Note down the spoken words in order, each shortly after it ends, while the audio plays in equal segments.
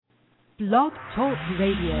Blog Talk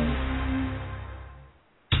Radio.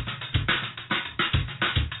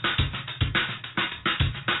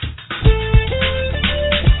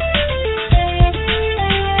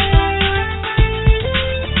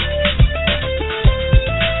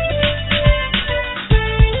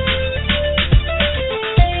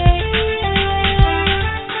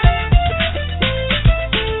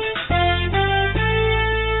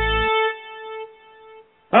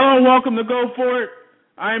 Welcome to Go For It.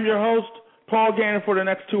 I am your host, Paul Gannon. For the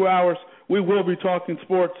next 2 hours, we will be talking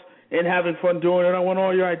sports and having fun doing it. I want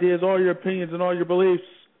all your ideas, all your opinions, and all your beliefs.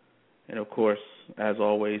 And, of course, as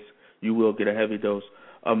always, you will get a heavy dose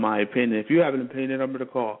of my opinion. If you have an opinion, number to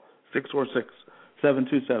call,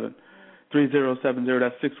 646-727-3070.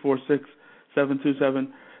 That's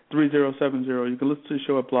 646-727-3070. You can listen to the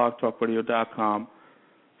show at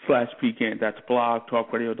blogtalkradio.com/pecan. That's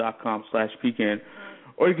blogtalkradio.com/pecan.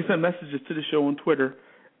 Or you can send messages to the show on Twitter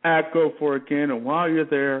at GoForItCan. And while you're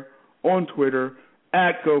there on Twitter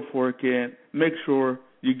at GoForItCan, make sure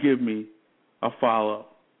you give me a follow.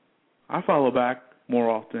 I follow back more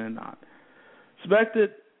often than not.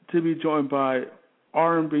 Expected to be joined by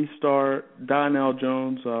R&B star Donell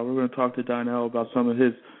Jones. We're going to talk to Donell about some of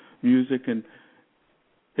his music and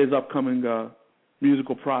his upcoming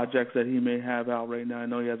musical projects that he may have out right now. I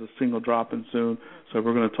know he has a single dropping soon, so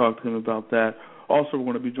we're going to talk to him about that. Also, we're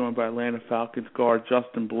going to be joined by Atlanta Falcons guard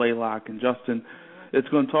Justin Blalock, and Justin is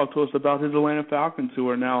going to talk to us about his Atlanta Falcons, who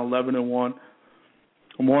are now 11-1.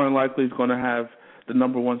 More than likely, he's going to have the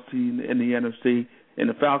number one seed in the NFC. And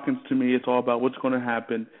the Falcons, to me, it's all about what's going to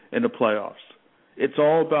happen in the playoffs. It's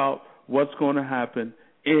all about what's going to happen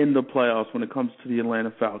in the playoffs when it comes to the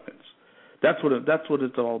Atlanta Falcons. That's what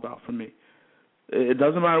it's all about for me. It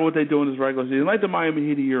doesn't matter what they do in this regular season, like the Miami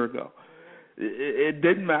Heat a year ago. It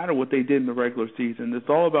didn't matter what they did in the regular season. It's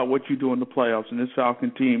all about what you do in the playoffs. And this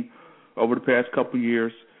Falcon team, over the past couple of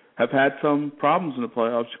years, have had some problems in the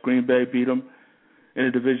playoffs. Green Bay beat them in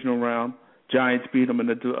the divisional round. Giants beat them in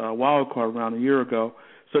the wild card round a year ago.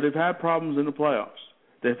 So they've had problems in the playoffs.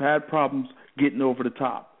 They've had problems getting over the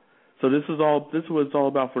top. So this is what it's all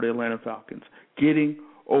about for the Atlanta Falcons, getting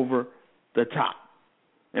over the top.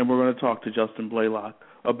 And we're going to talk to Justin Blalock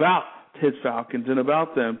about his Falcons and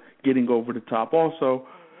about them getting over the top. Also,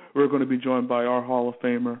 we're going to be joined by our Hall of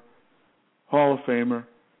Famer,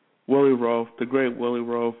 Willie Roaf, the great Willie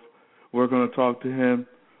Roaf. We're going to talk to him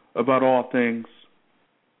about all things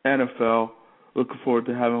NFL. Looking forward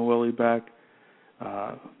to having Willie back.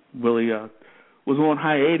 Willie was on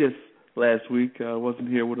hiatus last week. Wasn't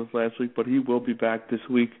here with us last week, but he will be back this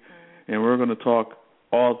week, and we're going to talk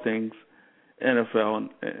all things NFL.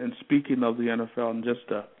 And speaking of the NFL, and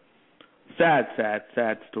just a sad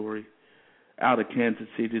story out of Kansas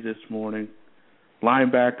City this morning.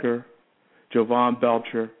 Linebacker Jovan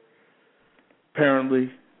Belcher apparently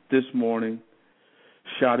this morning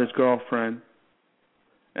shot his girlfriend,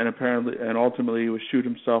 and ultimately he would shoot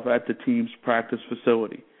himself at the team's practice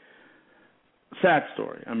facility. Sad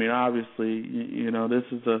story. I mean, obviously, this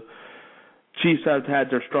is Chiefs have had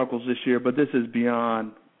their struggles this year, but this is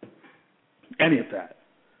beyond any of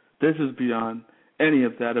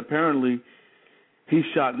that. Apparently, he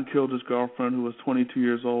shot and killed his girlfriend, who was 22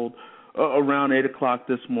 years old, around 8 o'clock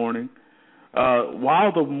this morning.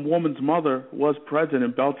 While the woman's mother was present,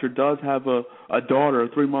 and Belcher does have a daughter, a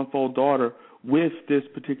 3-month-old daughter, with this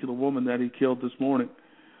particular woman that he killed this morning.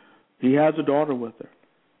 He has a daughter with her.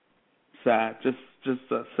 Sad, just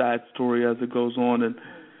a sad story as it goes on. And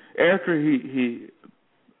after he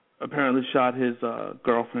apparently shot his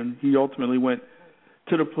girlfriend, he ultimately went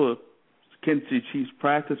to the Kansas City Chiefs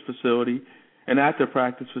practice facility, and at the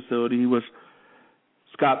practice facility, he was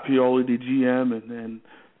Scott Pioli, the GM, and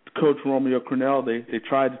Coach Romeo Crennel. They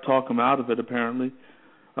tried to talk him out of it, apparently.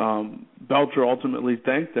 Belcher ultimately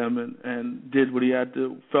thanked them and did what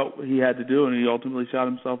felt he had to do, and he ultimately shot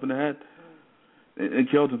himself in the head and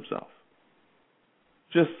killed himself.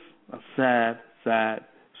 Just a sad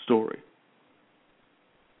story.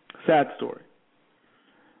 Sad story.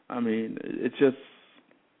 I mean, it's just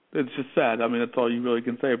sad. I mean, that's all you really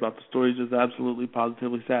can say about the story. It's just absolutely,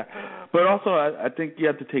 positively sad. But also, I think you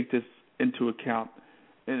have to take this into account.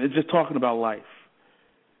 And it's just talking about life.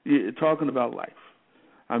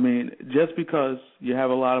 I mean, just because you have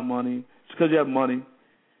a lot of money, just because you have money,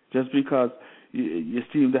 just because you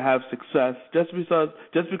seem to have success, just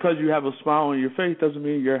because you have a smile on your face doesn't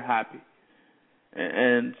mean you're happy.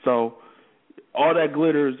 And so all that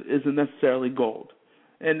glitters isn't necessarily gold.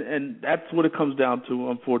 And that's what it comes down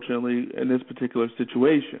to, unfortunately, in this particular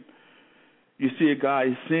situation. You see a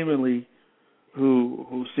guy seemingly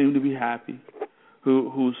who seemed to be happy,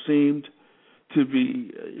 who seemed to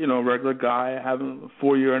be, a regular guy, having a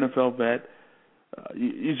 4-year NFL vet.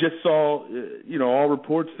 You just saw, all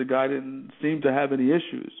reports the guy didn't seem to have any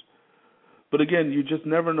issues. But again, you just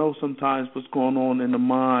never know sometimes what's going on in the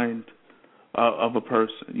mind of a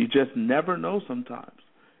person. You just never know sometimes.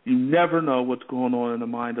 You never know what's going on in the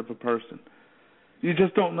mind of a person. You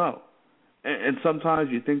just don't know. And sometimes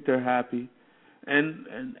you think they're happy, and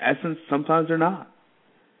in essence, sometimes they're not.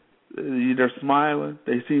 They're smiling.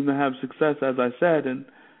 They seem to have success, as I said, and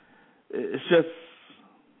it's just,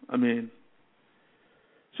 it's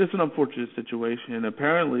just an unfortunate situation. And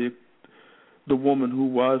apparently, the woman who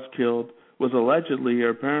was killed was allegedly, or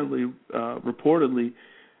apparently, reportedly,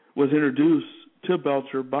 was introduced to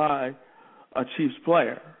Belcher by a Chiefs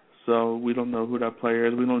player. So we don't know who that player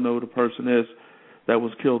is. We don't know who the person is that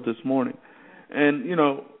was killed this morning. And,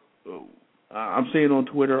 I'm seeing on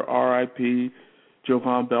Twitter, R.I.P.,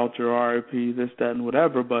 Jovan Belcher, R.I.P., this, that, and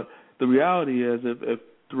whatever. But the reality is, if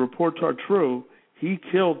the reports are true, he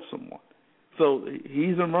killed someone. So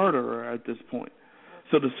he's a murderer at this point.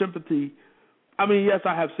 So the sympathy, yes,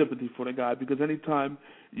 I have sympathy for the guy, because anytime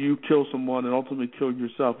you kill someone and ultimately kill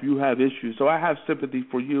yourself, you have issues. So I have sympathy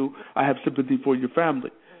for you. I have sympathy for your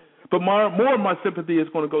family. But more of my sympathy is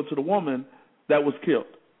going to go to the woman that was killed.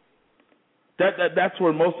 That's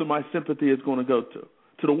where most of my sympathy is going to go to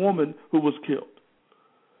the woman who was killed.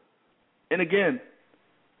 And again,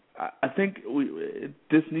 I think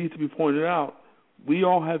this needs to be pointed out. We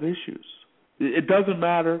all have issues. It doesn't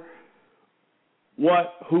matter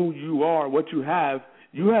who you are, what you have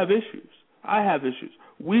issues. I have issues.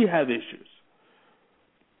 We have issues.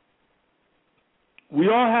 We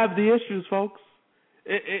all have the issues, folks.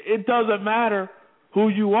 It doesn't matter who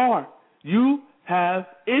you are. You have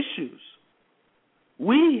issues.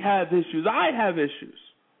 We have issues. I have issues.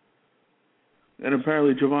 And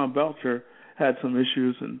apparently Jovan Belcher had some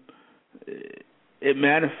issues, and it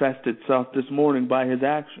manifested itself this morning by his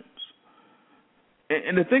actions.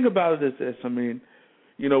 And the thing about it is this,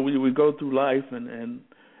 we go through life and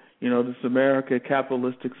this America,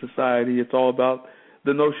 capitalistic society, it's all about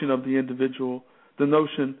the notion of the individual, the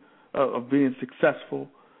notion of being successful,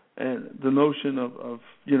 and the notion of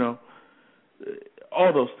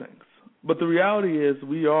all those things. But the reality is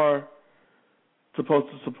we are supposed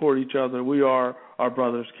to support each other. We are our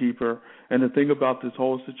brother's keeper. And the thing about this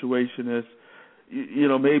whole situation is,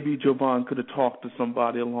 maybe Jovan could have talked to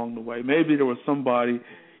somebody along the way. Maybe there was somebody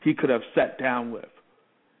he could have sat down with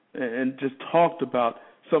and just talked about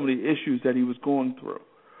some of the issues that he was going through,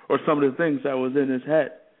 or some of the things that was in his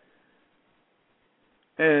head.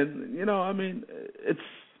 And,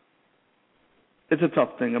 it's a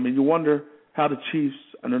tough thing. You wonder how the Chiefs,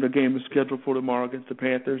 I know the game is scheduled for tomorrow against the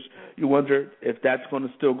Panthers. You wonder if that's going to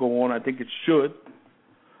still go on. I think it should.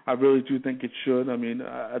 I really do think it should.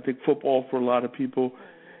 I think football for a lot of people,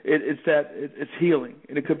 it's healing,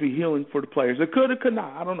 and it could be healing for the players. It could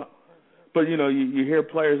not. I don't know. But, you hear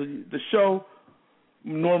players, the show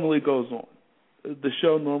normally goes on. The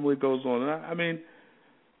show normally goes on. And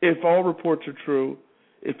if all reports are true,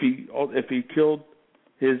 if he killed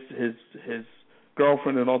his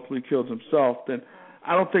girlfriend and ultimately killed himself, then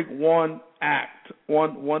I don't think one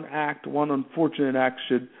unfortunate act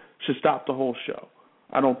should stop the whole show.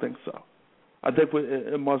 I don't think so. I think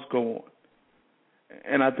it must go on.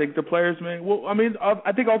 And I think the players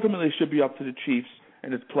I think ultimately it should be up to the Chiefs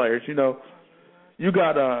and its players. You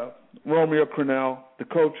got Romeo Crennel, the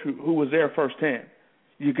coach who was there firsthand.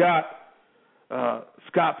 You got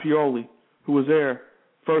Scott Pioli, who was there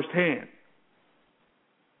firsthand.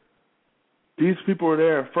 These people were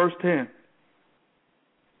there firsthand.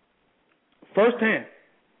 Firsthand.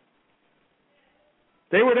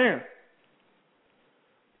 They were there.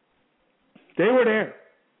 They were there.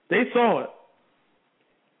 They saw it.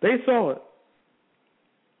 They saw it.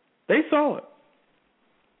 They saw it.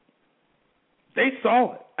 They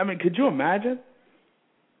saw it. Could you imagine?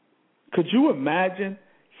 Could you imagine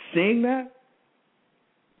seeing that?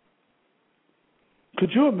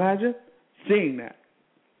 Could you imagine seeing that?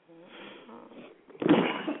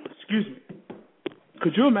 Excuse me.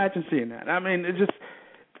 Could you imagine seeing that?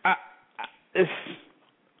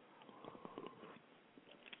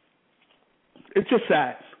 It's just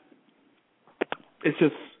sad. It's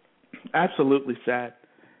just absolutely sad.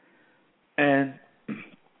 And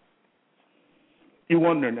you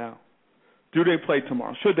wonder now, do they play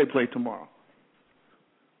tomorrow? Should they play tomorrow?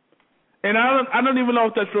 And I don't even know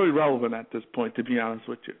if that's really relevant at this point, to be honest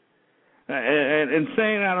with you. And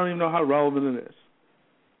saying I don't even know how relevant it is.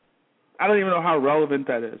 I don't even know how relevant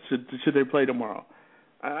that is. Should they play tomorrow?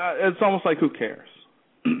 It's almost like who cares?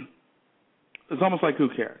 It's almost like who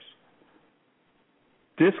cares?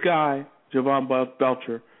 This guy Javon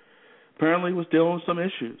Belcher, apparently was dealing with some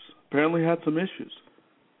issues. Apparently had some issues,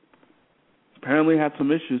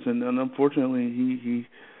 and unfortunately he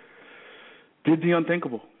did the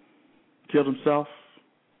unthinkable. Killed himself,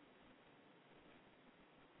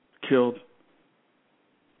 killed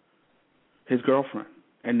his girlfriend,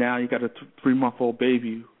 and now you got a 3-month-old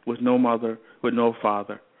baby with no mother, with no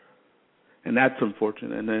father. And that's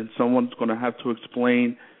unfortunate. And then someone's going to have to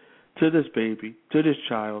explain to this baby, to this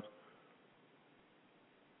child,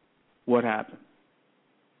 what happened.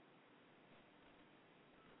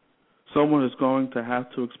 Someone is going to have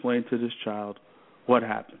to explain to this child what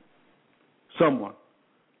happened. Someone.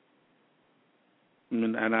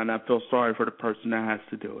 And I feel sorry for the person that has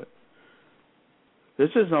to do it. This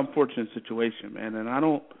is an unfortunate situation, man, and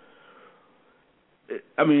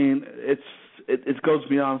it goes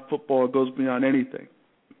beyond football. It goes beyond anything.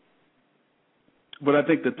 But I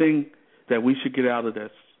think the thing that we should get out of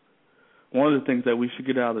this, one of the things that we should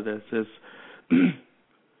get out of this is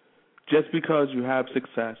just because you have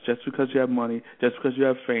success, just because you have money, just because you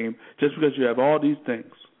have fame, just because you have all these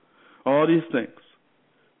things,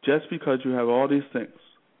 just because you have all these things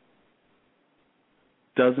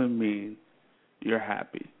doesn't mean you're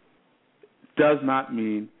happy. Does not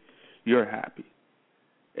mean you're happy.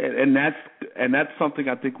 And that's something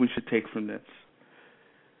I think we should take from this.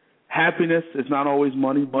 Happiness is not always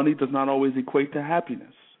money. Money does not always equate to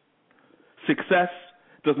happiness. Success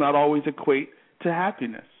does not always equate to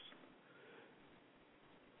happiness.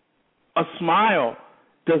 A smile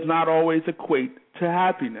does not always equate to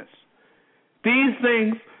happiness. These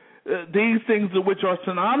things which are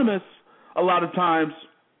synonymous a lot of times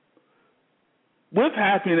with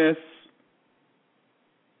happiness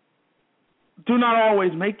do not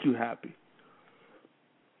always make you happy.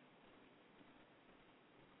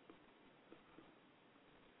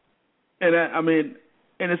 And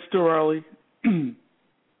it's still early.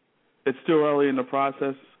 It's still early in the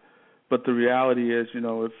process, but the reality is,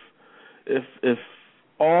 if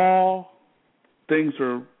all things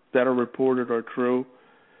that are reported are true,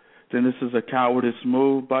 then this is a cowardice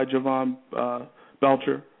move by Javon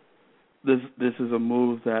Belcher. This is a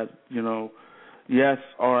move that, yes,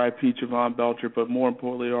 R.I.P. Javon Belcher, but more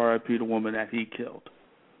importantly, R.I.P. the woman that he killed.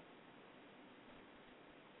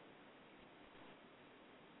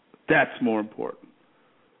 That's more important.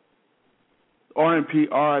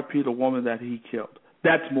 R.I.P. the woman that he killed.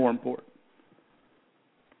 That's more important,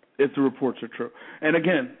 if the reports are true. And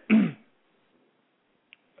again,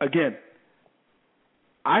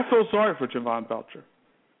 I feel sorry for Javon Belcher.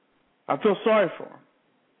 I feel sorry for him.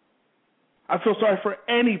 I feel sorry for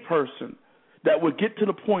any person that would get to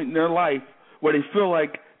the point in their life where they feel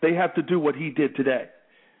like they have to do what he did today.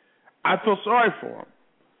 I feel sorry for him.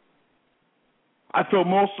 I feel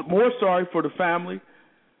more sorry for the family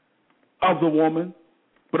of the woman,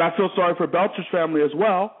 but I feel sorry for Belcher's family as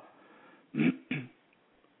well.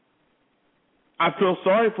 I feel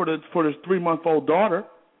sorry for his 3-month-old daughter.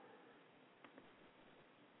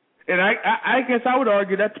 And I guess I would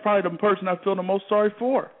argue that's probably the person I feel the most sorry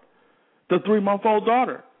for, the 3-month-old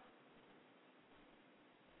daughter.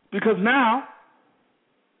 Because now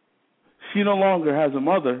she no longer has a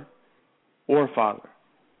mother or a father.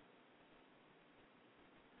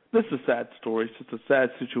 This is a sad story. It's just a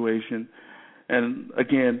sad situation. And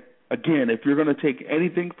again, if you're going to take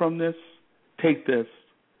anything from this, take this.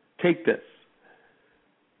 Take this.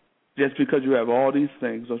 Just because you have all these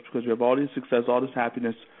things, just because you have all this success, all this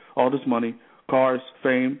happiness, all this money, cars,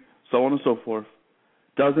 fame, so on and so forth,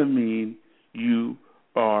 doesn't mean you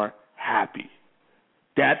are happy.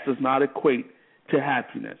 That does not equate to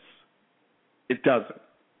happiness. It doesn't.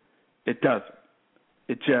 It doesn't.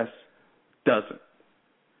 It just doesn't.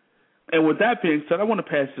 And with that being said, I want to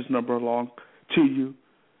pass this number along to you.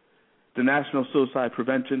 The National Suicide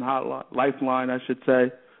Prevention Hotline, Lifeline, I should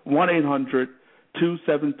say,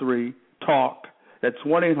 1-800-273-TALK. That's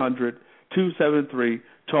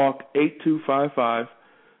 1-800-273-TALK-8255.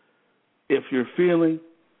 If you're feeling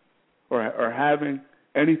or having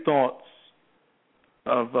any thoughts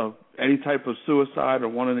of any type of suicide or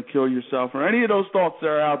wanting to kill yourself or any of those thoughts that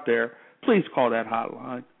are out there, please call that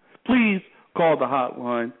hotline. Please call the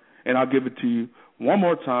hotline, and I'll give it to you one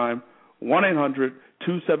more time,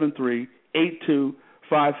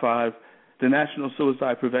 1-800-273-8255, the National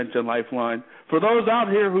Suicide Prevention Lifeline. For those out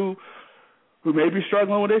here who may be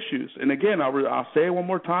struggling with issues, and again, I'll say it one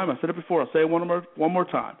more time. I said it before. I'll say it one more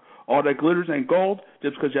time. All that glitters ain't gold.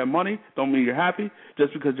 Just because you have money don't mean you're happy.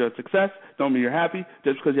 Just because you have success don't mean you're happy.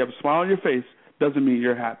 Just because you have a smile on your face doesn't mean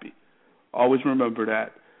you're happy. Always remember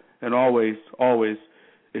that. And always,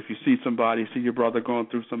 if you see somebody, see your brother going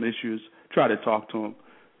through some issues, try to talk to him.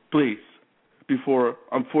 Please, before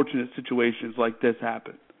unfortunate situations like this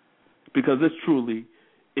happen. Because this truly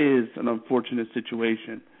is an unfortunate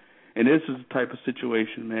situation. And this is the type of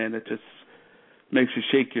situation, man, that just makes you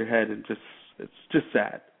shake your head and it's just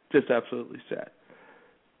sad. Just absolutely sad.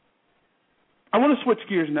 I want to switch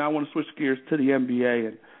gears now. I want to switch gears to the NBA.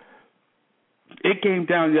 And it came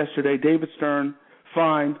down yesterday. David Stern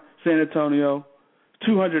fined San Antonio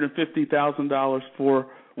 $250,000 for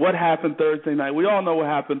what happened Thursday night. We all know what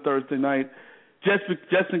happened Thursday night. Just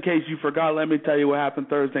in case you forgot, let me tell you what happened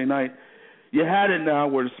Thursday night. You had it now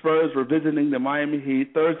where the Spurs were visiting the Miami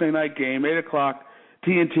Heat, Thursday night game, 8 o'clock,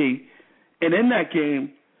 TNT. And in that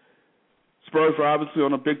game, Spurs were obviously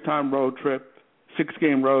on a big-time road trip,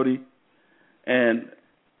 6-game roadie. And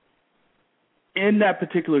in that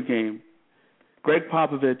particular game, Greg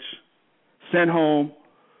Popovich sent home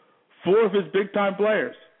 4 of his big-time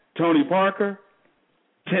players, Tony Parker,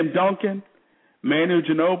 Tim Duncan, Manu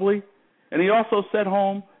Ginobili, and he also sent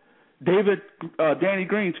home Danny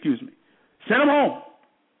Green, Sent him home.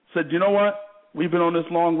 Said, you know what? We've been on this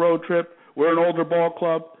long road trip. We're an older ball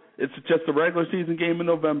club. It's just a regular season game in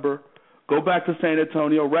November. Go back to San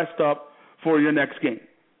Antonio. Rest up for your next game.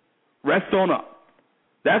 Rest on up.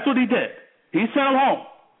 That's what he did. He sent him home.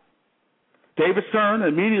 David Stern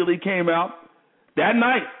immediately came out that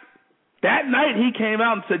night. That night he came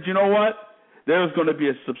out and said, you know what? There's going to be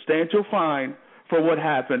a substantial fine for what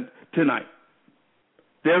happened tonight.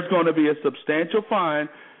 There's going to be a substantial fine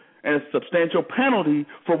and a substantial penalty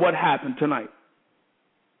for what happened tonight.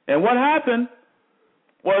 And what happened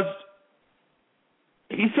was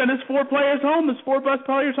he sent his 4 players home, his 4 best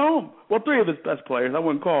players home. Well, 3 of his best players. I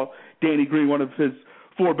wouldn't call Danny Green one of his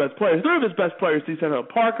 4 best players. 3 of his best players he sent home: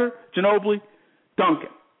 Parker, Ginobili,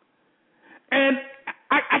 Duncan. And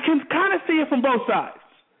I can kind of see it from both sides.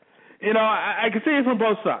 You know, I can see it from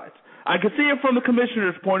both sides. I can see it from the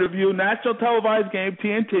commissioner's point of view, national televised game,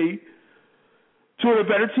 TNT, 2 of the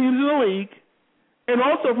better teams in the league, and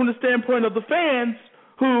also from the standpoint of the fans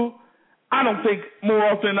who I don't think more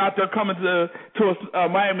often than not they're coming to a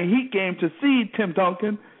Miami Heat game to see Tim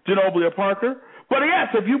Duncan, Ginobili, or Parker. But yes,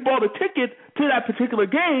 if you bought a ticket to that particular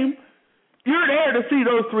game, you're there to see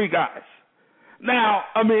those 3 guys. Now,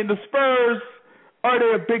 I mean, the Spurs, are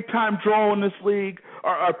they a big-time draw in this league?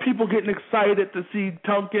 Are people getting excited to see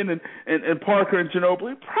Duncan and Parker and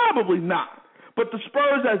Ginobili? Probably not. But the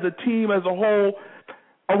Spurs as a team, as a whole,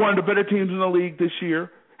 are one of the better teams in the league this year,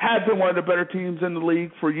 have been one of the better teams in the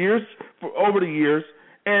league for years, over the years.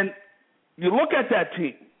 And you look at that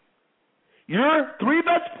team, your 3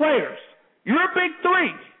 best players, your big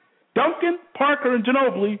 3, Duncan, Parker, and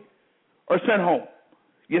Ginobili, are sent home.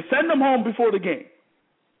 You send them home before the game.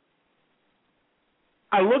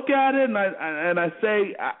 I look at it and I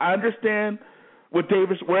say I understand where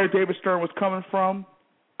David Stern was coming from.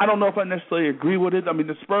 I don't know if I necessarily agree with it. I mean,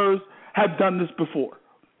 the Spurs have done this before.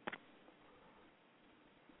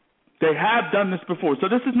 They have done this before. So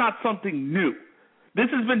this is not something new. This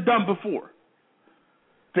has been done before.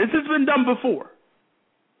 This has been done before.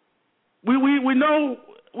 We know,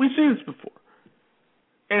 we've seen this before.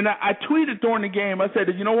 And I tweeted during the game, I said,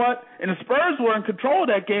 you know what? And the Spurs were in control of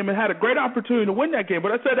that game and had a great opportunity to win that game.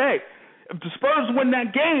 But I said, hey, if the Spurs win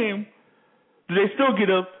that game, do they still get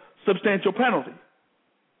a substantial penalty?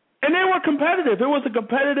 And they were competitive. It was a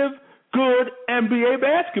competitive, good NBA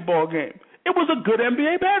basketball game. It was a good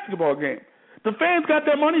NBA basketball game. The fans got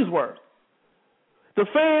their money's worth. The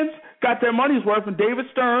fans got their money's worth, and David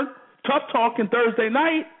Stern, tough talking Thursday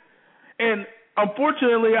night, and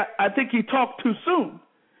unfortunately, I think he talked too soon.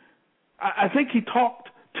 I think he talked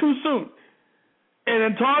too soon. And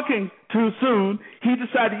in talking too soon, he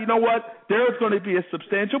decided, you know what, there is going to be a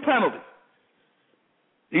substantial penalty.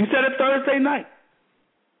 He said it Thursday night.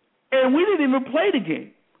 And we didn't even play the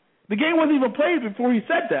game. The game wasn't even played before he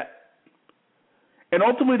said that. And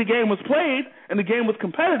ultimately the game was played, and the game was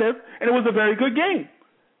competitive, and it was a very good game.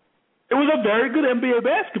 It was a very good NBA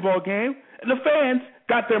basketball game, and the fans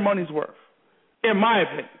got their money's worth, in my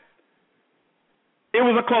opinion. It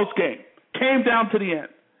was a close game. Came down to the end.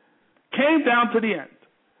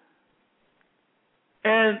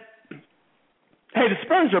 And, hey, the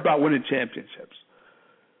Spurs are about winning championships.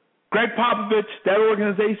 Greg Popovich, that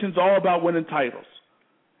organization's all about winning titles.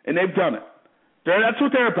 And they've done it. That's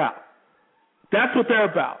what they're about. That's what they're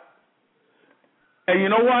about. And you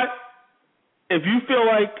know what? If you feel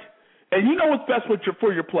like, and you know what's best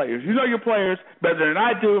for your players. You know your players better than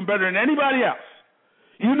I do and better than anybody else.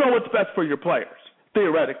 You know what's best for your players,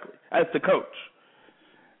 theoretically, as the coach.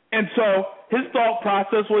 And so his thought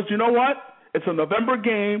process was, you know what? It's a November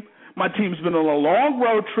game. My team's been on a long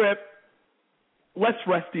road trip. Let's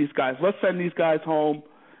rest these guys. Let's send these guys home.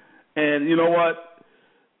 And you know what?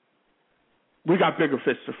 We got bigger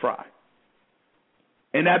fish to fry.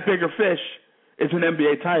 And that bigger fish is an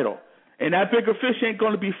NBA title. And that bigger fish ain't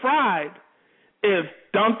going to be fried if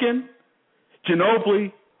Duncan,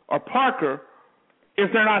 Ginobili, or Parker,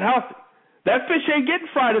 if they're not healthy. That fish ain't getting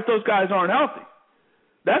fried if those guys aren't healthy.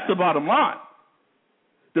 That's the bottom line.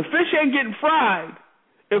 The fish ain't getting fried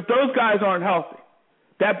if those guys aren't healthy.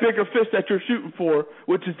 That bigger fish that you're shooting for,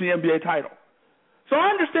 which is the NBA title. So I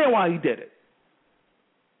understand why he did it.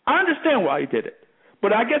 I understand why he did it.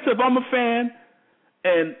 But I guess if I'm a fan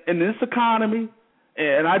and in this economy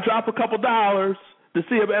and I drop a couple dollars to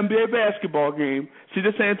see an NBA basketball game, see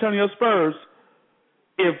the San Antonio Spurs,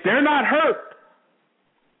 if they're not hurt,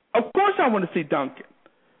 of course I want to see Duncan.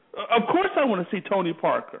 Of course I want to see Tony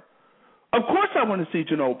Parker. Of course I want to see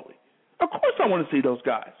Ginobili. Of course I want to see those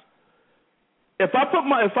guys. If I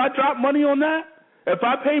drop money on that, if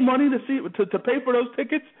I pay money to pay for those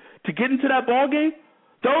tickets to get into that ball game,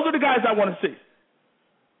 those are the guys I want to see.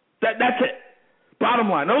 That's it. Bottom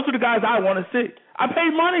line, those are the guys I want to see. I pay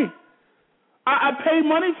money. I pay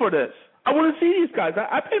money for this. I want to see these guys.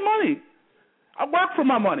 I pay money. I work for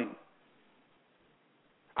my money.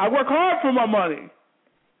 I work hard for my money.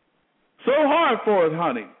 So hard for it,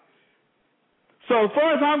 honey. So as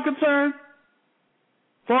far as I'm concerned,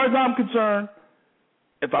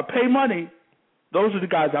 if I pay money, those are the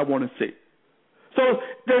guys I want to see. So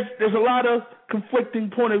there's a lot of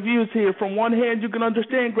conflicting point of views here. From one hand, you can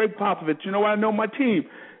understand Greg Popovich. You know, I know my team.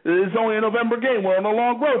 It's only a November game. We're on a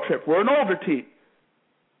long road trip. We're an older team.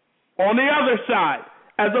 On the other side,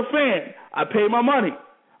 as a fan, I pay my money.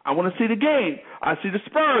 I want to see the game. I see the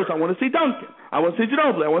Spurs. I want to see Duncan. I want to see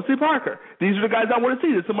Ginobili. I want to see Parker. These are the guys I want to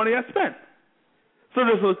see. This is the money I spent. So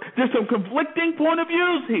there's some conflicting point of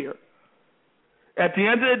views here. At the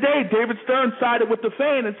end of the day, David Stern sided with the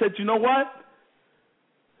fan and said, you know what?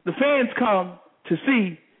 The fans come to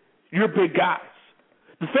see your big guys.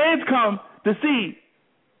 The fans come to see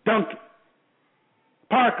Duncan,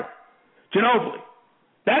 Parker, Ginobili.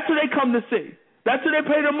 That's who they come to see. That's who they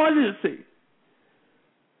pay their money to see.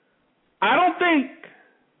 I don't think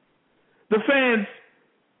the fans,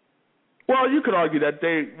 well, you could argue that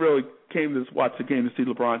they really came to watch the game to see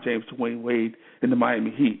LeBron James, Dwayne Wade, and the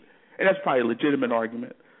Miami Heat. And that's probably a legitimate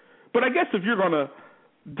argument. But I guess if you're going to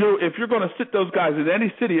sit those guys in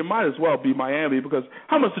any city, it might as well be Miami, because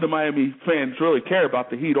how much do the Miami fans really care about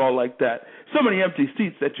the Heat all like that? So many empty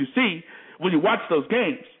seats that you see when you watch those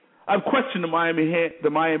games. I've questioned the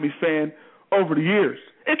Miami fan over the years.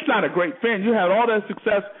 It's not a great fan. You had all that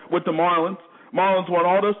success with the Marlins. Marlins won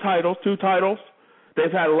all those titles, 2 titles.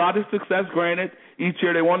 They've had a lot of success, granted. Each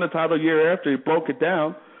year they won the title, year after they broke it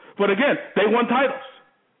down. But again, they won titles.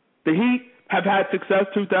 The Heat have had success.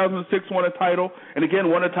 2006 won a title, and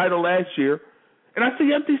again won a title last year. And I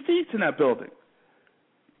see empty seats in that building.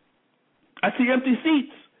 I see empty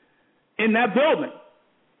seats in that building.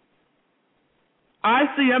 I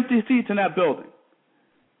see empty seats in that building.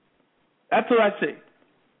 That's what I see.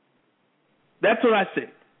 That's what I see.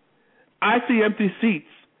 I see empty seats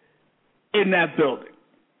in that building.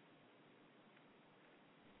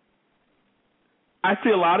 I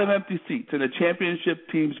see a lot of empty seats in a championship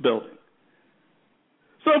team's building.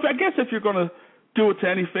 So I guess if you're going to do it to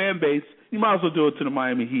any fan base, you might as well do it to the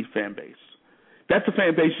Miami Heat fan base. That's a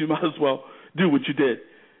fan base you might as well do what you did,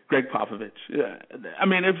 Greg Popovich. Yeah. I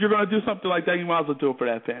mean, if you're going to do something like that, you might as well do it for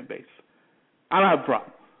that fan base. I don't have a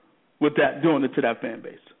problem with that, doing it to that fan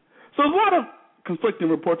base. So there's a lot of conflicting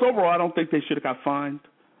reports. Overall, I don't think they should have got fined.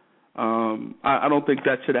 I don't think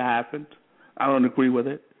that should have happened. I don't agree with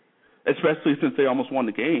it, especially since they almost won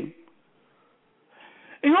the game.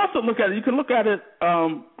 And you also you can look at it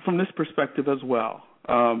from this perspective as well.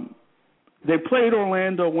 They played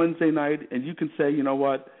Orlando Wednesday night, and you can say, you know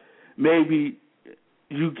what, maybe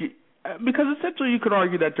because essentially you could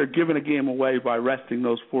argue that they're giving a game away by resting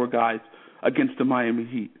those 4 guys against the Miami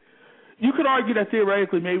Heat. You could argue that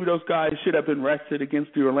theoretically maybe those guys should have been rested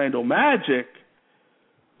against the Orlando Magic,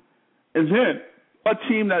 and then a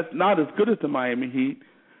team that's not as good as the Miami Heat,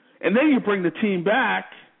 and then you bring the team back,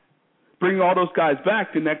 bring all those guys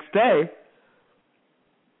back the next day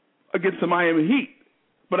against the Miami Heat.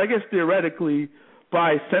 But I guess theoretically,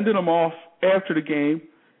 by sending them off after the game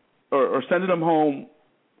or sending them home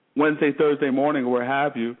Wednesday, Thursday morning, or where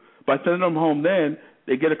have you, by sending them home then,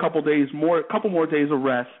 they get a couple more days of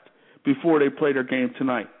rest before they play their game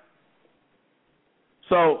tonight.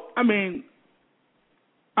 So, I mean,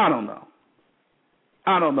 I don't know.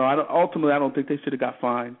 Ultimately, I don't think they should have got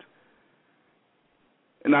fined.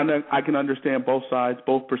 And I can understand both sides,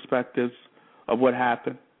 both perspectives of what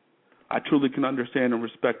happened. I truly can understand and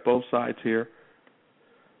respect both sides here.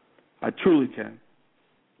 I truly can.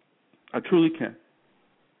 I truly can.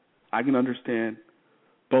 I can understand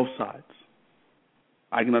both sides.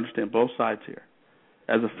 I can understand both sides here.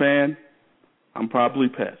 As a fan, I'm probably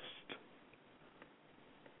pissed.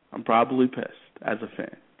 I'm probably pissed as a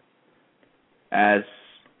fan. As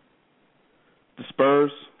the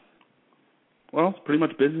Spurs, well, it's pretty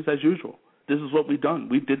much business as usual. This is what we've done.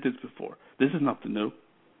 We did this before. This is nothing new.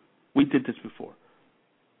 We did this before.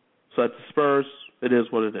 So at the Spurs, it is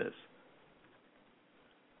what it is.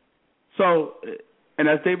 So, and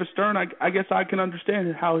as David Stern, I guess I can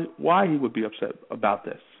understand why he would be upset about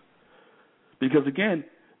this. Because, again,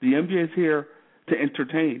 the NBA is here to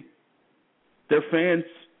entertain. Their fans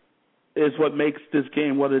is what makes this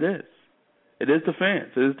game what it is. It is the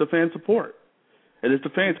fans. It is the fan support. It is the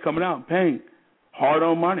fans coming out and paying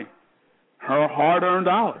hard-earned money, hard-earned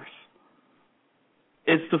dollars.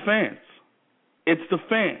 It's the fans. It's the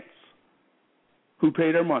fans who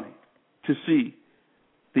pay their money to see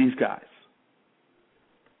these guys.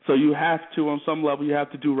 So you have to, on some level, you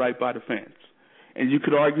have to do right by the fans. And you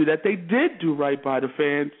could argue that they did do right by the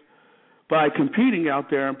fans by competing out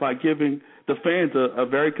there and by giving the fans a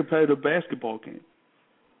very competitive basketball game.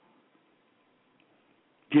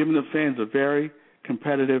 Giving the fans a very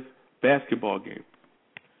competitive basketball game.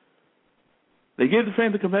 They gave the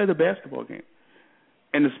fans a competitive basketball game.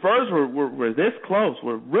 And the Spurs were this close,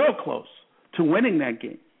 were real close to winning that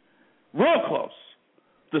game. Real close.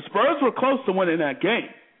 The Spurs were close to winning that game.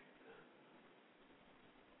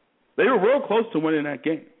 They were real close to winning that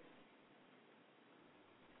game.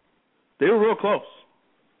 They were real close.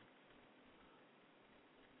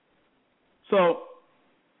 So,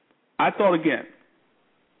 I thought again,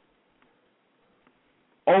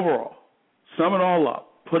 overall, sum it all up,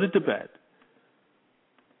 put it to bed.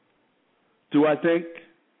 Do I think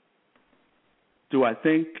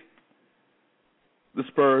the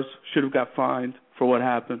Spurs should have got fined for what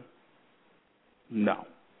happened? No,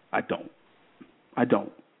 I don't.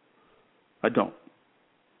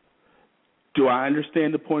 Do I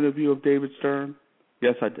understand the point of view of David Stern?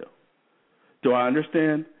 Yes, I do. Do I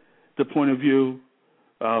understand the point of view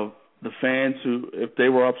of the fans who, if they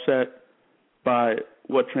were upset by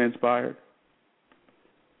what transpired?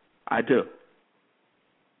 I do.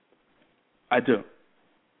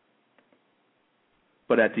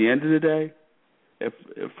 But at the end of the day, if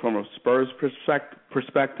from a Spurs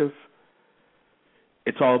perspective,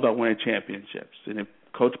 it's all about winning championships. And if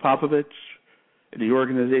Coach Popovich and the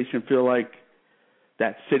organization feel like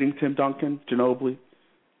that sitting Tim Duncan, Ginobili,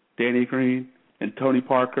 Danny Green, and Tony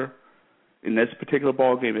Parker in this particular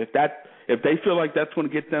ball game, if they feel like that's going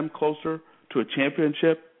to get them closer to a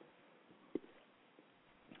championship,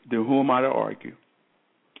 then who am I to argue?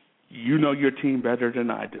 You know your team better than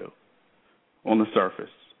I do on the surface.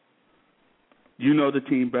 You know the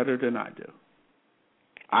team better than I do.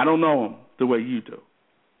 I don't know them the way you do.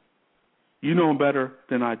 You know them better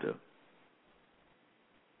than I do.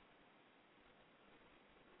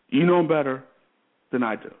 You know them better than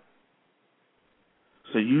I do.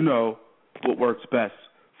 So you know what works best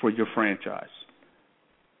for your franchise.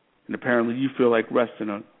 And apparently you feel like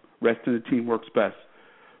resting the team works best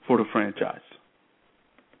for the franchise.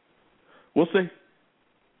 We'll see.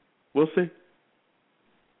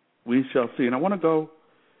 We shall see. And I want to go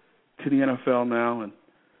to the NFL now, and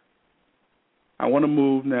I want to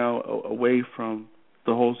move now away from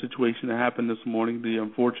the whole situation that happened this morning, the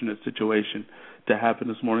unfortunate situation that happened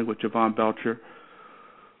this morning with Javon Belcher,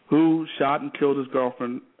 who shot and killed his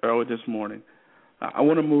girlfriend early this morning. I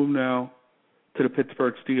want to move now to the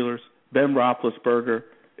Pittsburgh Steelers. Ben Roethlisberger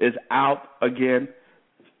is out again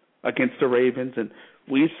against the Ravens, and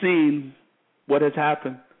we've seen what has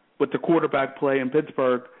happened with the quarterback play in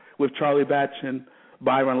Pittsburgh with Charlie Batch and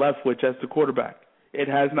Byron Leftwich as the quarterback. It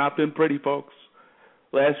has not been pretty, folks.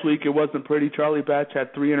 Last week it wasn't pretty. Charlie Batch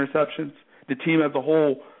had 3 interceptions. The team as a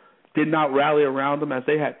whole did not rally around him as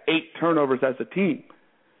they had 8 turnovers as a team.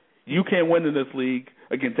 You can't win in this league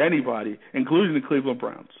against anybody, including the Cleveland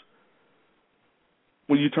Browns,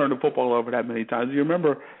 when you turn the football over that many times. You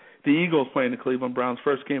remember the Eagles playing the Cleveland Browns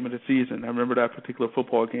first game of the season. I remember that particular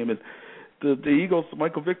football game. And the Eagles,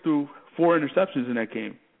 Michael Vick threw 4 interceptions in that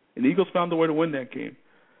game. And the Eagles found a way to win that game.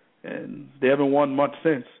 And they haven't won much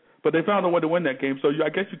since. But they found a way to win that game. So I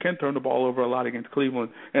guess you can turn the ball over a lot against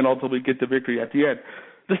Cleveland and ultimately get the victory at the end.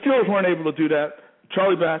 The Steelers weren't able to do that.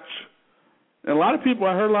 Charlie Batch. And I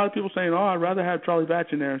heard a lot of people saying, I'd rather have Charlie Batch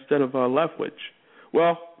in there instead of Leftwich.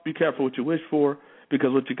 Well, be careful what you wish for,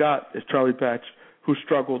 because what you got is Charlie Batch, who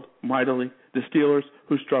struggled mightily. The Steelers,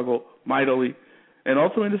 who struggled mightily. And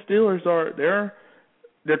ultimately the Steelers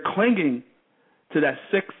they're clinging to that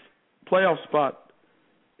 6th playoff spot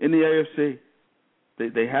in the AFC.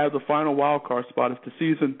 They have the final wild card spot. If the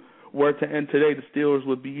season were to end today, the Steelers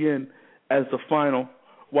would be in as the final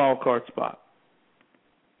wild card spot.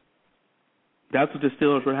 That's what the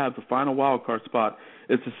Steelers would have, the final wild card spot,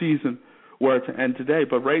 if the season were to end today.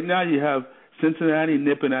 But right now you have Cincinnati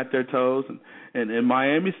nipping at their toes, and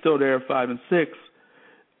Miami's still there at 5-6.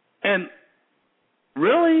 And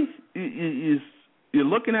really, you're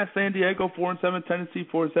looking at San Diego 4-7, Tennessee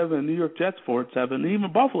 4-7, and New York Jets 4-7, and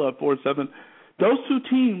even Buffalo at 4-7. Those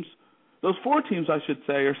four teams, I should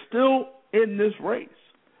say, are still in this race.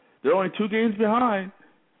 They're only 2 games behind.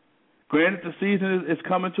 Granted, the season is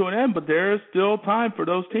coming to an end, but there is still time for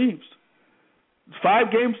those teams.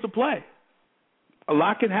 5 games to play. A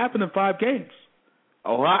lot can happen in 5 games.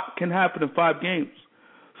 A lot can happen in 5 games.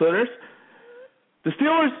 So there's the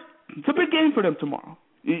Steelers. It's a big game for them tomorrow.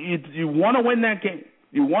 You want to win that game.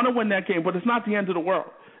 You want to win that game, but it's not the end of the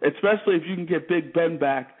world, especially if you can get Big Ben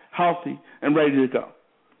back healthy and ready to go.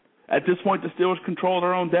 At this point, the Steelers control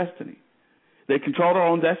their own destiny. They control their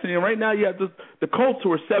own destiny, and right now you have the Colts,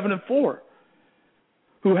 who are 7-4,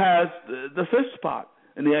 who has the 5th spot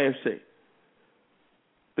in the AFC.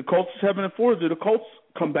 The Colts are 7-4. Do the Colts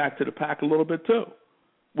come back to the pack a little bit too,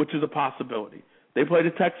 which is a possibility? They play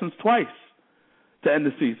the Texans twice to end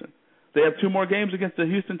the season. They have 2 more games against the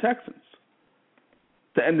Houston Texans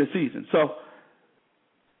to end the season. So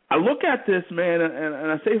I look at this, man,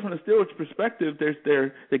 and I say from the Steelers' perspective,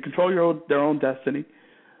 they control their own destiny,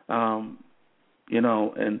 and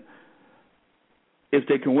if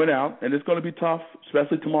they can win out, and it's going to be tough,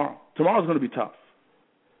 especially tomorrow. Tomorrow's going to be tough.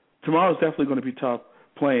 Tomorrow's definitely going to be tough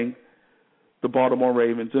playing the Baltimore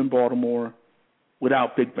Ravens in Baltimore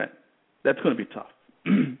without Big Ben. That's going to be tough.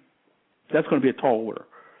 That's going to be a tall order.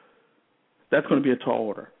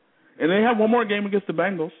 And they have one more game against the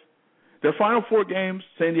Bengals. Their final 4 games,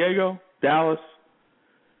 San Diego, Dallas,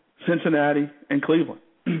 Cincinnati, and Cleveland.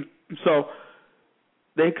 So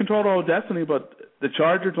they control their own destiny, but the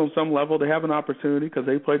Chargers, on some level, they have an opportunity because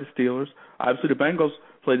they play the Steelers. Obviously, the Bengals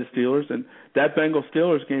play the Steelers, and that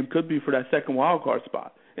Bengals-Steelers game could be for that second wild card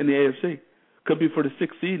spot in the AFC. Could be for the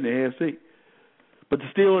 6th seed in the AFC. But the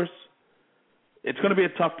Steelers, it's going to be a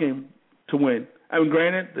tough game to win. I mean,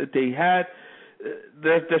 granted, that they had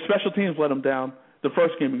their special teams let them down the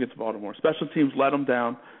first game against Baltimore. Special teams let them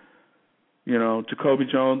down. Jacoby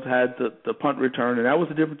Jones had the punt return, and that was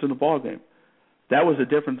the difference in the ball game.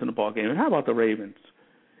 And how about the Ravens?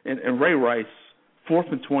 And Ray Rice,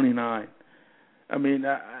 4th and 29. I mean,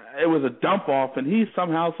 it was a dump off, and he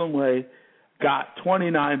somehow, some way, got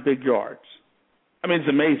 29 big yards. I mean, it's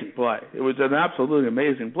an amazing play. It was an absolutely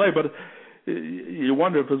amazing play, but you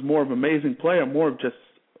wonder if it was more of an amazing play or more of just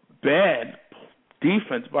bad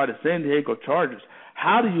defense by the San Diego Chargers.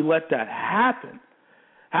 How do you let that happen?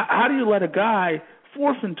 How do you let a guy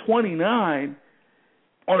 4th and 29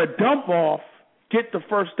 on a dump off get the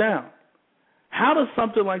first down? How does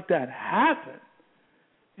something like that happen?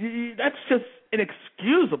 That's just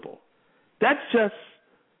inexcusable. That's just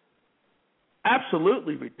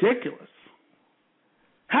absolutely ridiculous.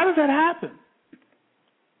 How does that happen?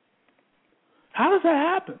 How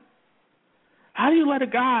do you let a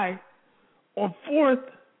guy on 4th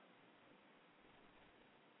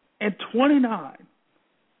and 29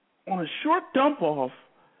 on a short dump off,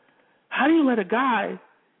 how do you let a guy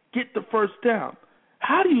get the first down?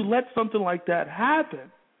 How do you let something like that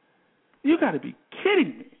happen? You got to be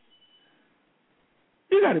kidding me.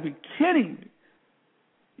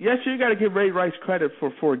 Yes, you got to give Ray Rice credit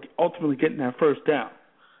for ultimately getting that first down.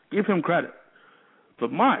 Give him credit.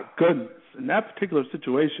 But my goodness, in that particular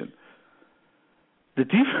situation, the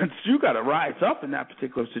defense, you got to rise up in that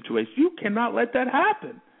particular situation. You cannot let that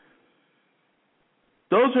happen.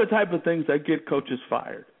 Those are the type of things that get coaches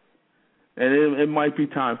fired. And it might be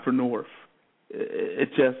time for North. It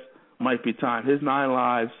just might be time. His 9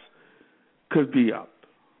 lives could be up.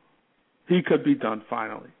 He could be done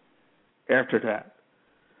finally after that.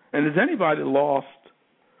 And has anybody lost?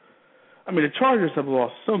 I mean, the Chargers have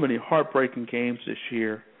lost so many heartbreaking games this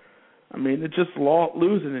year. I mean, they're just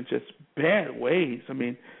losing in just bad ways. I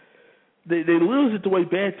mean, they lose it the way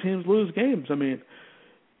bad teams lose games. I mean,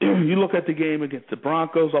 you look at the game against the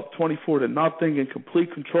Broncos, up 24-0 in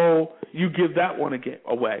complete control. You give that one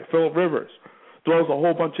away. Phillip Rivers throws a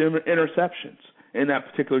whole bunch of interceptions in that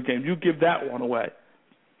particular game. You give that one away.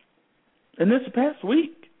 And this past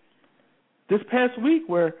week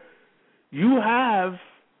where you have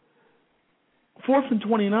 4th and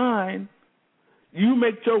 29, you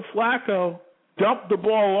make Joe Flacco dump the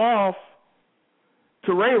ball off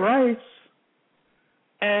to Ray Rice,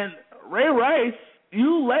 and Ray Rice,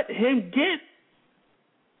 you let him get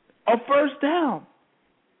a first down.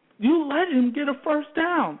 You let him get a first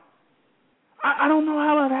down. I don't know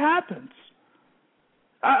how that happens.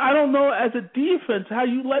 I don't know as a defense how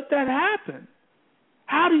you let that happen.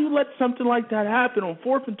 How do you let something like that happen on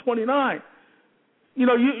 4th and 29? You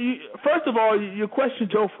first of all, you question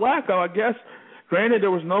Joe Flacco, I guess. Granted,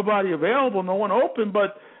 there was nobody available, no one open,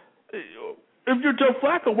 but if you're Joe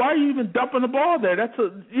Flacco, why are you even dumping the ball there? That's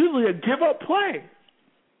usually a give-up play.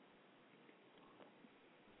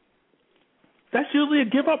 That's usually a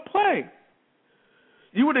give-up play.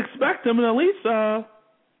 You would expect him to at least to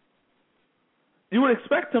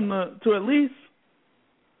at least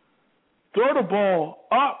throw the ball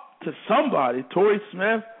up to somebody, Torrey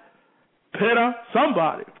Smith, Pitta,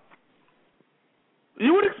 somebody.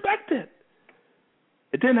 You would expect it.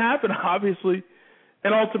 It didn't happen, obviously,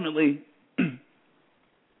 and ultimately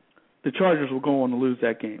the Chargers will go on to lose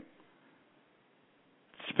that game.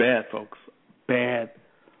 It's bad, folks. Bad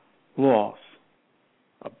loss.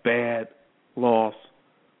 A bad loss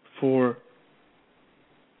for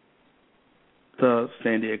the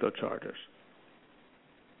San Diego Chargers.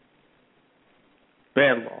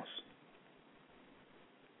 Bad loss.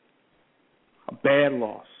 A bad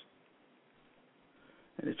loss.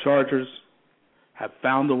 And the Chargers have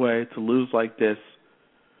found a way to lose like this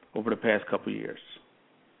over the past couple of years.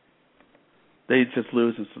 They just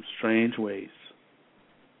lose in some strange ways.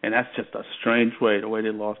 And that's just a strange way, the way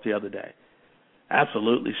they lost the other day.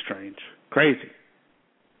 Absolutely strange. Crazy.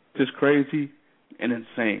 Just crazy and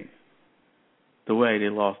insane the way they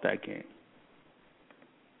lost that game.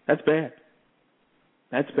 That's bad.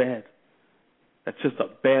 That's bad. That's just a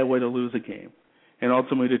bad way to lose a game. And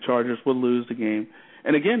ultimately the Chargers will lose the game.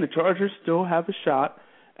 And again, the Chargers still have a shot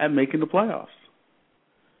at making the playoffs.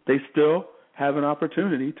 They still have an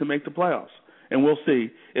opportunity to make the playoffs. And we'll see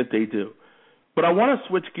if they do. But I want to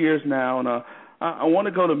switch gears now, and I want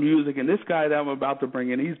to go to music. And this guy that I'm about to bring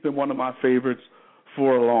in, he's been one of my favorites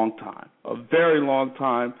for a long time, a very long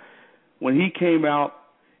time. When he came out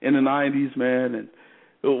in the 90s, man, and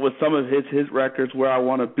with some of his records, Where I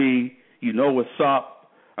Want to Be, You Know What's Up.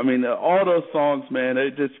 I mean, all those songs, man, they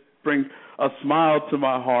just bring a smile to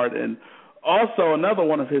my heart. And also another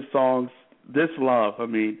one of his songs, This Love. I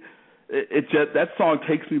mean, it just, that song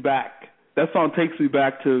takes me back. That song takes me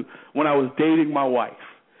back to when I was dating my wife.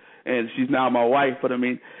 And she's now my wife, but I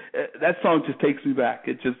mean, that song just takes me back.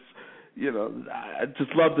 It just, I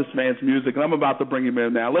just love this man's music, and I'm about to bring him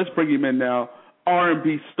in now. Let's bring him in now.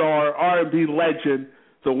 R&B star, R&B legend,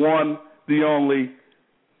 the one, the only,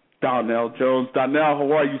 Donell Jones. Donell,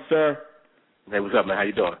 how are you, sir? Hey, what's up, man? How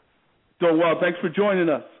you doing? Doing well. Thanks for joining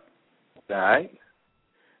us. All right.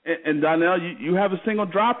 And Donell, you have a single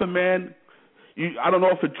dropping, man. I don't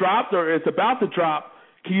know if it dropped or it's about to drop.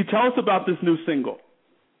 Can you tell us about this new single?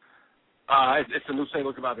 It's a new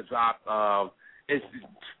single. It's about to drop.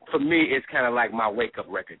 For me, it's kind of like my wake-up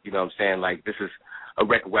record. You know what I'm saying? Like, this is a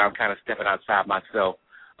record where I'm kind of stepping outside myself,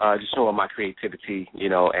 just showing my creativity,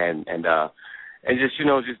 and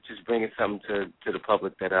just bringing something to the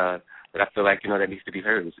public that I feel like, that needs to be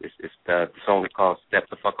heard. It's the song is called Step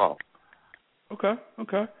the Fuck Off. Okay.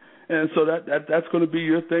 And so that's going to be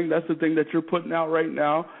your thing. That's the thing that you're putting out right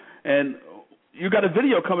now. And you got a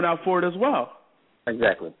video coming out for it as well.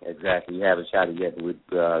 Exactly. You haven't shot it yet.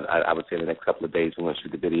 I would say the next couple of days we're going to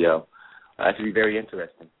shoot the video. It should be very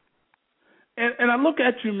interesting. And I look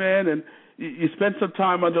at you, man, and you spent some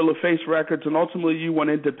time under LaFace Records, and ultimately you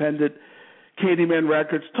went independent, Candyman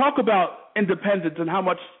Records. Talk about independence and how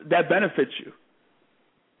much that benefits you.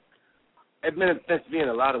 It benefits me in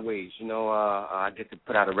a lot of ways. I get to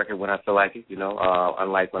put out a record when I feel like it,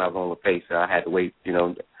 unlike when I was on LaFace, I had to wait,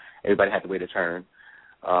 everybody had to wait a turn.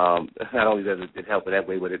 Not only does it help in that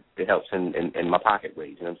way, but it helps in my pocket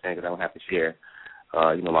ways, you know what I'm saying, because I don't have to share,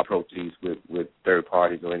 my proceeds with third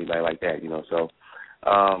parties or anybody like that, So,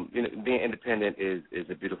 being independent is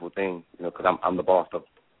a beautiful thing, because I'm the boss of,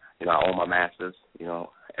 I own my masters,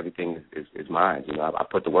 everything is mine. I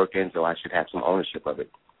put the work in, so I should have some ownership of it.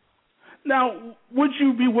 Now, would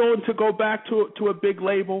you be willing to go back to a big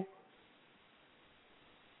label?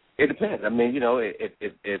 It depends. I mean,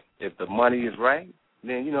 if the money is right,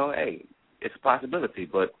 then, hey, it's a possibility.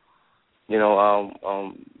 But, the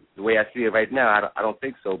way I see it right now, I don't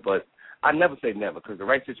think so. But I never say never, because the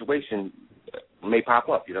right situation may pop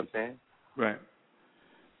up, you know what I'm saying? Right.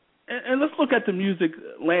 And let's look at the music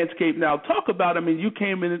landscape now. Talk about, you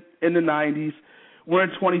came in the 90s. We're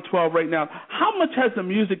in 2012 right now. How much has the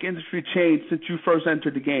music industry changed since you first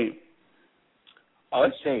entered the game? Oh,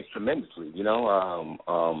 it's changed tremendously. When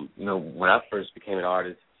I first became an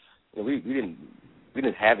artist, we didn't we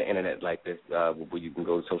didn't have the internet like this, where you can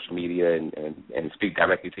go to social media and speak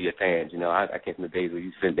directly to your fans. You know, I came from the days where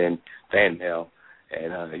you send in fan mail,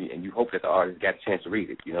 and you hope that the artist got a chance to read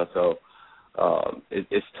it. You know, so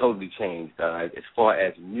it's totally changed. As far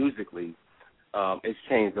as musically, it's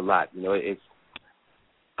changed a lot. You know, it's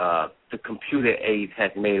the computer age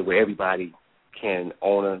has made it where everybody can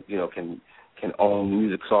own can own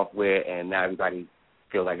music software, and now everybody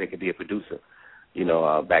feels like they could be a producer. You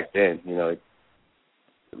know, back then, you know, it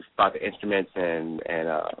was about the instruments and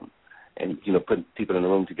you know, putting people in the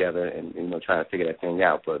room together and, you know, trying to figure that thing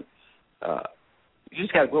out. But you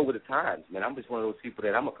just got to go with the times, man. I'm just one of those people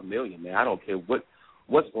that I'm a chameleon, man. I don't care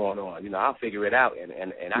what's going on. You know, I'll figure it out, and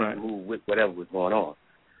I can move with whatever was going on.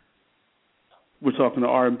 We're talking to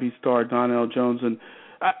R&B star Donell Jones, and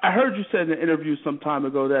I heard you said in an interview some time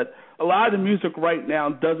ago that a lot of the music right now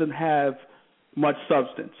doesn't have much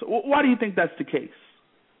substance. Why do you think that's the case?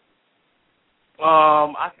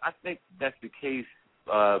 I think that's the case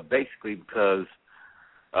basically because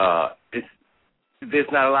there's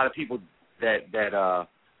not a lot of people that's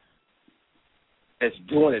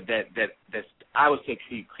doing it that's I would say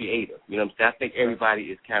creative. You know what I'm saying? I think everybody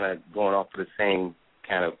is kind of going off of the same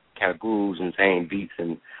kind of grooves and same beats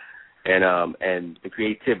and the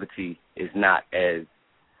creativity is not as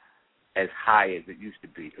high as it used to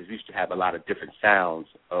be, because we used to have a lot of different sounds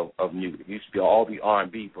of music. It used to all be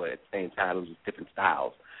R&B, but at the same time it was just different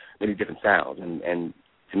styles, many different sounds, and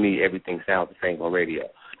to me everything sounds the same on radio.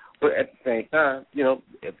 But at the same time, you know,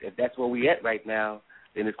 if that's where we at right now,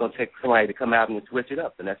 then it's going to take somebody to come out and switch it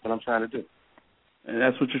up, and that's what I'm trying to do. And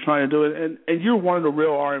that's what you're trying to do, and you're one of the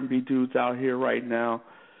real R&B dudes out here right now.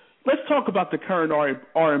 Let's talk about the current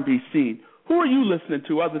R&B scene. Who are you listening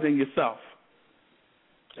to other than yourself?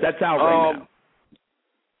 That's out right now.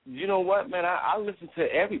 You know what, man? I listen to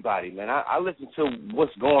everybody, man. I listen to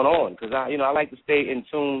what's going on because I like to stay in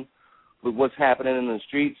tune with what's happening in the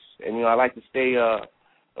streets, and I like to stay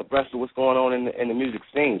abreast of what's going on in the music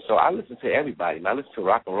scene. So I listen to everybody, man. I listen to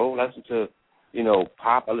rock and roll. I listen to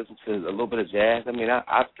pop. I listen to a little bit of jazz. I mean,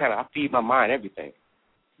 I feed my mind everything.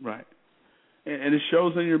 Right, and it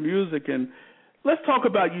shows in your music. And let's talk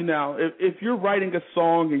about you now. If you're writing a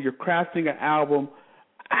song and you're crafting an album,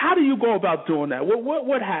 how do you go about doing that?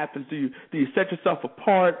 What happens? Do you set yourself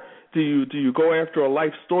apart? Do you go after a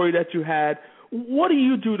life story that you had? What do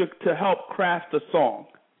you do to help craft a song?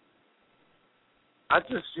 I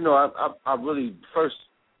just, I really first,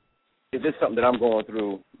 if it's something that I'm going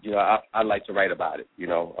through, I like to write about it.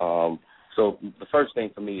 So the first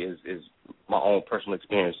thing for me is my own personal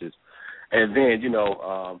experiences, and then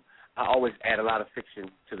I always add a lot of fiction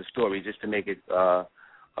to the story just to make it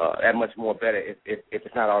that much more better if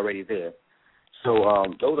it's not already there. So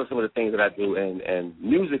those are some of the things that I do, and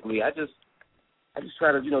musically, I just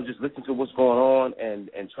try to just listen to what's going on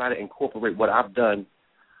and try to incorporate what I've done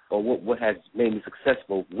or what has made me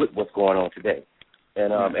successful with what's going on today,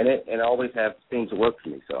 and I always have things to work for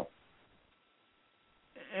me. So.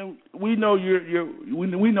 And we know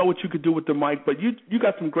we know what you could do with the mic, but you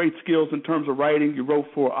got some great skills in terms of writing. You wrote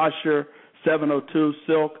for Usher, 702,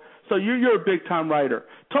 Silk. So you're a big-time writer.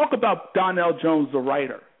 Talk about Donell Jones, the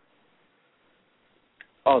writer.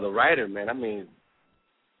 Oh, the writer, man. I mean,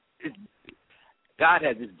 God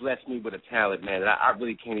has just blessed me with a talent, man, that I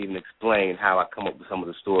really can't even explain how I come up with some of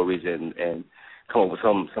the stories and come up with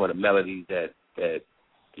some of the melodies that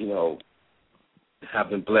I've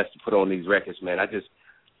been blessed to put on these records, man.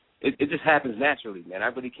 It just happens naturally, man. I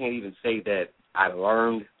really can't even say that I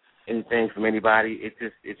learned anything from anybody. It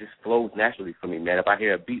just flows naturally for me, man. If I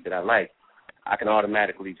hear a beat that I like, I can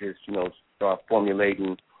automatically just start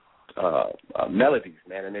formulating melodies,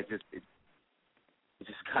 man. And it's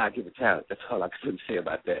just God-given talent. That's all I can really say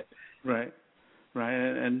about that. Right,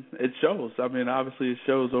 and it shows. I mean, obviously it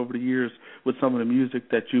shows over the years with some of the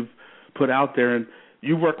music that you've put out there, and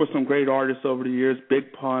you work with some great artists over the years,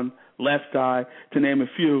 Big Pun, Left Eye, to name a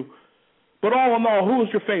few. But all in all, who is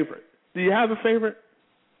your favorite? Do you have a favorite?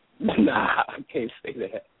 Nah, I can't say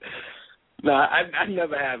that. Nah, I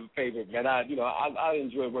never have a favorite, man. I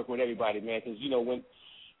enjoy working with everybody, man, because when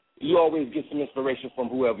you always get some inspiration from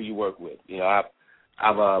whoever you work with.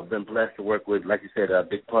 I've been blessed to work with, like you said,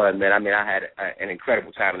 Big Pun, man. I mean, I had an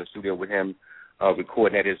incredible time in the studio with him,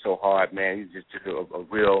 recording that is so hard, man. He's just a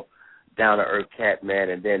real down-to-earth cat, man.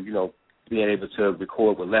 And then, being able to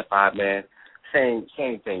record with Left Eye, man, same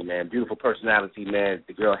thing, man. Beautiful personality, man.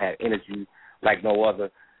 The girl had energy like no other.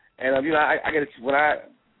 And I get when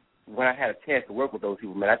I had a chance to work with those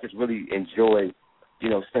people, man, I just really enjoy,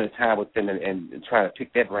 spending time with them and trying to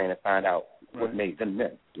pick their brain and find out what made them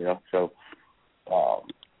them, So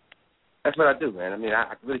That's what I do, man. I mean,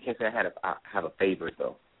 I really can't say I have a favorite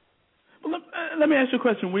though. Well, let me ask you a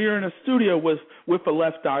question. When you're in a studio with a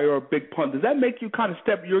left eye or a big pun, does that make you kind of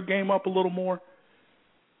step your game up a little more?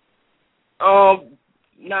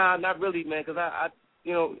 Nah, not really, man. Because I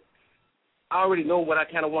already know what I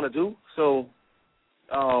kind of want to do. So,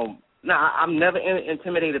 I'm never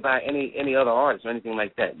intimidated by any other artists or anything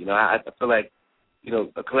like that. You know, I feel like, you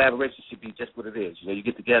know, a collaboration should be just what it is. You know, you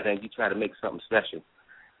get together and you try to make something special,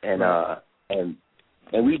 and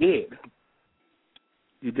we did.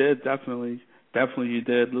 You did, definitely you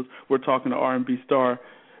did. We're talking to R&B star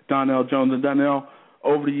Donell Jones. And Donell,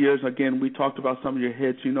 over the years, again, we talked about some of your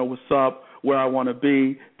hits. You know, What's Up, Where I Want to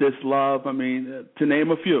Be, This Love. I mean, to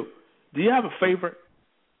name a few. Do you have a favorite?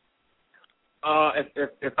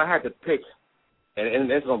 If I had to pick,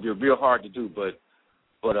 and it's gonna be real hard to do, but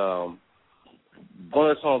one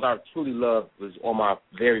of the songs I truly loved was on my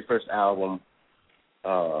very first album,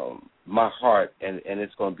 My Heart, and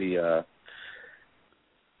it's gonna be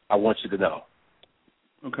I Want You to Know.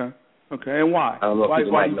 Okay, and why? I don't know if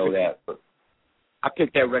people why might know that, but I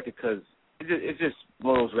picked that record because it's just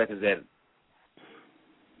one of those records that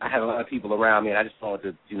I had a lot of people around me, and I just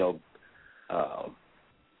wanted to, you know,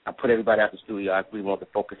 I put everybody out the studio. I really wanted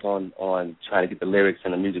to focus on trying to get the lyrics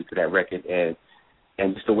and the music to that record, and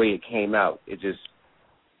just the way it came out, it just,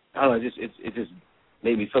 I don't know, it just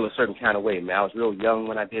made me feel a certain kind of way, man. I was real young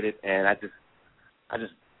when I did it, and I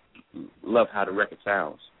just love how the record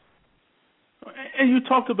sounds. And you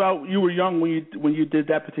talked about you were young when you did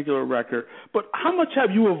that particular record, but how much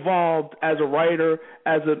have you evolved as a writer,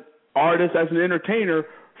 as an artist, as an entertainer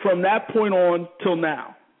from that point on till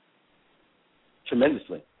now?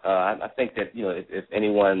 Tremendously. I think that, you know, if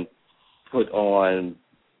anyone put on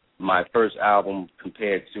my first album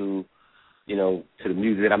compared to, you know, to the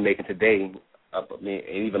music that I'm making today, and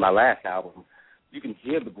even my last album, you can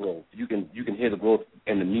hear the growth. You can hear the growth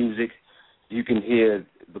in the music. You can hear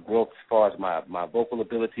the growth as far as my vocal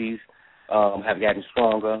abilities have gotten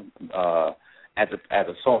stronger. As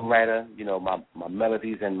a songwriter, you know, my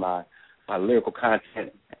melodies and my lyrical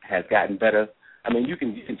content has gotten better. I mean, you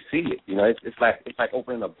can see it. You know, it's like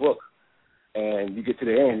opening a book, and you get to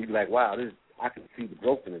the end, you be like, wow, I can see the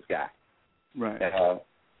growth in this guy. Right. And,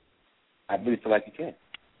 I really feel like you can.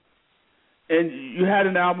 And you had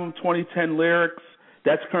an album, 2010 Lyrics,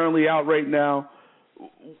 that's currently out right now.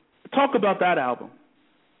 Talk about that album.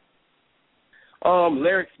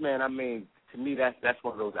 Lyrics, man, I mean, to me, that's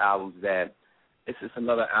one of those albums that it's just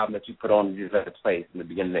another album that you put on and you just let it play from the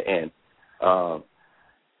beginning to the end.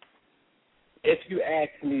 If you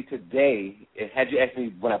asked me today, had you asked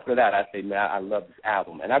me when I put it out, I'd say, man, I love this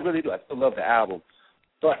album. And I really do. I still love the album.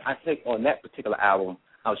 But I think on that particular album,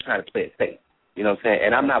 I was trying to play it safe. You know what I'm saying?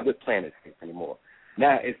 And I'm not with playing it safe anymore.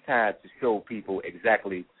 Now it's time to show people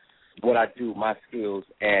exactly what I do, my skills.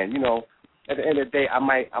 And, you know, at the end of the day, I'm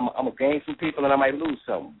going to gain some people and I might lose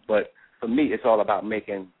some. But for me, it's all about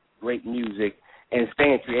making great music and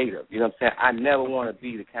staying creative. You know what I'm saying? I never want to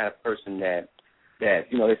be the kind of person that,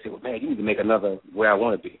 you know, they say, well, man, you need to make another Where I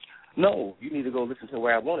Want to Be. No, you need to go listen to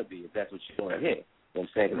Where I Want to Be if that's what you want to hear. You know what I'm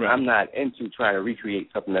saying? 'Cause I'm not into trying to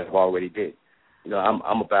recreate something that I've already did. You know,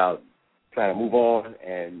 I'm about trying to move on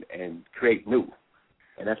and create new.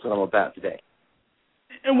 And that's what I'm about today.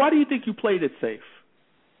 And why do you think you played it safe?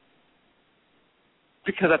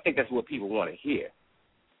 Because I think that's what people want to hear.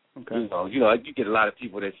 Okay. You know, you get a lot of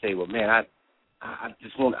people that say, well, man, I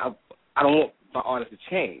don't want my artist to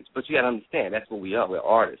change. But you got to understand, that's what we are. We're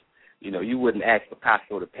artists. You know, you wouldn't ask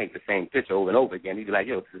Picasso to paint the same picture over and over again. He'd be like,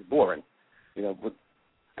 yo, this is boring. You know, but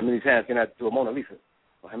how many times can I do a Mona Lisa?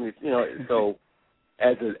 How many, you know, so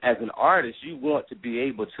as an artist, you want to be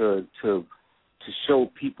able to show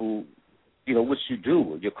people, you know, what you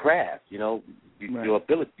do, your craft, you know, your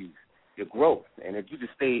abilities, your growth. And if you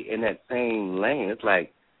just stay in that same lane, it's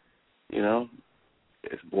like, you know,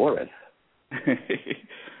 it's boring.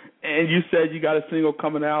 And you said you got a single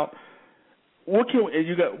coming out.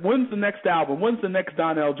 When's the next album? When's the next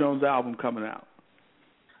Donell Jones album coming out?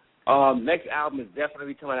 Next album is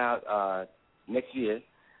definitely coming out next year.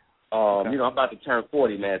 You know, I'm about to turn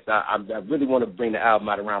 40, man, so I really want to bring the album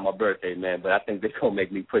out around my birthday, man, but I think they're going to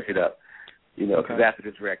make me push it up, you know, because after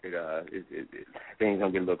this record, things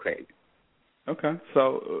going to get a little crazy. Okay,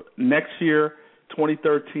 so next year,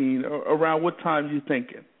 2013, around what time are you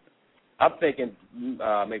thinking? I'm thinking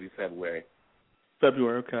maybe February.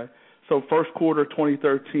 February, okay. So first quarter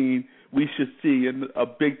 2013, we should see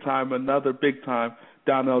another big time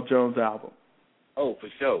Donell Jones album. Oh, for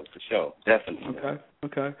sure, definitely.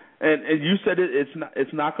 Okay. And you said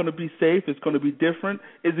it's not going to be safe. It's going to be different.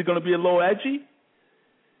 Is it going to be a little edgy?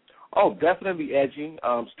 Oh, definitely edgy.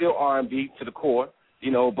 Still R&B to the core,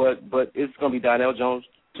 but it's gonna be Donell Jones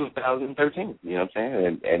 2013. You know what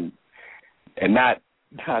I'm saying? And not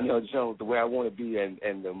Donell Jones the way I want to be, and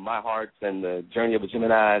my hearts and the journey of a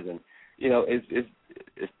Gemini's, and it's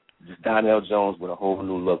just Donell Jones with a whole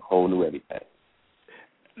new look, whole new everything.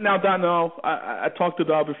 Now, Donell, I talked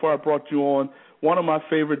about before I brought you on. One of my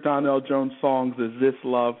favorite Donell Jones songs is "This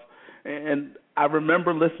Love," and I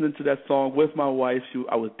remember listening to that song with my wife.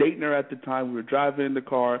 I was dating her at the time. We were driving in the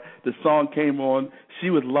car. The song came on. She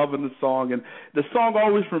was loving the song, and the song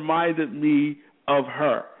always reminded me of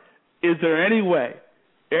her. Is there any way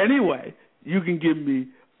you can give me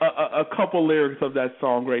a couple lyrics of that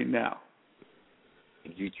song right now?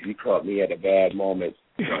 You caught me at a bad moment.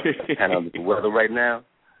 I'm kind of under the weather right now.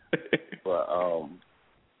 But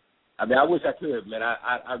I wish I could, man.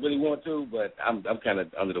 I really want to, but I'm kind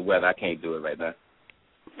of under the weather. I can't do it right now.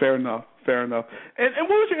 Fair enough. And what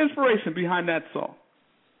was your inspiration behind that song?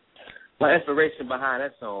 My inspiration behind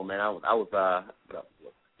that song, man, I was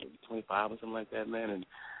 25 or something like that, man, and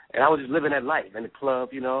I was just living that life in the club,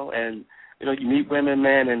 and you meet women,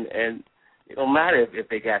 man, and it don't matter if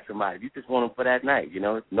they got somebody. You just want them for that night,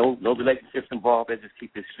 No relationships involved. They just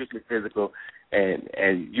keep it strictly physical, and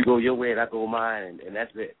you go your way and I go mine, and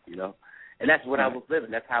that's it, And that's what I was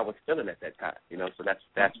living. That's how I was feeling at that time, So that's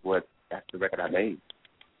the record I made.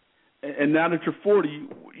 And now that you're 40,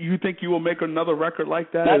 you think you will make another record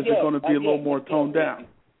like that, or is it going to be a little more toned down?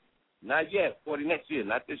 Not yet. 40 next year,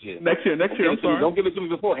 not this year. Next year. I'm sorry. Don't give it to me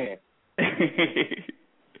beforehand.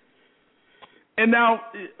 And now,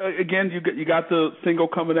 again, you got the single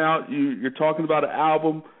coming out. You're talking about an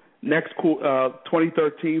album next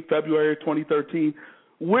 2013, February 2013.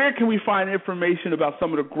 Where can we find information about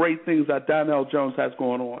some of the great things that Donell Jones has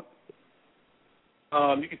going on?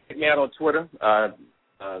 You can check me out on Twitter,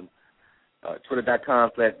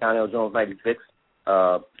 twitter.com/DonellJones96.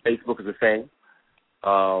 Facebook is the same.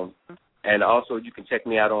 And also you can check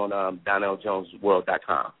me out on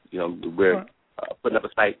DonellJonesWorld.com. We're putting up a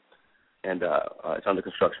site, and it's under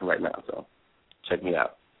construction right now, so check me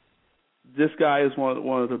out. This guy is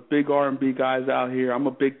one of the big R&B guys out here. I'm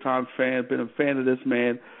a big-time fan, been a fan of this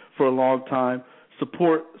man for a long time.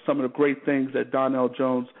 Support some of the great things that Donell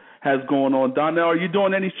Jones has going on. Donell, are you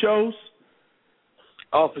doing any shows?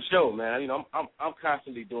 Oh, for sure, man. I'm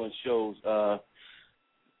constantly doing shows.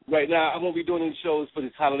 Right now, I won't be doing any shows for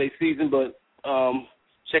this holiday season, but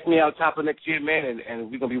check me out top of next year, man,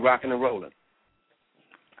 and we're going to be rocking and rolling.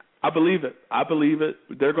 I believe it.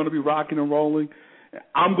 They're going to be rocking and rolling.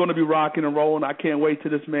 I'm going to be rocking and rolling. I can't wait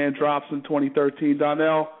till this man drops in 2013.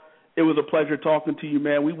 Donell, it was a pleasure talking to you,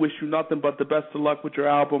 man. We wish you nothing but the best of luck with your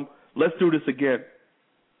album. Let's do this again.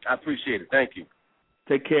 I appreciate it. Thank you.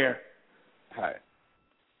 Take care. Hi.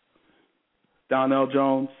 Donell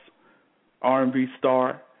Jones, R&B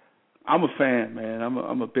star. I'm a fan, man.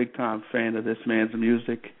 I'm a big-time fan of this man's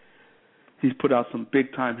music. He's put out some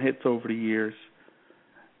big-time hits over the years.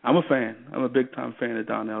 I'm a fan. I'm a big-time fan of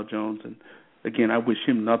Donell Jones. And, again, I wish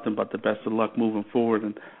him nothing but the best of luck moving forward.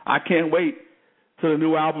 And I can't wait till the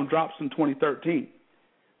new album drops in 2013.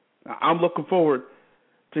 I'm looking forward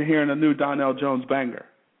to hearing a new Donell Jones banger.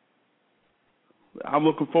 I'm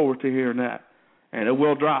looking forward to hearing that. And it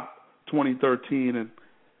will drop 2013. And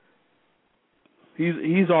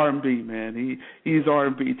he's R&B, man. He's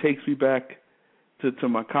R&B. He takes me back to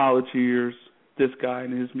my college years, this guy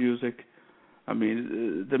and his music. I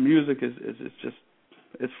mean, the music is just,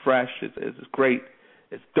 it's fresh, it's great,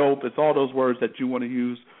 it's dope, it's all those words that you want to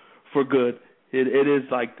use for good. It is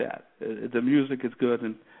like that. The music is good,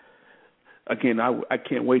 and again, I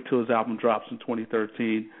can't wait till his album drops in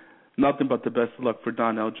 2013. Nothing but the best of luck for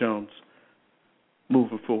Donell Jones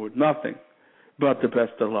moving forward. Nothing but the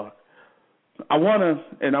best of luck. I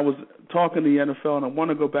was talking to the NFL, and I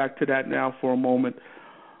want to go back to that now for a moment.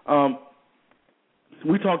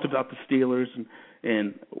 We talked about the Steelers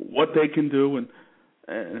and what they can do, and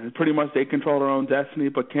pretty much they control their own destiny,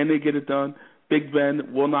 but can they get it done? Big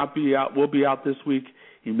Ben will be out this week.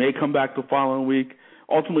 He may come back the following week.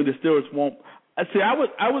 Ultimately, the Steelers won't. I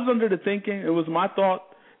was under the thinking, it was my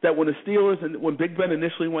thought, that when the Steelers and when Big Ben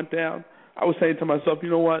initially went down, I was saying to myself, you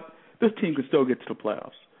know what? This team can still get to the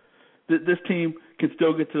playoffs. This team can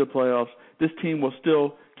still get to the playoffs. This team will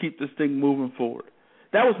still keep this thing moving forward.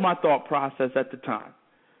 That was my thought process at the time.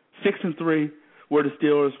 6-3 were the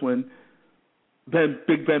Steelers when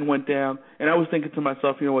Big Ben went down, and I was thinking to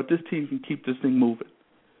myself, you know what? This team can keep this thing moving.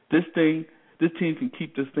 This team can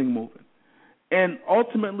keep this thing moving. And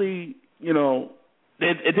ultimately,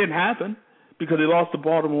 it didn't happen because they lost to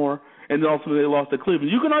Baltimore and then ultimately they lost to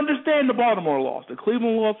Cleveland. You can understand the Baltimore loss. The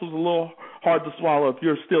Cleveland loss was a little hard to swallow if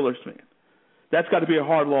you're a Steelers fan. That's got to be a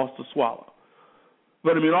hard loss to swallow.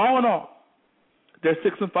 But, I mean, all in all, they're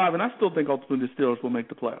 6-5, and I still think ultimately the Steelers will make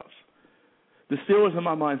the playoffs. The Steelers, in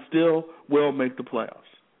my mind, still will make the playoffs.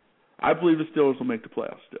 I believe the Steelers will make the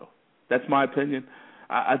playoffs still. That's my opinion.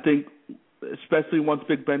 I think, especially once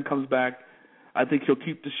Big Ben comes back, I think he'll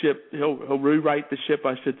keep the ship. He'll rewrite the ship,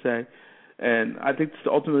 I should say. And I think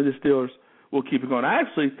ultimately the Steelers will keep it going. I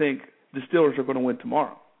actually think the Steelers are going to win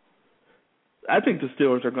tomorrow. I think the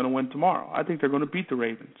Steelers are going to win tomorrow. I think they're going to beat the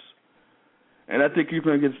Ravens. And I think you're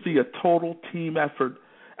going to get to see a total team effort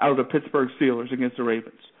out of the Pittsburgh Steelers against the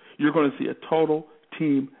Ravens. You're going to see a total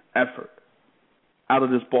team effort out of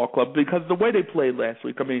this ball club because the way they played last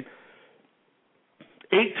week, I mean,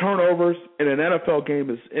 8 turnovers in an NFL game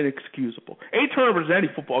is inexcusable. 8 turnovers in any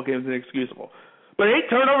football game is inexcusable. But 8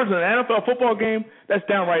 turnovers in an NFL football game, that's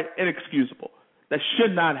downright inexcusable. That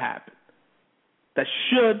should not happen. That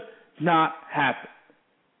should not happen.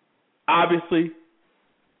 Obviously,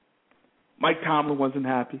 Mike Tomlin wasn't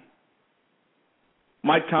happy.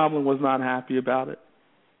 Mike Tomlin was not happy about it.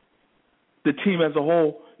 The team as a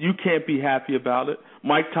whole, you can't be happy about it.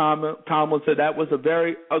 Mike Tomlin said that was a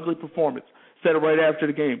very ugly performance. Said it right after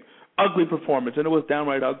the game. Ugly performance, and it was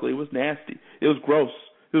downright ugly. It was nasty. It was gross.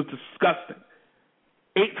 It was disgusting.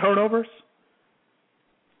 8 turnovers?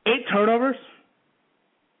 8 turnovers?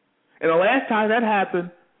 And the last time that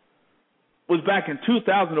happened was back in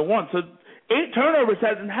 2001. So 8 turnovers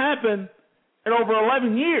hasn't happened in over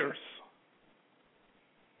 11 years.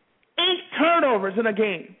 8 turnovers in a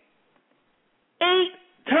game. 8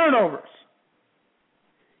 turnovers.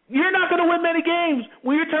 You're not going to win many games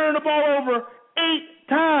when you're turning the ball over 8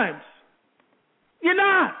 times. You're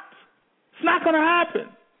not. It's not going to happen.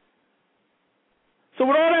 So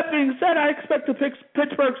with all that being said, I expect the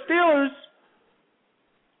Pittsburgh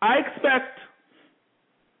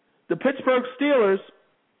Steelers,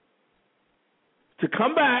 to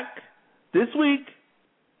come back this week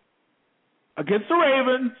against the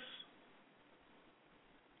Ravens.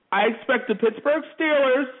 I expect the Pittsburgh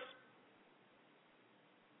Steelers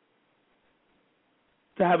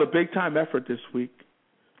to have a big-time effort this week.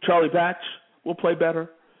 Charlie Batch will play better.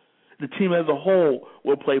 The team as a whole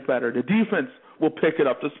will play better. The defense will pick it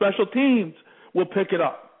up. The special teams will pick it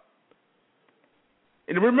up.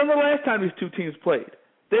 And remember last time these two teams played.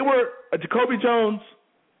 They were a Jacoby Jones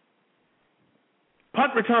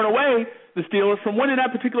punt return away, the Steelers, from winning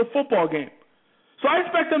that particular football game. So I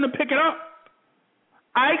expect them to pick it up.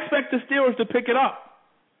 I expect the Steelers to pick it up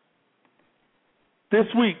this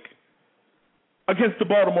week against the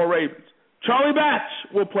Baltimore Ravens. Charlie Batch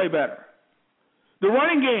will play better. The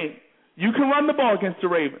running game, you can run the ball against the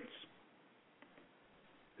Ravens.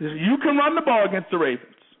 You can run the ball against the Ravens.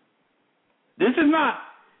 This is not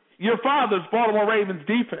your father's Baltimore Ravens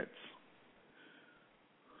defense.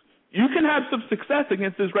 You can have some success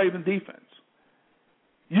against this Ravens defense.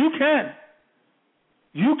 You can.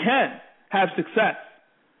 You can have success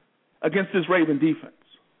against this Raven defense.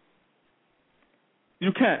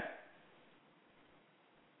 You can.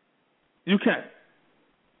 You can.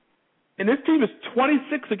 And this team is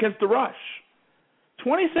 26 against the rush.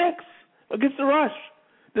 26 against the rush,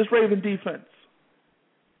 this Raven defense.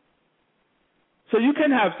 So you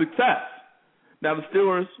can have success. Now the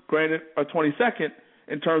Steelers, granted, are 22nd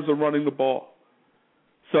in terms of running the ball.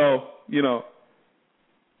 So,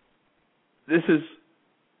 this is,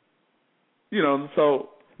 so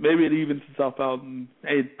maybe it evens itself out and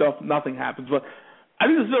nothing happens. But I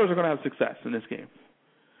think the Steelers are going to have success in this game.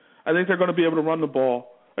 I think they're going to be able to run the ball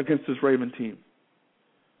against this Raven team.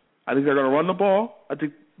 I think they're going to run the ball. I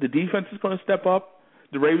think the defense is going to step up.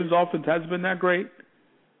 The Ravens' offense hasn't been that great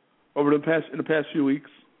in the past few weeks.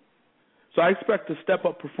 So I expect a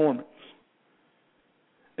step-up performance.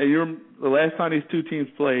 And the last time these two teams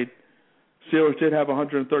played, Steelers did have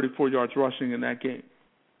 134 yards rushing in that game.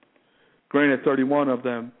 Granted, 31 of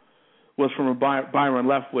them was from a Byron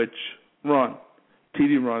Leftwich run,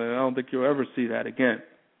 TD run, and I don't think you'll ever see that again.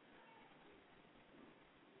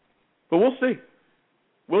 But we'll see.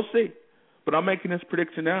 We'll see. But I'm making this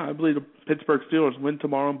prediction now. I believe the Pittsburgh Steelers win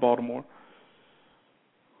tomorrow in Baltimore.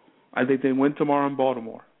 I think they win tomorrow in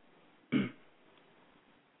Baltimore.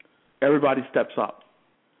 Everybody steps up.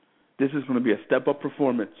 This is going to be a step-up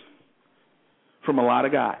performance from a lot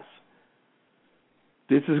of guys.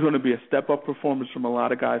 This is going to be a step-up performance from a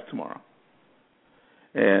lot of guys tomorrow.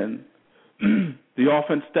 And the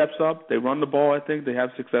offense steps up. They run the ball, I think. They have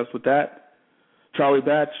success with that. Charlie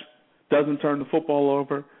Batch doesn't turn the football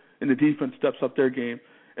over, and the defense steps up their game.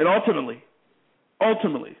 And ultimately,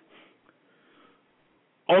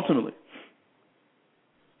 ultimately,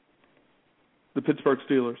 the Pittsburgh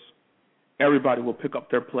Steelers, everybody will pick up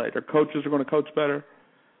their play. Their coaches are going to coach better.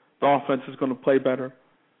 The offense is going to play better.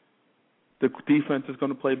 The defense is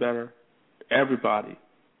going to play better. Everybody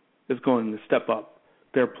is going to step up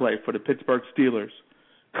their play for the Pittsburgh Steelers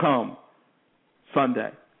come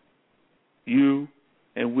Sunday. You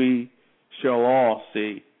and we shall all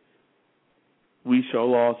see. We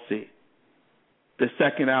shall all see. The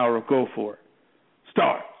second hour of Go For It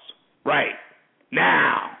starts right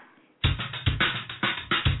now.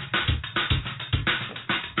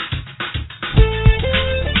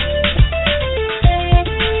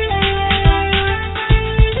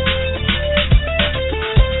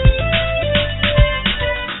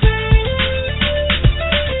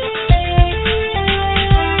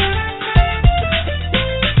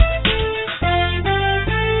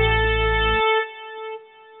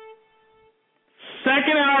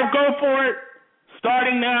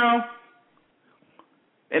 Starting now,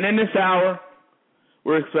 and in this hour,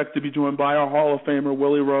 we're expected to be joined by our Hall of Famer,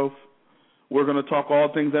 Willie Roaf. We're going to talk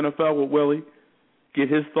all things NFL with Willie, get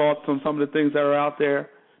his thoughts on some of the things that are out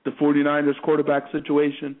there, the 49ers quarterback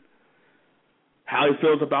situation, how he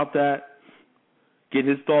feels about that, get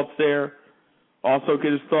his thoughts there, also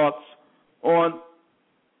get his thoughts on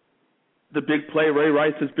the big play, Ray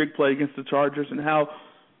Rice's big play against the Chargers, and how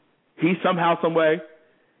he somehow, some way,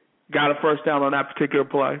 got a first down on that particular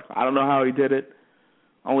play. I don't know how he did it.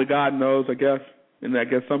 Only God knows, I guess. And I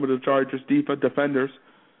guess some of the Chargers defenders.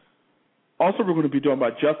 Also, we're going to be joined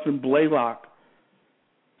by Justin Blalock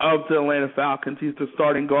of the Atlanta Falcons. He's the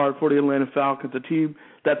starting guard for the Atlanta Falcons, a team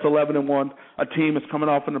that's 11-1, a team that's coming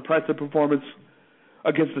off an impressive performance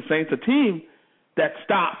against the Saints, a team that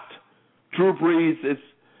stopped Drew Brees'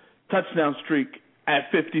 touchdown streak at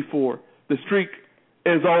 54. The streak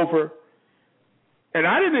is over. And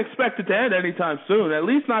I didn't expect it to end anytime soon, at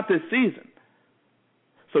least not this season.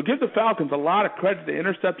 So give the Falcons a lot of credit. They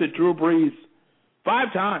intercepted Drew Brees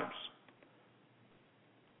 5 times.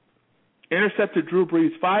 Intercepted Drew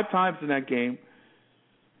Brees 5 times in that game.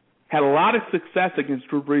 Had a lot of success against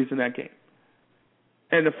Drew Brees in that game.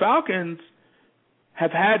 And the Falcons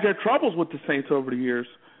have had their troubles with the Saints over the years.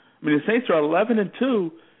 I mean, the Saints are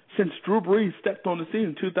 11-2 since Drew Brees stepped on the scene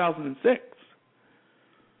in 2006.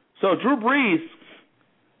 So Drew Brees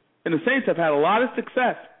and the Saints have had a lot of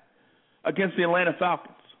success against the Atlanta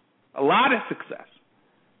Falcons. A lot of success.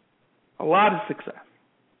 A lot of success.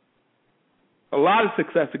 A lot of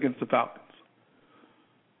success against the Falcons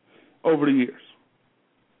over the years.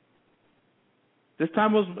 This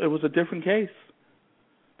time it was a different case.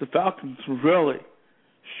 The Falcons really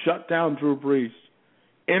shut down Drew Brees,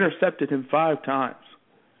 intercepted him 5 times.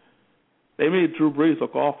 They made Drew Brees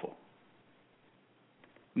look awful.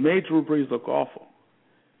 Made Drew Brees look awful.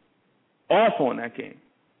 Awful in that game.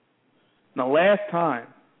 Now, last time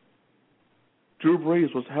Drew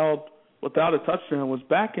Brees was held without a touchdown was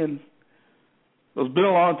back in, it's been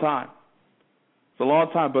a long time. It's a long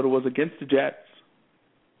time, but it was against the Jets.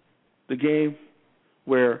 The game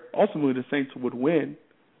where ultimately the Saints would win.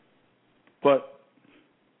 But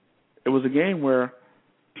it was a game where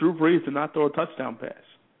Drew Brees did not throw a touchdown pass.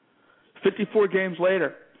 54 games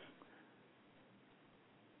later,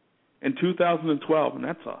 in 2012, and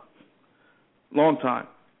that's a long time.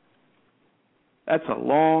 That's a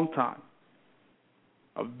long time.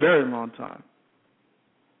 A very long time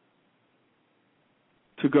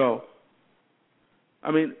to go.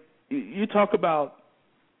 I mean, you talk about,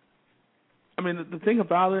 the thing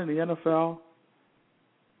about it in the NFL,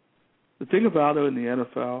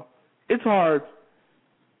 it's hard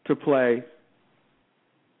to play.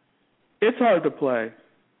 It's hard to play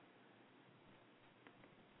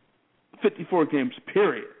 54 games,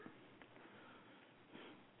 period.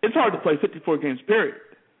 It's hard to play 54 games, period.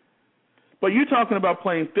 But you're talking about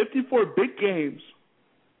playing 54 big games.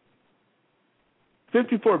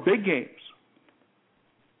 54 big games.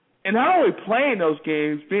 And not only playing those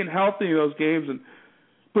games, being healthy in those games,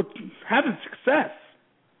 but having success.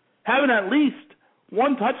 Having at least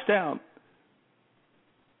one touchdown.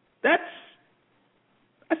 That's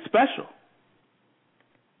special.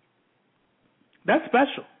 That's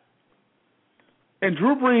special. And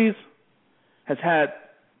Drew Brees has had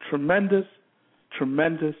tremendous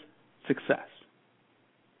success.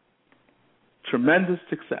 Tremendous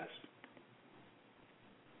success.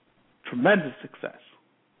 Tremendous success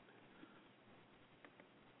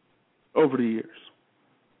over the years.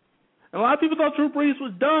 And a lot of people thought Drew Brees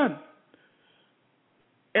was done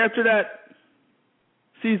after that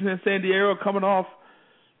season in San Diego coming off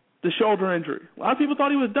the shoulder injury. A lot of people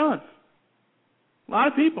thought he was done. A lot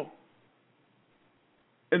of people.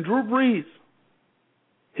 And Drew Brees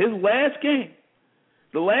His last game,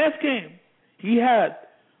 the last game he had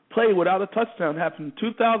played without a touchdown happened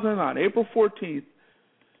in 2009, April 14th,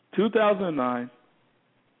 2009,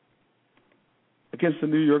 against the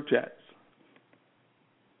New York Jets.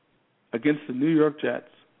 Against the New York Jets.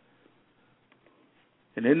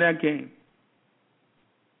 And in that game,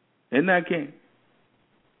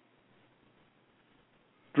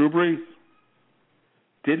 Drew Brees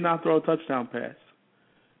did not throw a touchdown pass.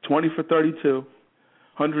 20 for 32,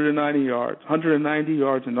 190 yards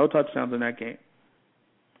and no touchdowns in that game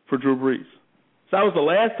for Drew Brees. So that was the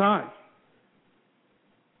last time.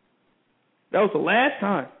 The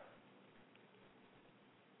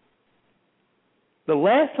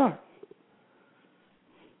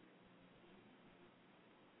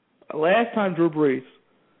last time Drew Brees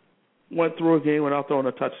went through a game without throwing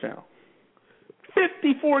a touchdown.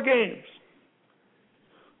 54 games.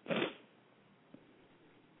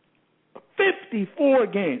 54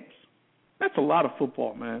 games. That's a lot of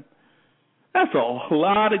football, man. That's a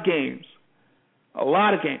lot of games. A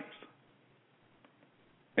lot of games.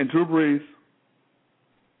 And Drew Brees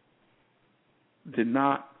did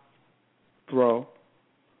not throw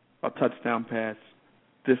a touchdown pass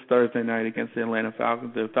this Thursday night against the Atlanta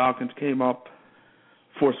Falcons. The Falcons came up,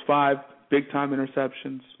 forced 5 big-time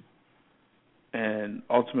interceptions, and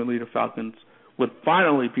ultimately the Falcons would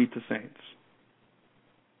finally beat the Saints.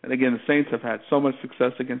 And again, the Saints have had so much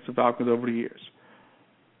success against the Falcons over the years.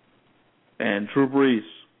 And Drew Brees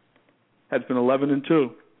has been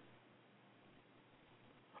 11-2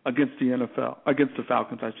 against the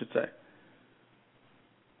Falcons, I should say.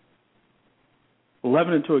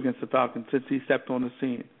 11-2 against the Falcons since he stepped on the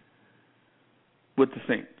scene with the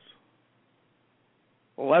Saints.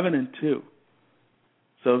 11-2.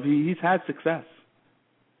 So he's had success.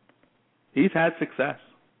 He's had success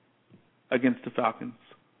against the Falcons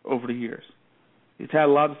over the years. He's had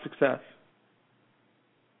a lot of success.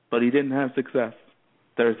 But he didn't have success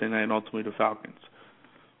Thursday night, and ultimately the Falcons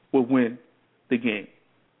will win the game.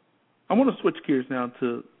 I want to switch gears now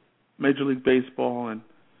to Major League Baseball and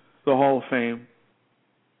the Hall of Fame.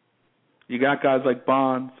 You got guys like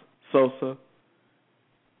Bonds, Sosa,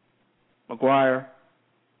 McGuire.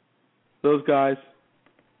 Those guys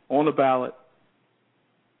on the ballot.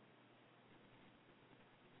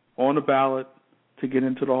 On the ballot to get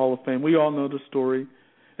into the Hall of Fame. We all know the story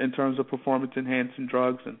in terms of performance-enhancing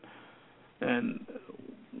drugs, and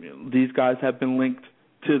you know, these guys have been linked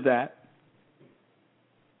to that.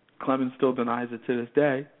 Clemens still denies it to this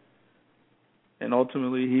day. And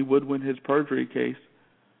ultimately, he would win his perjury case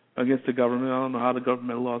against the government. I don't know how the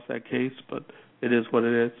government lost that case, but it is what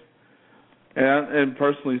it is. And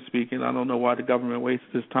personally speaking, I don't know why the government wastes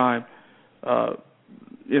its time,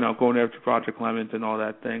 going after Roger Clemens and all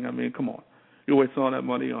that thing. I mean, come on. You're wasting all that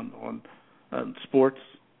money on sports.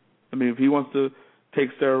 I mean, if he wants to take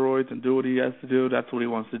steroids and do what he has to do, that's what he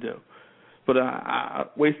wants to do. But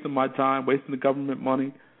wasting my time, wasting the government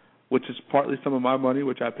money, which is partly some of my money,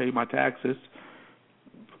 which I pay my taxes,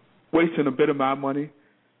 wasting a bit of my money,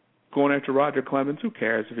 going after Roger Clemens, who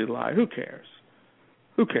cares if he lied? Who cares?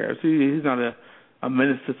 Who cares? He's not a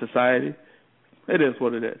menace to society. It is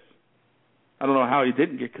what it is. I don't know how he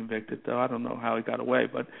didn't get convicted, though. I don't know how he got away,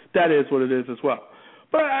 but that is what it is as well.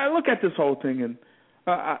 But I look at this whole thing, and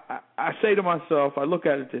I say to myself, I look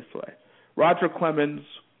at it this way. Roger Clemens,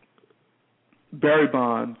 Barry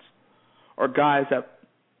Bonds are guys that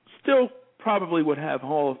still probably would have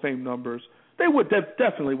Hall of Fame numbers. They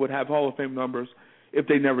definitely would have Hall of Fame numbers if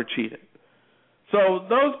they never cheated. So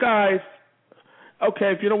those guys,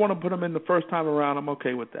 okay, if you don't want to put them in the first time around, I'm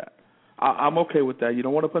okay with that. I'm okay with that. You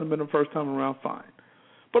don't want to put them in the first time around, fine.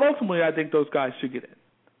 But ultimately, I think those guys should get in.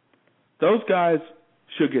 Those guys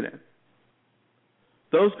should get in.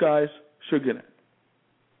 Those guys should get in.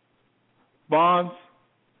 Bonds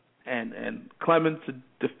and Clemens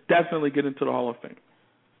definitely get into the Hall of Fame.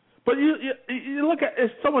 But you look at,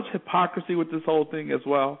 there's so much hypocrisy with this whole thing as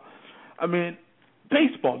well. I mean,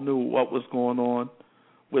 baseball knew what was going on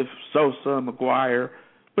with Sosa and McGuire.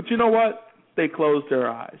 But you know what? They closed their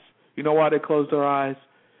eyes. You know why they closed their eyes?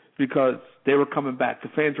 Because they were coming back. The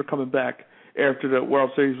fans were coming back after the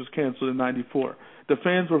World Series was canceled in '94. The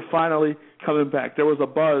fans were finally coming back. There was a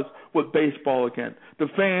buzz with baseball again. The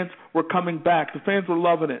fans were coming back. The fans were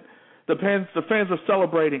loving it. The fans were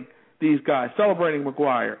celebrating these guys, celebrating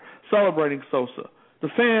McGuire, celebrating Sosa. The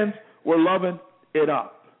fans were loving it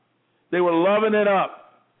up. They were loving it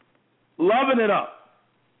up. Loving it up.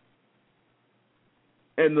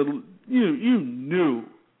 And you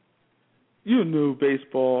knew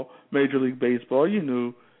baseball, Major League Baseball,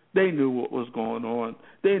 they knew what was going on.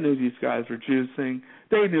 They knew these guys were juicing.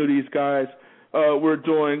 They knew these guys were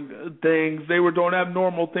doing things. They were doing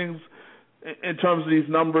abnormal things in terms of these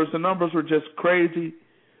numbers. The numbers were just crazy,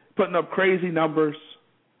 putting up crazy numbers.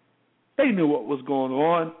 They knew what was going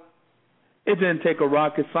on. It didn't take a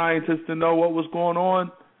rocket scientist to know what was going on.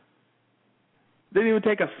 It didn't even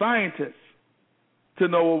take a scientist to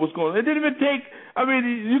know what was going on. It didn't even take,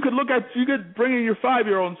 you could bring in your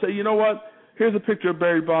 5-year-old and say, you know what, here's a picture of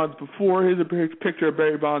Barry Bonds before, here's a picture of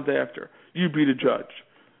Barry Bonds after. You be the judge.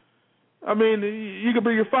 You could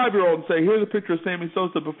bring your 5-year-old and say, here's a picture of Sammy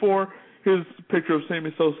Sosa before, here's a picture of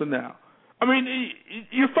Sammy Sosa now.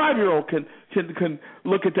 Your 5-year-old can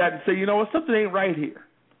look at that and say, you know what, something ain't right here.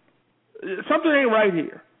 Something ain't right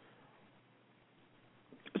here.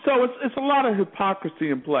 So it's a lot of hypocrisy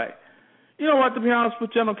in play. You know what, to be honest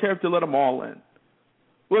with you, I don't care if they let them all in.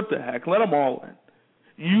 What the heck, let them all in.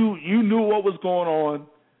 You knew what was going on.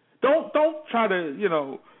 Don't try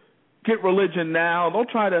to, get religion now. Don't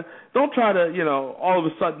try to, all of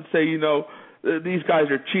a sudden say, these guys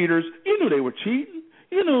are cheaters. You knew they were cheating.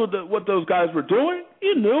 You knew what those guys were doing.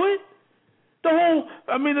 You knew it. The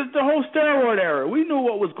whole steroid era. We knew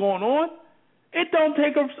what was going on. It don't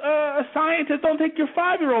take a scientist. Don't take your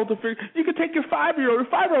 5-year-old to figure. You can take your 5-year-old. Your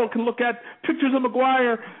 5-year-old can look at pictures of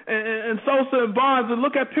McGuire and Sosa and Bonds and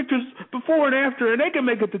look at pictures before and after, and they can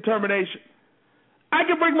make a determination. I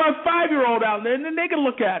can bring my 5-year-old out there, and then they can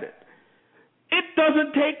look at it. It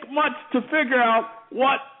doesn't take much to figure out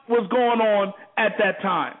what was going on at that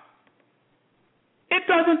time. It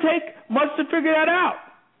doesn't take much to figure that out.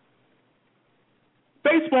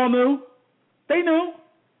 Baseball knew. They knew.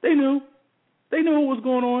 They knew what was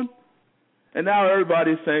going on. And now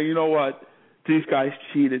everybody's saying, you know what, these guys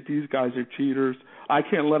cheated. These guys are cheaters. I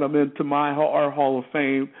can't let them into our Hall of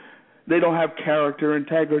Fame. They don't have character,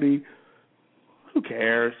 integrity. Who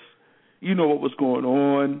cares? You know what was going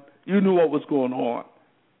on. You knew what was going on.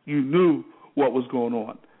 You knew what was going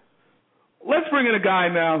on. Let's bring in a guy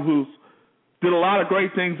now who did a lot of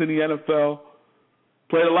great things in the NFL,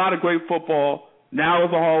 played a lot of great football, now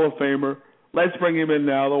is a Hall of Famer. Let's bring him in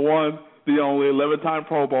now, the one, the only 11-time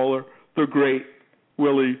Pro Bowler, the great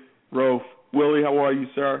Willie Roaf. Willie, how are you,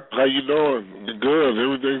 sir? How you doing? Good.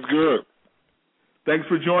 Everything's good. Thanks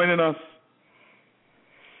for joining us.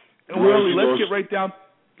 And Willie, let's get right down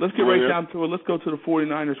to it. Let's go to the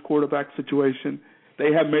 49ers quarterback situation.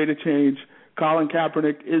 They have made a change. Colin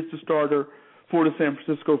Kaepernick is the starter for the San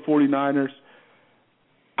Francisco 49ers.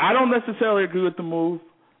 I don't necessarily agree with the move.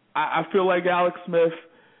 I feel like Alex Smith,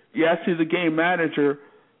 yes, he's a game manager,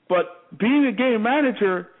 but being a game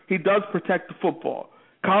manager, he does protect the football.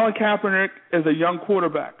 Colin Kaepernick is a young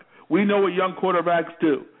quarterback. We know what young quarterbacks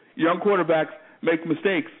do. Young quarterbacks make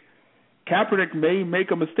mistakes. Kaepernick may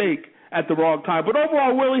make a mistake at the wrong time. But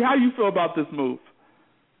overall, Willie, how do you feel about this move?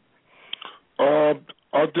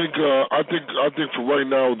 I think for right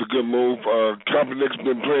now it's a good move. Kaepernick's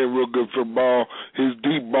been playing real good football. His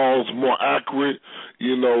deep ball's more accurate.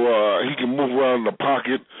 He can move around in the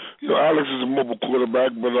pocket. Alex is a mobile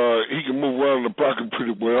quarterback, but he can move around in the pocket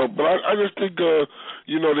pretty well. But I just think they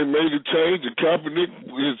made a change, and Kaepernick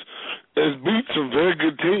has beat some very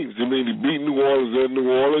good teams. He beat New Orleans at New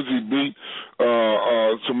Orleans. He beat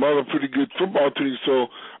some other pretty good football teams.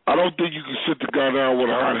 So I don't think you can sit the guy down with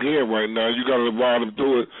a hot hand right now. You got to ride him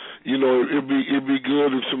through it. It'd be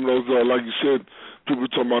good if some of those, like you said, people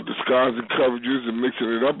talking about disguising coverages and mixing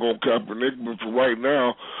it up on Kaepernick. But for right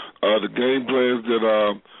now, the game plans that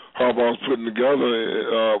Harbaugh's putting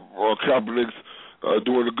together, Kaepernick's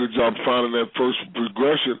doing a good job finding that first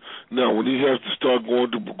progression. Now, when he has to start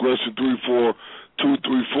going to progression 3-4,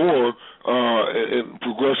 2-3-4, and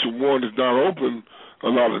progression 1 is not open a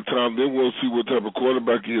lot of the time, then we'll see what type of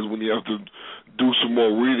quarterback he is when he has to do some more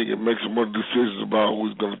reading and make some more decisions about who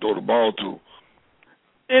he's going to throw the ball to.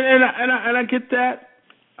 And I get that.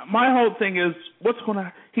 My whole thing is,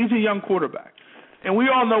 he's a young quarterback. And we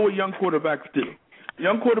all know what young quarterbacks do.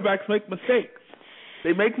 Young quarterbacks make mistakes.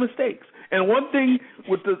 They make mistakes. And one thing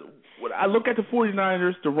when I look at the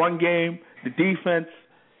 49ers, the run game, the defense,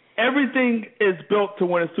 everything is built to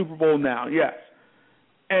win a Super Bowl now, yes.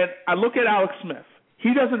 And I look at Alex Smith.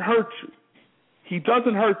 He doesn't hurt you. He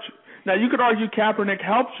doesn't hurt you. Now, you could argue Kaepernick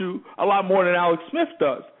helps you a lot more than Alex Smith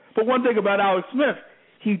does. But one thing about Alex Smith,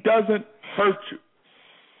 he doesn't hurt you.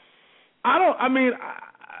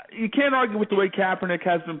 You can't argue with the way Kaepernick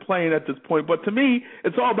has been playing at this point. But to me,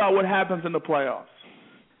 it's all about what happens in the playoffs.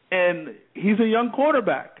 And he's a young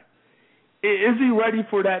quarterback. Is he ready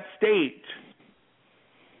for that stage?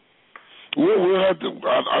 We'll have to.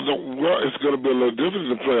 It's going to be a little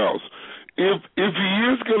different in the playoffs. If he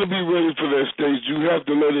is going to be ready for that stage, you have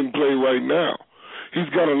to let him play right now. he's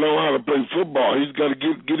got to learn how to play football. He's got to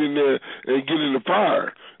get in there and get in the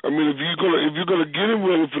fire. I mean, if you're gonna get him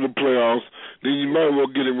ready for the playoffs, then you might as well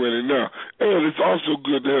get him ready now. And it's also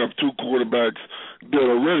good to have two quarterbacks that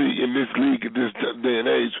are ready in this league at this day and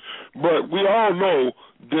age. But we all know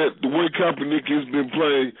that the way Kaepernick has been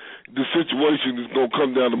playing, the situation is going to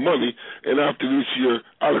come down to money. And after this year,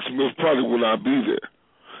 Alex Smith probably will not be there.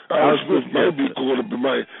 Alex Smith might be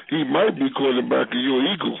quarterback. He might be quarterback of your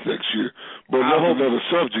Eagles next year. But that's another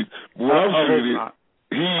subject. What I'm saying is,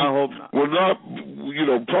 he will not,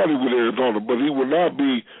 probably with Arizona, but he will not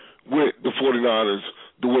be with the 49ers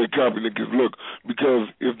the way Kaepernick is look,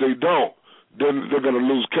 because if they don't, then they're going to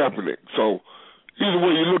lose Kaepernick. So either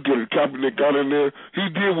way you look at it, Kaepernick got in there. He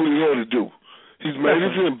did what he had to do. He's made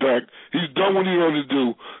his impact. He's done what he had to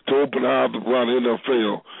do to open the eyes around the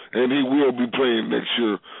NFL, and he will be playing next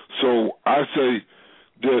year. So I say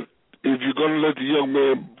that if you're going to let the young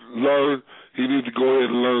man learn, he needs to go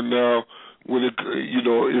ahead and learn now. When if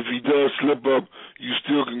he does slip up, you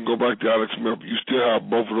still can go back to Alex Smith. You still have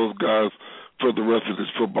both of those guys for the rest of this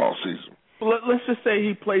football season. Let's just say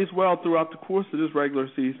he plays well throughout the course of this regular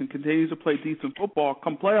season, continues to play decent football.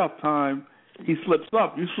 Come playoff time, he slips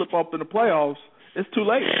up. You slip up in the playoffs, it's too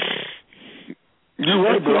late. You're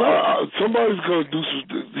right, but somebody's going to do some.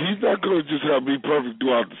 He's not going to just have to be perfect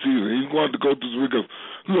throughout the season. He's going to go through some because,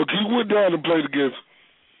 look, he went down and played against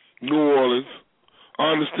New Orleans.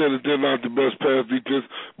 I understand that they're not the best pass defense,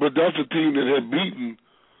 but that's a team that had beaten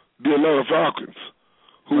the Atlanta Falcons,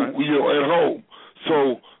 who at home.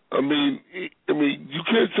 So I mean, you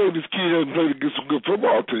can't say this kid hasn't played against some good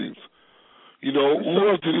football teams. Who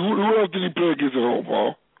else did he play against at home,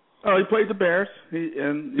 Paul? Oh, he played the Bears. He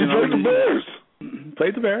played the Bears.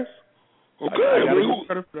 Played the Bears. Okay, I got to give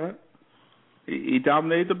credit for that. He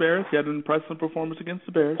dominated the Bears. He had an impressive performance against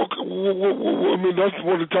the Bears. Okay, that's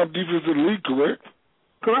one of the top defenses in the league, correct?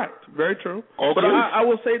 Correct. Very true. Okay. But I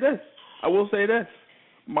will say this.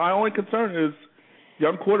 My only concern is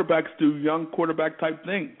young quarterbacks do young quarterback-type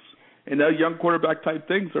things. And those young quarterback-type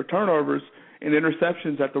things are turnovers and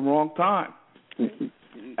interceptions at the wrong time.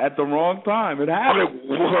 At the wrong time. It happens.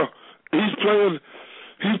 Well, he's playing.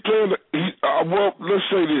 Let's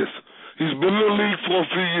say this. He's been in the league for a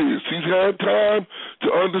few years. He's had time to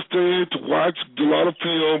understand, to watch a lot of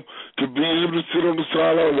film, to be able to sit on the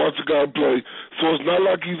sideline and watch a guy play. So it's not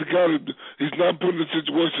like he's not put in a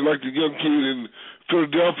situation like the young kid in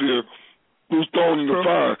Philadelphia who's thrown in the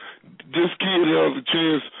fire. This kid has a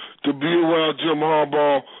chance to be around Jim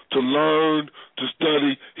Harbaugh, to learn, to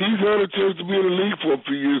study. He's had a chance to be in the league for a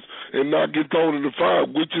few years and not get thrown in the fire,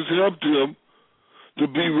 which has helped him to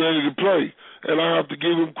be ready to play. And I have to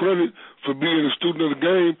give him credit for being a student of the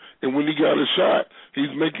game, and when he got a shot,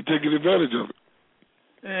 he's taking advantage of it.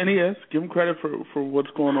 And he is. Give him credit for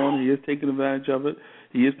what's going on. He is taking advantage of it.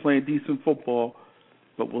 He is playing decent football,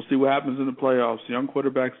 but we'll see what happens in the playoffs. Young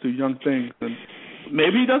quarterbacks do young things, and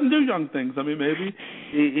maybe he doesn't do young things. I mean, maybe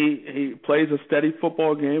he plays a steady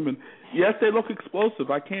football game, and yes, they look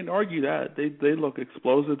explosive. I can't argue that. They look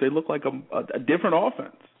explosive. They look like a different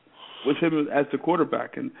offense with him as the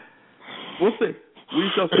quarterback, and we'll see. We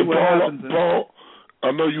shall see what happens. Paul,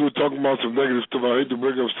 I know you were talking about some negative stuff. I hate to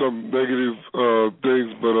bring up some negative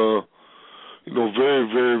things, but very,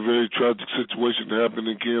 very, very tragic situation that happened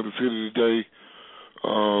in Kansas City today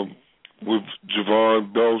with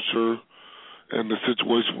Javon Belcher and the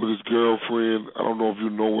situation with his girlfriend. I don't know if you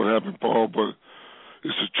know what happened, Paul, but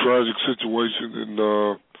it's a tragic situation, and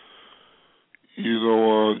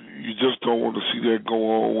you just don't want to see that go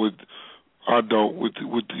on with. I don't with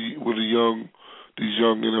these young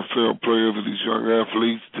NFL players and these young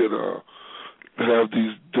athletes that have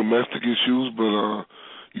these domestic issues. But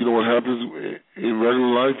what happens in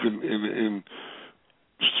regular life, and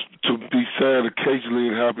to be sad, occasionally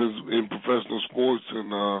it happens in professional sports. And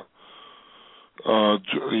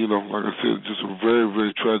like I said, just a very,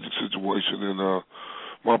 very tragic situation. And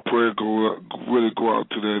my prayer really go out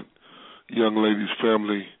to that young lady's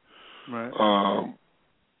family. Right.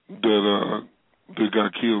 That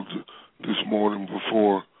got killed this morning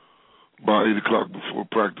by 8 o'clock before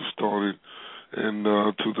practice started, and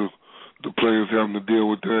to the players having to deal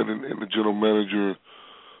with that, and the general manager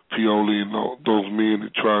Pioli and all those men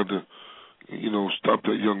that tried to stop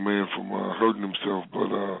that young man from hurting himself.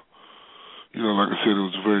 But like I said, it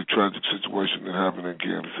was a very tragic situation that happened in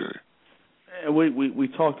Kansas City. And we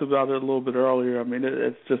talked about it a little bit earlier. I mean,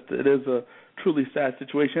 it is a truly sad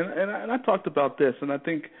situation, and I talked about this, and I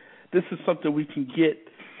think this is something we can get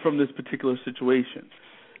from this particular situation.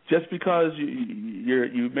 Just because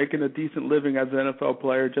you're making a decent living as an NFL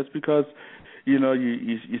player, just because you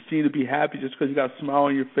seem to be happy, just because you got a smile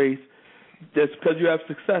on your face, just because you have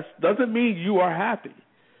success doesn't mean you are happy.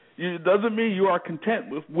 It doesn't mean you are content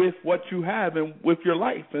with what you have and with your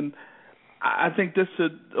life. And I think this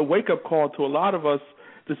is a wake-up call to a lot of us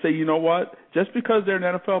to say, you know what, just because they're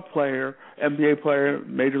an NFL player, NBA player,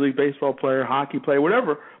 Major League Baseball player, hockey player,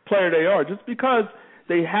 whatever player they are, just because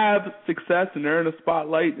they have success and they're in the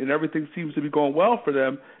spotlight and everything seems to be going well for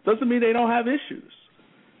them doesn't mean they don't have issues.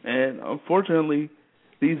 And unfortunately,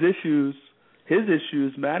 his issues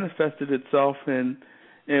manifested itself in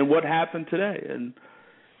what happened today. And,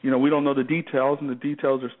 we don't know the details, and the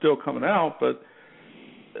details are still coming out, but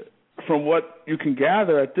from what you can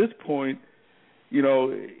gather at this point, he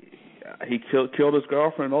killed his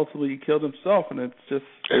girlfriend, and ultimately he killed himself, and it's just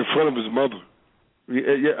in front of his mother.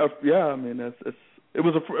 Yeah. I mean, it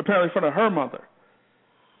was apparently in front of her mother.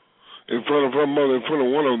 In front of her mother, in front of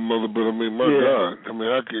one of her mother, but I mean, my God, I mean,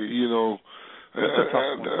 I could,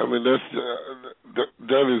 I mean,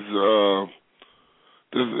 that is.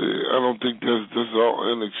 I don't think that's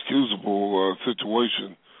an inexcusable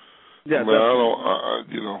situation. Yeah, I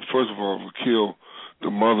mean, first of all, to kill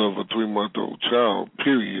the mother of a 3-month-old child,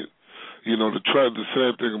 period. The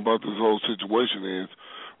sad thing about this whole situation is,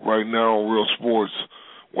 right now on Real Sports,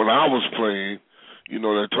 when I was playing,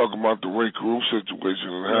 they're talking about the Ray Caruth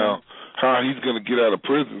situation and how he's going to get out of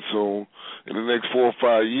prison soon in the next 4 or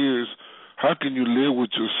 5 years. How can you live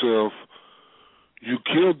with yourself? You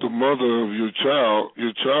killed the mother of your child.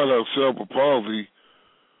 Your child has cerebral palsy.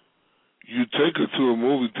 You take her to a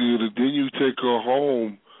movie theater, then you take her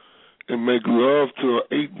home and make love to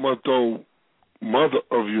an 8-month-old mother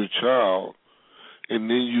of your child, and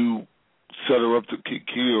then you set her up to get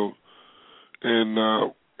killed. And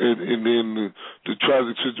then the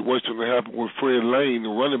tragic situation that happened with Fred Lane, the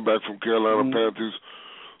running back from Carolina Panthers,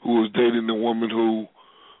 who was dating a woman who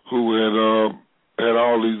had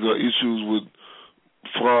all these issues with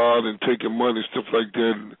fraud and taking money, stuff like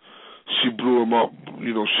that. And she blew him up,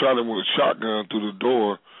 shot him with a shotgun through the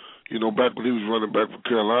door, back when he was running back for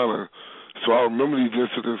Carolina. So I remember these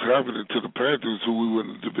incidents happening to the Panthers, who we were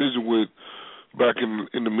in the division with back in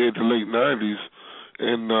the mid to late 90s.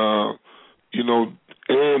 And,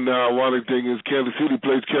 and the ironic thing is Kansas City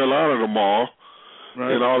plays Carolina tomorrow.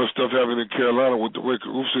 Right. And all the stuff happening in Carolina with the Ray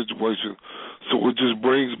Caruth situation. So it just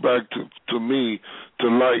brings back to me to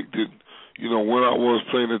light that, when I was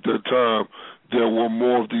playing at that time, there were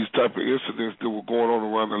more of these type of incidents that were going on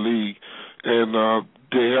around the league. And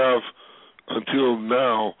they have, until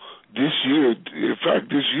now, this year, in fact,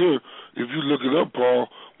 this year, if you look it up, Paul,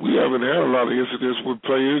 we haven't had a lot of incidents with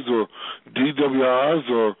players or DWIs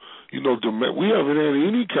or, we haven't had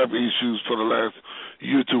any type of issues for the last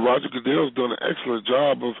year or two. Roger Goodell's done an excellent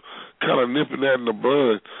job of kind of nipping that in the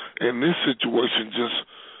bud. And this situation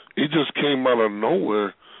just came out of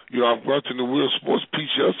nowhere. I was watching the Real Sports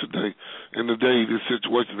piece yesterday, and the day this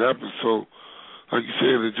situation happened. So, like you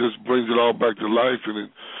said, it just brings it all back to life, and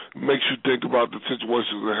it makes you think about the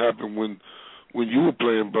situations that happened when you were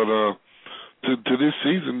playing. But to this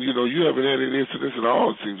season, you haven't had any incidents at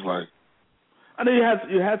all, it seems like. I know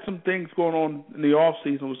you had some things going on in the off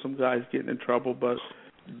season with some guys getting in trouble, but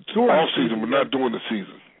off season, but not during the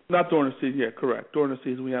season. Not during the season, yeah, correct. During the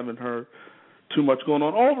season, we haven't heard too much going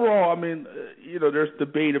on. Overall, I mean, there's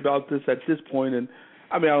debate about this at this point, and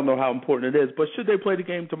I mean, I don't know how important it is, but should they play the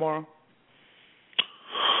game tomorrow?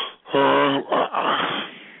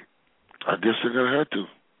 I guess they're gonna have to.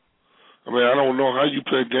 I mean, I don't know how you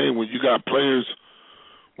play a game when you got players,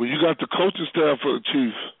 when you got the coaching staff for the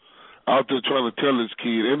Chiefs out there trying to tell this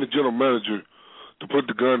kid and the general manager to put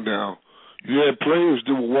the gun down. You had players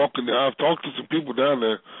that were walking there. I've talked to some people down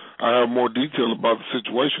there. I have more detail about the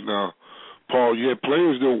situation now, Paul. You had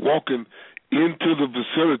players that were walking into the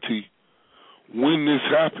facility when this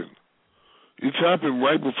happened. It's happened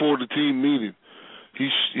right before the team meeting.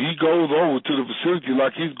 He goes over to the facility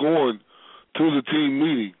like he's going to the team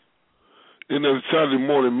meeting. In the Saturday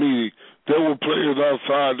morning meeting, there were players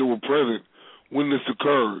outside that were present when this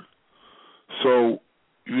occurred. So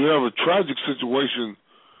you have a tragic situation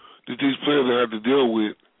that these players have to deal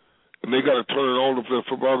with, and they got to turn it on to play a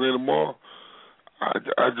football game tomorrow.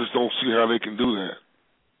 I just don't see how they can do that.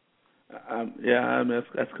 I mean,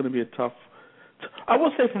 that's going to be a tough. I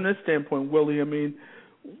will say from this standpoint, Willie, I mean,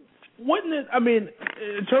 wouldn't it? I mean,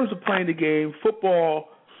 in terms of playing the game, football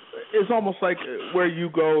is almost like where you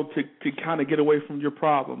go to kind of get away from your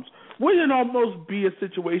problems. Wouldn't it almost be a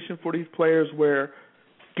situation for these players where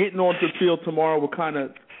getting onto the field tomorrow will kind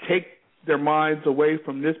of take their minds away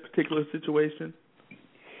from this particular situation?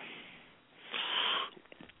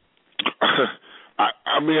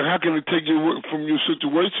 I mean, how can it take you from your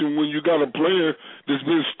situation when you got a player that's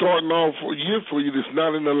been starting off for a year for you that's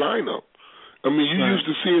not in the lineup? I mean, you used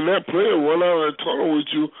to seeing that player run out of the tunnel with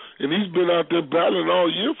you, and he's been out there battling all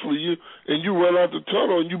year for you, and you run out the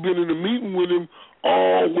tunnel, and you've been in the meeting with him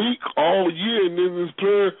all week, all year, and then this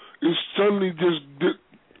player is suddenly just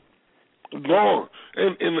gone.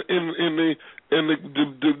 And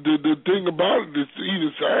the thing about it that's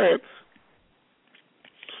even sad,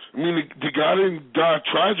 I mean, the guy didn't die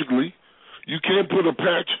tragically. You can't put a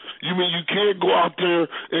patch. You can't go out there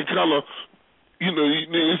and kind of,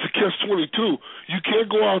 it's a catch-22. You can't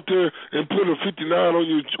go out there and put a 59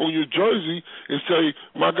 on your jersey and say,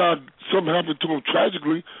 my God, something happened to him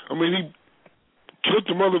tragically. I mean, he killed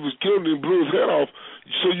the mother of his kid and blew his head off.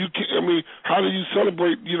 So you can't. I mean, how do you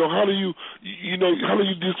celebrate? How do you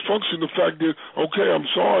dysfunction the fact that, okay, I'm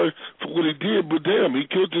sorry for what he did, but damn, he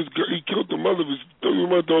killed the mother of his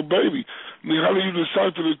 3-month-old baby. I mean, how do you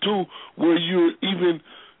decipher the two where you're even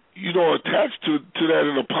attached to that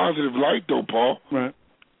in a positive light, though, Paul? Right.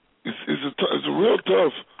 It's a real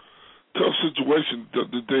tough situation that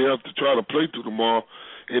they have to try to play through tomorrow,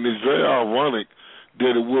 and it's very ironic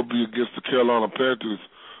that it will be against the Carolina Panthers,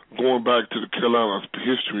 going back to the Carolina's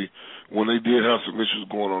history when they did have some issues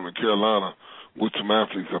going on in Carolina with some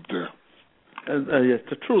athletes up there. Yes,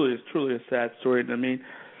 it's truly a sad story. I mean,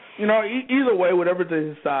 either way, whatever they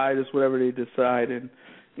decide is whatever they decide, and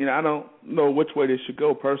I don't know which way they should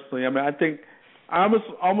go personally. I mean, I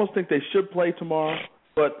almost think they should play tomorrow,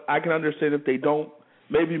 but I can understand if they don't.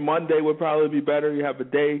 Maybe Monday would probably be better. You have a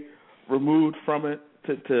day removed from it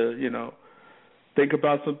to think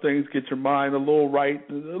about some things, get your mind a little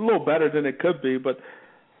better than it could be. But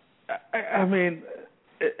I mean,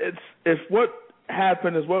 if what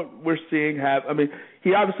happened is what we're seeing happen. I mean,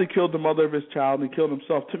 he obviously killed the mother of his child and he killed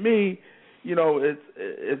himself. To me,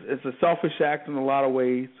 it's a selfish act in a lot of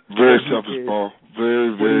ways. Very selfish, Paul. Very,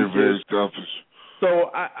 very, very selfish.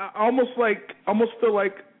 So I almost feel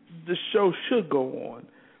like the show should go on.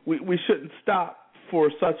 We shouldn't stop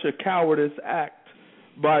for such a cowardice act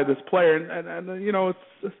by this player, and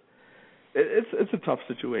it's a tough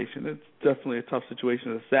situation. It's definitely a tough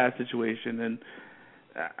situation, a sad situation, and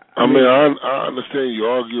I understand you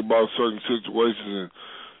argue about certain situations,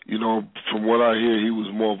 and from what I hear, he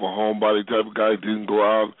was more of a homebody type of guy. He didn't go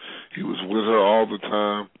out. He was with her all the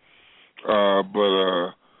time,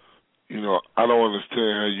 but I don't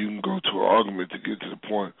understand how you can go to an argument to get to the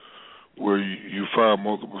point where you fire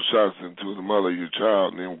multiple shots into the mother of your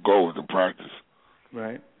child and then go with the practice.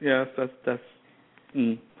 Right. Yes, that's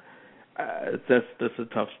a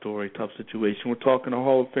tough story, tough situation. We're talking to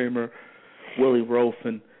Hall of Famer Willie Roaf,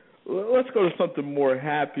 and let's go to something more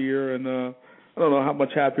happier. And I don't know how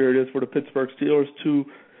much happier it is for the Pittsburgh Steelers.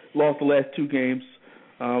 Lost the last 2 games.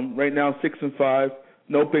 Right now 6-5.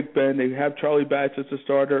 No Big Ben. They have Charlie Batch as the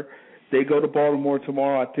starter. They go to Baltimore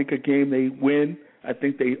tomorrow. I think a game they win. I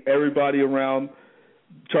think everybody around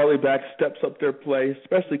Charlie Batch steps up their play,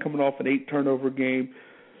 especially coming off an 8-turnover game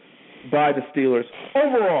by the Steelers.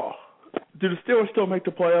 Overall, do the Steelers still make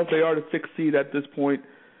the playoffs? They are the 6th seed at this point,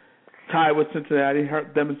 tied with Cincinnati.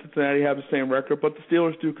 Them and Cincinnati have the same record, but the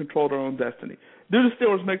Steelers do control their own destiny. Do the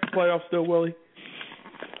Steelers make the playoffs still, Willie?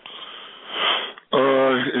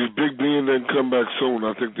 If Big Ben doesn't come back soon,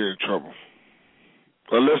 I think they're in trouble.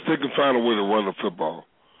 Unless they can find a way to run the football.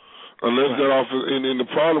 Unless that offense, and the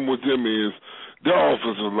problem with them is their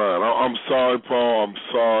offensive line. I'm sorry, Paul. I'm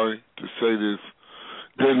sorry to say this.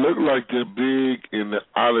 They look like they're big and they're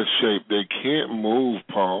out of shape. They can't move,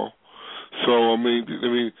 Paul. So I mean,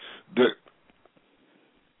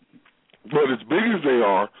 but as big as they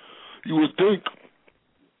are, you would think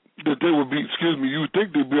that they would be. You would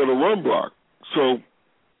think they'd be on a run block. So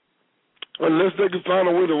unless they can find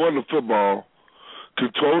a way to run the football,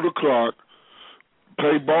 control the clock,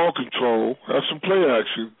 play ball control, have some play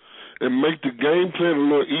action, and make the game plan a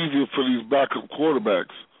little easier for these backup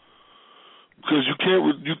quarterbacks. Because you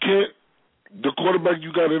can't. The quarterback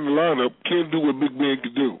you got in the lineup can't do what Big Ben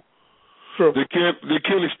can do. Sure. They can't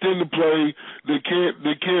extend the play. They can't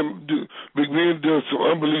do. Big Ben does some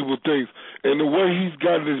unbelievable things, and the way he's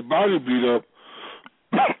gotten his body beat up,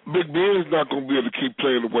 Big Ben is not going to be able to keep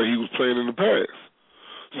playing the way he was playing in the past.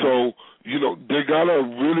 So, they got to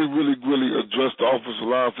really, really, really address the offensive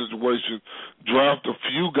line situation, draft a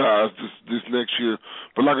few guys this next year.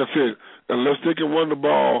 But like I said, unless they can run the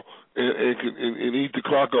ball and eat the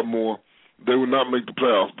clock up more, they will not make the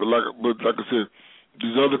playoffs. But like I said,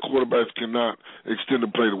 these other quarterbacks cannot extend the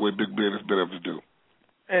play the way Big Ben has been able to do.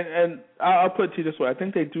 And I'll put it to you this way. I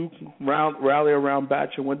think they do rally around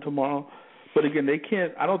Batch and win tomorrow. But again, they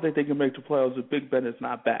can't. I don't think they can make the playoffs if Big Ben is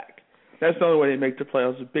not back. That's the only way they make the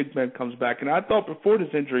playoffs if Big Ben comes back. And I thought before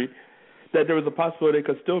this injury that there was a possibility they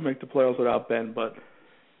could still make the playoffs without Ben. But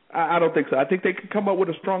I don't think so. I think they can come up with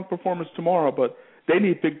a strong performance tomorrow, but they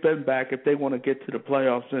need Big Ben back if they want to get to the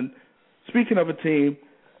playoffs. And speaking of a team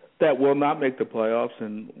that will not make the playoffs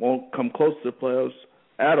and won't come close to the playoffs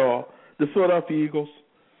at all, the Philadelphia Eagles,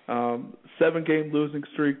 7-game losing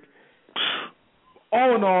streak.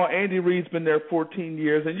 All in all, Andy Reid's been there 14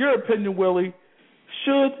 years. In your opinion, Willie,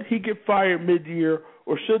 should he get fired mid-year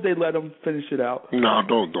or should they let him finish it out? No,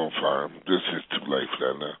 don't fire him. This is too late for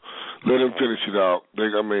that now. Let him finish it out.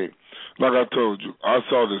 Like I told you, I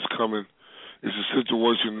saw this coming. It's a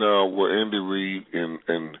situation now where Andy Reid and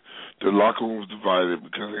the locker room is divided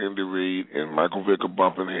because Andy Reid and Michael Vick are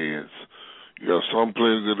bumping heads. You have some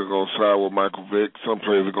players that are going to side with Michael Vick. Some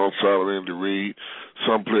players are going to side with Andy Reid.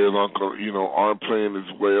 Some players aren't playing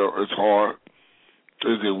as well, as hard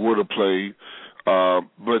as they would have played.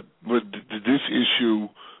 But this issue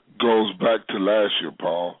goes back to last year,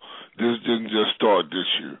 Paul. This didn't just start this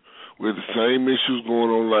year. We had the same issues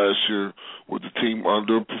going on last year with the team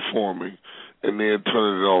underperforming and then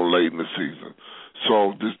turning it on late in the season.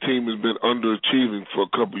 So this team has been underachieving for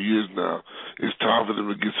a couple of years now. It's time for them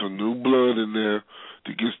to get some new blood in there,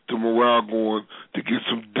 to get the morale going, to get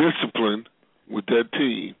some discipline with that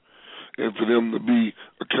team, and for them to be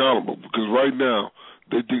accountable. Because right now,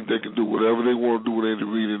 they think they can do whatever they want to do with Andy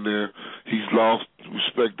Reid in there. He's lost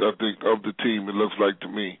respect, I think, of the team, it looks like to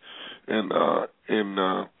me. And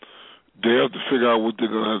they have to figure out what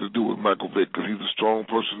they're going to have to do with Michael Vick because he's a strong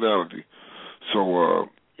personality. So,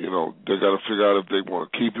 they got to figure out if they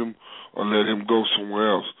want to keep him or let him go somewhere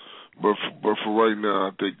else. But for right now,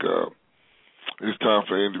 I think it's time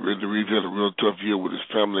for Andy Reid. He's had a real tough year with his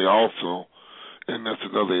family also, and that's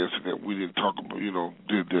another incident we didn't talk about,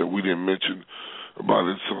 we didn't mention about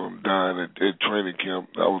his son dying at training camp.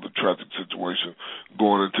 That was a tragic situation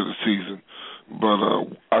going into the season. But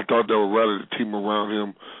I thought that would rally the team around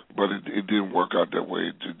him, but it didn't work out that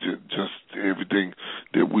way. Just everything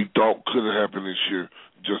that we thought could have happened this year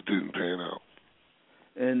just didn't pan out.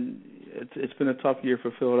 And it's been a tough year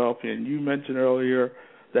for Philadelphia. And you mentioned earlier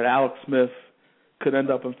that Alex Smith could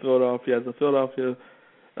end up in Philadelphia. As a Philadelphia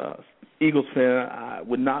Eagles fan, I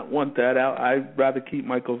would not want that out. I'd rather keep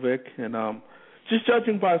Michael Vick. And just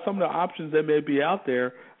judging by some of the options that may be out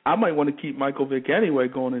there, I might want to keep Michael Vick anyway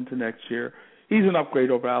going into next year. He's an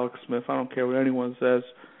upgrade over Alex Smith. I don't care what anyone says.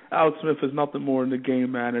 Alex Smith is nothing more than a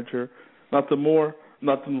game manager. Nothing more,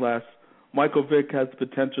 nothing less. Michael Vick has the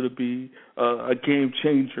potential to be a game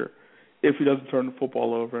changer if he doesn't turn the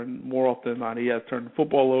football over. And more often than not, he has turned the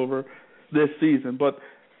football over this season. But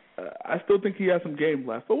I still think he has some game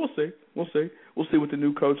left. But we'll see. We'll see what the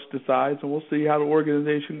new coach decides, and we'll see how the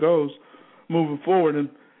organization goes moving forward. And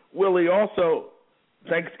Willie, also,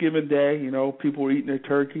 Thanksgiving Day, people were eating their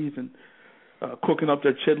turkeys and cooking up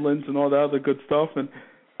their chitlins and all that other good stuff. And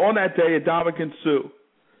on that day, Ndamukong Suh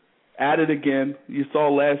at it again. You saw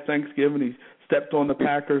last Thanksgiving he stepped on the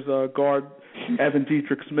Packers guard Evan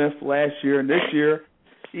Dietrich Smith last year, and this year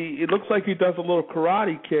it looks like he does a little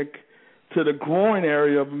karate kick to the groin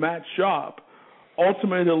area of Matt Schaub.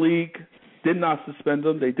 Ultimately, the league did not suspend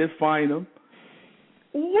him. They did fine him.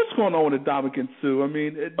 What's going on with Ndamukong Suh? I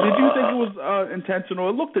mean, did you think it was intentional?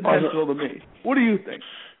 It looked intentional to me. What do you think?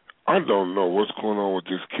 I don't know what's going on with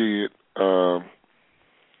this kid.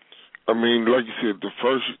 Like you said,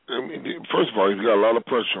 first of all, he's got a lot of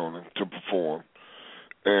pressure on him to perform,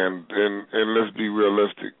 and let's be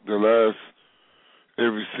realistic.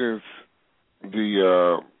 Ever since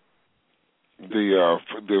the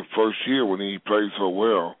first year when he played so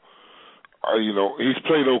well, he's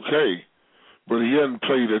played okay, but he hasn't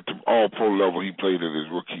played at the all-pro level he played at his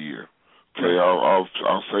rookie year. Okay, I'll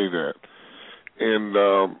say that, and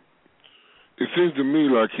it seems to me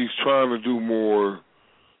like he's trying to do more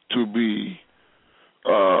to be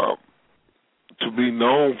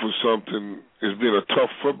known for something as being a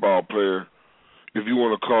tough football player, if you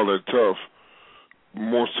want to call that tough,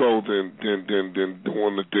 more so than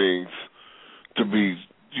doing the things to be,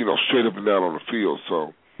 straight up and down on the field.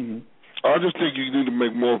 So I just think you need to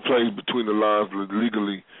make more plays between the lines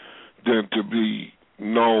legally than to be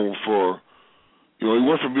known for, he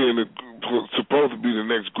went from being supposed to be the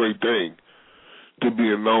next great thing to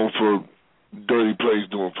being known for dirty plays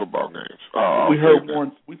during football games.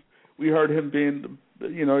 We heard him being,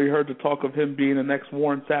 you heard the talk of him being the next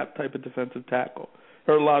Warren Sapp type of defensive tackle.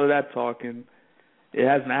 Heard a lot of that talk, and it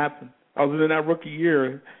hasn't happened. Other than that rookie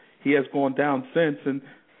year, he has gone down since. And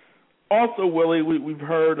also, Willie, we've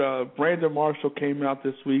heard Brandon Marshall came out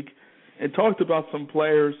this week and talked about some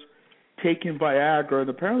players taking Viagra, and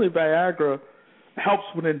apparently Viagra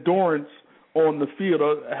helps with endurance on the field.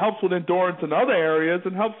 It helps with endurance in other areas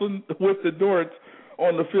and helps with endurance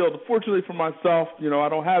on the field. Fortunately for myself, I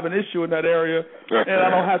don't have an issue in that area, and I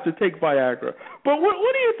don't have to take Viagra. But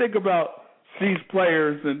what do you think about these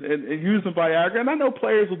players and using Viagra? And I know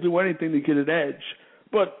players will do anything to get an edge,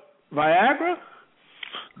 but Viagra?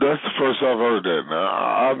 That's the first I've heard that.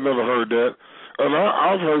 Now, I've never heard that. And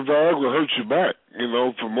I've heard Viagra hurts your back,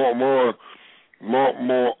 for more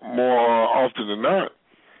often than not.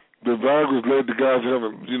 The Viagra's led to guys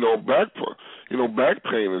having, back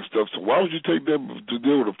pain and stuff. So why would you take that to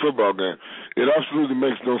deal with a football game? It absolutely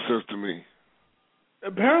makes no sense to me.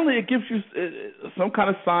 Apparently it gives you some kind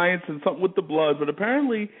of science and something with the blood, but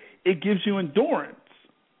apparently it gives you endurance.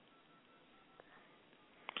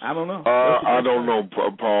 I don't know. I don't know,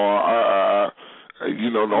 Paul.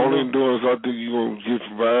 The only endurance I think you're going to get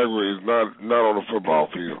from Viagra is not on the football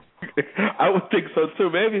field. I would think so, too.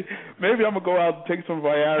 Maybe I'm going to go out and take some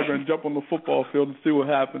Viagra and jump on the football field and see what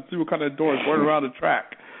happens, see what kind of endurance, run around the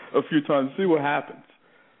track a few times, see what happens.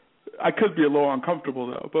 I could be a little uncomfortable,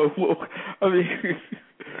 though. But,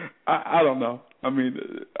 I don't know.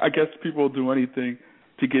 I guess people will do anything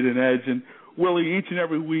to get an edge. And, Willie, each and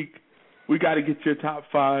every week, we got to get your top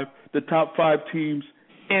five, the top 5 teams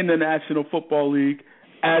in the National Football League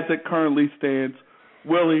as it currently stands.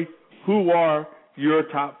 Willie, who are your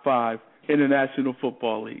top 5 in the National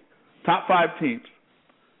Football League? Top 5 teams.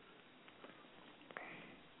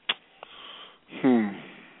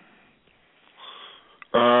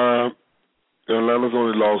 Atlanta's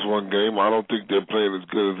only lost one game. I don't think they're playing as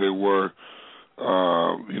good as they were.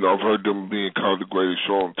 I've heard them being called the greatest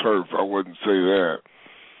show on turf. I wouldn't say that.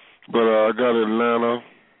 But I got Atlanta.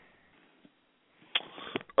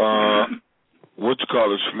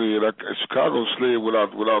 Slid. Chicago slid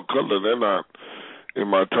without Cutler. They're not in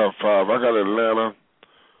my top 5. I got Atlanta.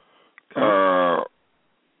 I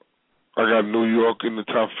got New York in the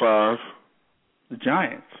top 5. The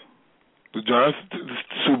Giants. The Giants, the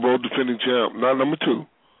Super Bowl defending champ, not number 2.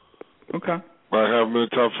 Okay. I have them in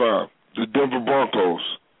the top 5. The Denver Broncos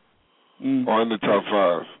are in the top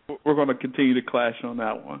 5. We're going to continue to clash on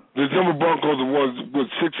that one. The Denver Broncos are won with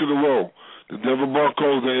 6 in a row. The Denver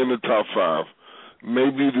Broncos are in the top 5.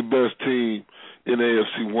 Maybe the best team in the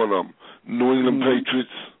AFC, one of them. New England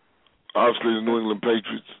Patriots, obviously the New England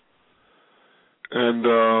Patriots. And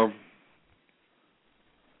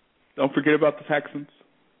don't forget about the Texans.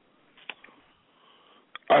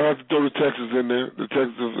 I have to throw the Texans in there. The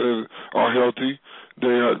Texans are healthy.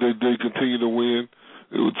 They continue to win.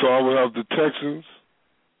 So I would have the Texans.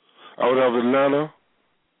 I would have Atlanta.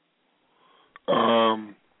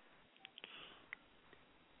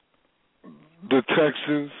 The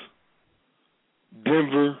Texans,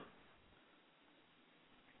 Denver,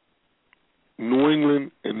 New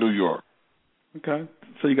England, and New York. Okay.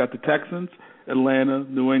 So you got the Texans, Atlanta,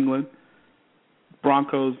 New England,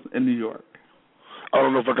 Broncos, and New York. I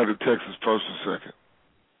don't know if I got the Texans first or second.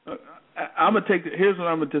 I'm gonna take. Here's what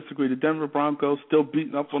I'm gonna disagree. The Denver Broncos still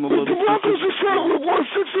beating up on the little. The Broncos have won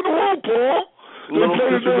 6 in a row, Paul. They're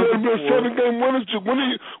playing 7-game winners.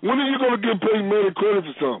 When are you gonna give Peyton Manning credit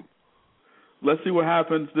for something? Let's see what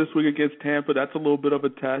happens this week against Tampa. That's a little bit of a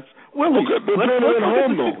test. Willie, they're playing at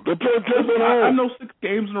home, though. They're playing Tampa at home. I know 6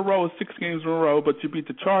 games in a row is 6 games in a row, but you beat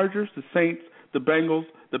the Chargers, the Saints, the Bengals,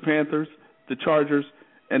 the Panthers, the Chargers,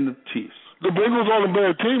 and the Chiefs. The Bengals aren't a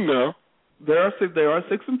bad team now. They are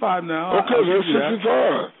 6-5 now. Okay, they're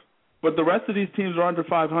 6-5. But the rest of these teams are under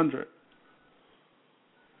 500.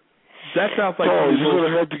 That sounds like you're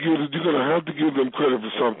gonna have to give them credit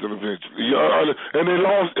for something eventually. And they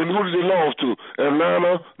lost. And who did they lose to?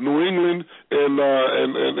 Atlanta, New England, and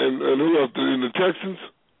who else? In the Texans.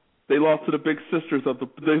 They lost to the big sisters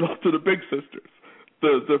They lost to the big sisters,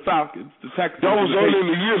 the Falcons, the Texans. That was early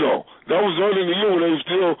in the year, though. That was early in the year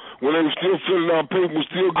when they were still filling out paper, was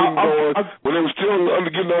still getting going, when they were still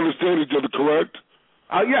getting to understand each other. Correct?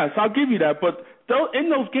 Yes, I'll give you that. But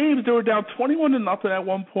in those games, they were down 21-0 at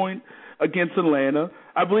one point against Atlanta.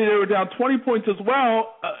 I believe they were down 20 points as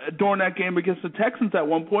well during that game against the Texans at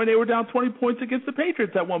one point. They were down 20 points against the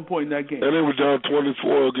Patriots at one point in that game. And they were down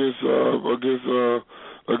 24 against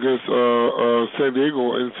San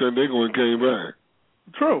Diego and came back.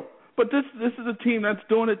 True. But this is a team that's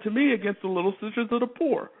doing it to me against the Little Sisters of the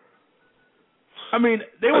Poor. I mean,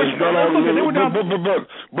 they were down.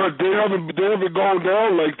 But they haven't gone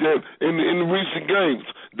down like that in the recent games.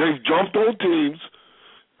 They've jumped on teams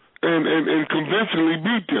and convincingly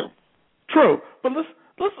beat them. True, but let's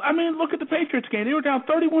look at the Patriots game. They were down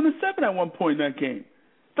 31-7 at one point in that game.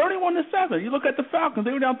 31-7. You look at the Falcons.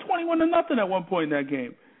 They were down 21-0 at one point in that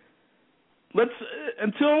game.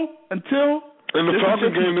 Until. In the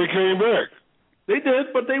Falcon game, they came back. They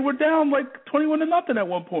did, but they were down like 21-0 at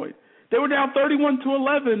one point. They were down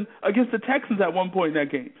 31-11 against the Texans at one point in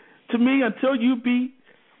that game. To me, until you beat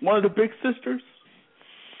one of the big sisters,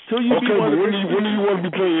 when do you want to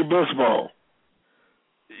be playing your best ball?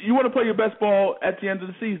 You want to play your best ball at the end of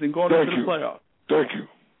the season, going into the playoffs. Thank you.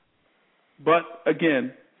 But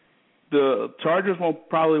again, the Chargers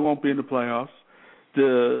probably won't be in the playoffs.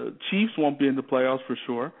 The Chiefs won't be in the playoffs for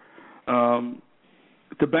sure.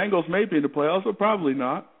 The Bengals may be in the playoffs, but probably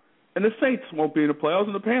not. And the Saints won't be in the playoffs,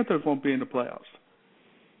 and the Panthers won't be in the playoffs.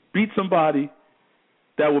 Beat somebody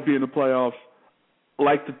that will be in the playoffs,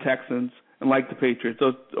 like the Texans and like the Patriots.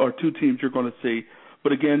 Those are two teams you're going to see.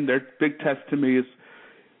 But again, their big test to me is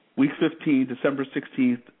Week 15, December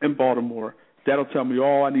 16th in Baltimore. That'll tell me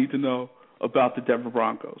all I need to know about the Denver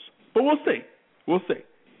Broncos. But we'll see. We'll see.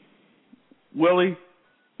 Willie,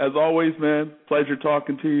 as always, man, pleasure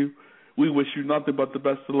talking to you. We wish you nothing but the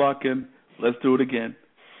best of luck, and let's do it again.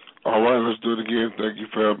 All right, let's do it again. Thank you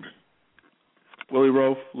for having me. Willie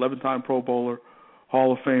Roaf, 11-time Pro Bowler,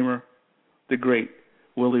 Hall of Famer, the great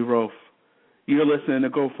Willie Roaf. You're listening to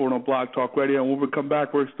Go For It on Blog Talk Radio, and when we come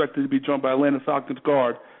back, we're expected to be joined by Atlanta Falcons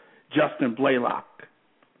guard Justin Blalock.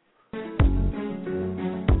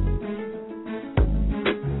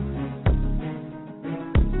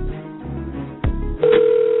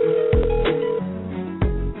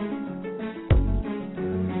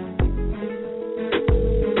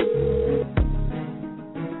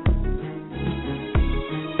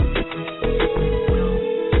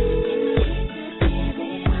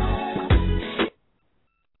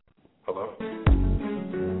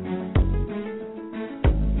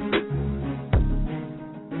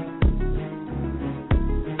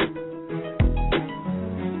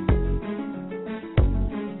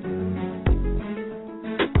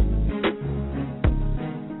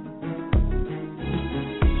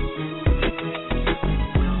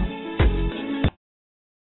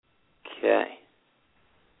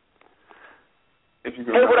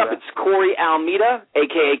 Almeida,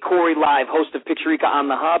 a.k.a. Corey Live, host of Picturica on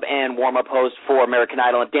the Hub and warm-up host for American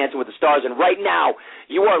Idol and Dancing with the Stars. And right now,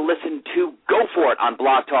 you are listening to Go For It on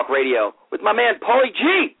Blog Talk Radio with my man Paulie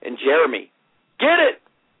G and Jeremy. Get it!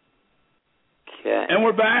 Okay. And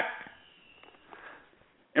we're back.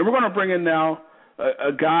 And we're going to bring in now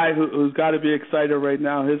a guy who's got to be excited right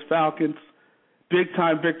now. His Falcons,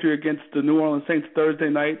 big-time victory against the New Orleans Saints Thursday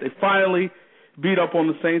night. They finally beat up on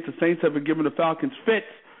the Saints. The Saints have been giving the Falcons fits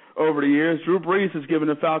over the years. Drew Brees has given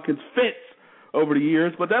the Falcons fits over the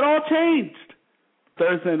years, but that all changed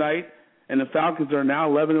Thursday night, and the Falcons are now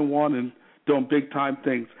 11-1 and doing big-time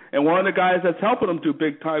things. And one of the guys that's helping them do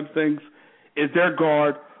big-time things is their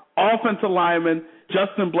guard, offensive lineman,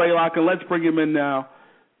 Justin Blalock, and let's bring him in now.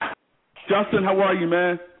 Justin, how are you,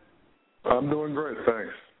 man? I'm doing great,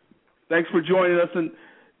 thanks. Thanks for joining us. And,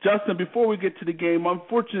 Justin, before we get to the game,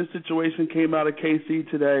 unfortunate situation came out of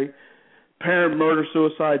KC today. Parent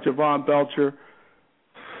murder-suicide, Javon Belcher.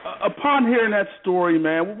 Upon hearing that story,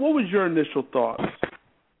 man, what was your initial thoughts?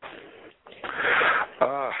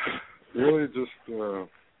 Really just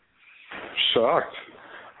shocked.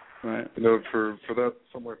 Right. You know, for that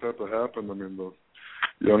something like that to happen, I mean, the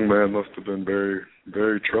young man must have been very,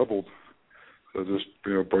 very troubled. So just,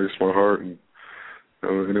 braced my heart, and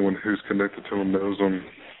anyone who's connected to him knows him.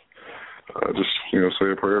 Just,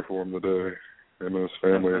 say a prayer for him today. Him and his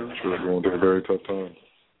family are sure going through a very tough time.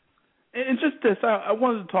 And just this, I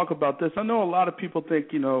wanted to talk about this. I know a lot of people think,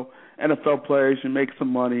 NFL players, you make some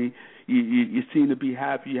money, you seem to be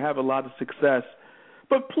happy, you have a lot of success.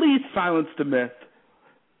 But please silence the myth.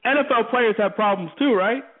 NFL players have problems too,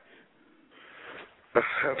 right?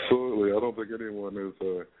 Absolutely. I don't think anyone is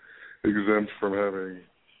exempt from having,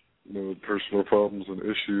 personal problems and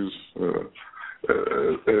issues.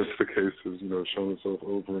 As the case is, shown itself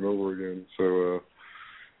over and over again. So,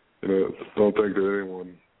 don't think that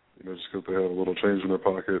anyone, just because they have a little change in their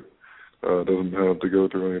pocket, doesn't have to go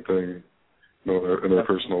through anything, in their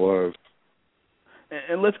personal lives.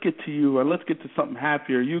 And let's get to you, and let's get to something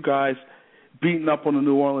happier. You guys beating up on the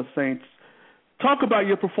New Orleans Saints. Talk about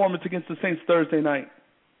your performance against the Saints Thursday night.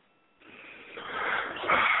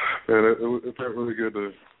 Man, it felt really good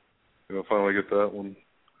to, finally get that one.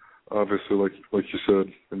 Obviously, like you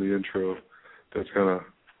said in the intro, that's kind of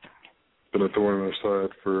been a thorn in our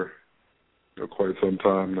side for quite some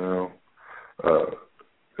time now.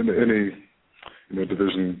 In any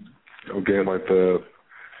division game like that,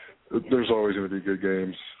 there's always going to be good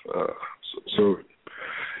games. So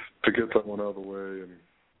to get that one out of the way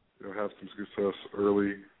and have some success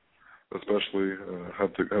early, especially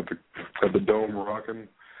have the dome rocking,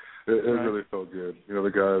 it really felt good. The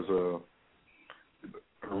guys.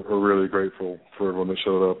 We're really grateful for everyone that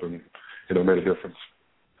showed up and, made a difference.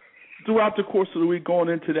 throughout the course of the week going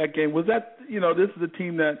into that game, was that, this is a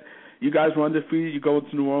team that you guys were undefeated, you go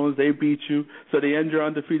into New Orleans, they beat you, so they end your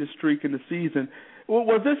undefeated streak in the season.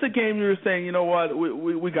 Was this a game you were saying, you know what,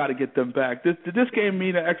 we got to get them back? Did this game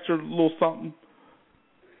mean an extra little something?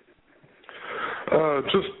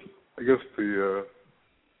 Just, I guess the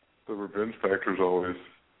revenge factor is always,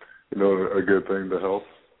 a good thing to help.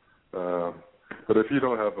 But if you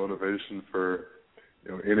don't have motivation for,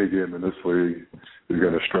 any game in this league, you're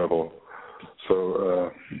going to struggle.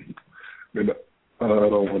 So, I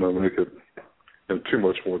don't want to make it too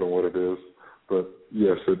much more than what it is. But,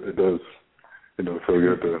 yes, it does, feel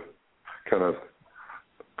good to kind of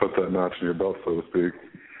put that notch in your belt, so to speak.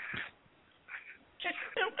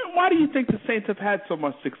 Why do you think the Saints have had so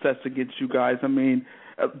much success against you guys? I mean,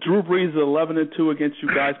 Drew Brees is 11-2 against you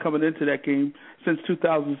guys coming into that game. Since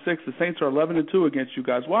 2006, the Saints are 11-2 against you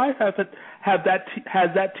guys. Why has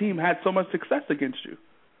that team had so much success against you?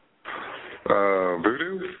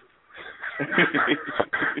 Voodoo?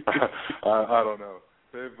 I don't know.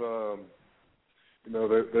 They've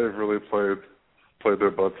really played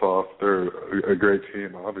their butts off. They're a great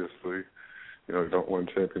team, obviously. They don't win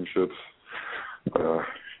championships.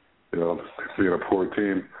 Being a poor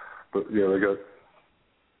team, but they got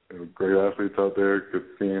great athletes out there,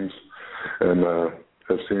 good teams, and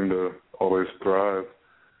have seemed to always thrive,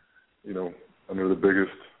 under the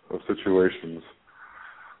biggest of situations.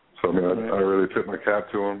 So I really tip my cap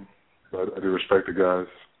to them. I do respect the guys.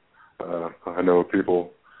 I know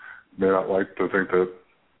people may not like to think that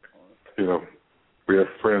we have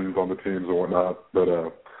friends on the teams and whatnot, but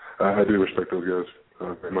I do respect those guys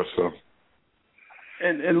very much so.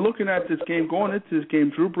 And looking at this game, going into this game,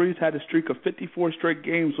 Drew Brees had a streak of 54 straight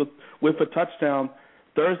games with a touchdown.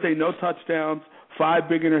 Thursday, no touchdowns, 5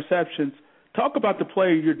 big interceptions. Talk about the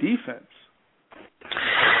play of your defense.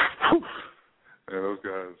 Yeah, those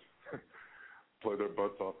guys played their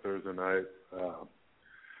butts off Thursday night.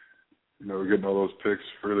 Getting all those picks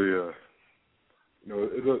really,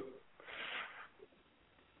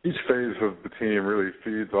 each phase of the team really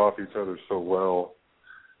feeds off each other so well.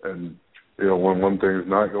 And when one thing's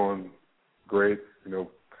not going great,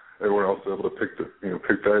 everyone else is able to pick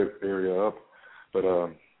that area up. But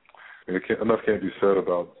enough can't be said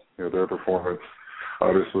about their performance.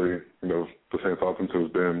 Obviously, the Saints offense has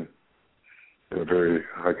been very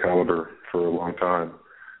high caliber for a long time,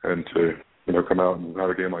 and to come out and have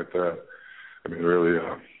a game like that, really is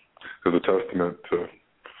a testament to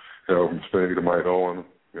Spade to Mike Owen,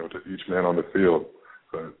 to each man on the field.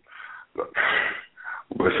 But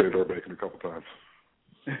they saved our bacon a couple times.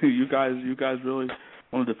 You guys really,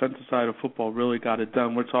 on the defensive side of football, really got it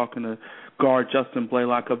done. We're talking to guard Justin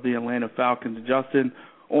Blalock of the Atlanta Falcons. Justin,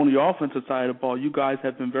 on the offensive side of the ball, you guys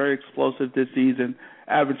have been very explosive this season,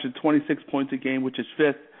 averaging 26 points a game, which is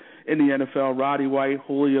 5th in the NFL. Roddy White,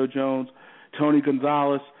 Julio Jones, Tony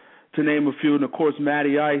Gonzalez, to name a few, and, of course,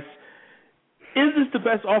 Matty Ice. Is this the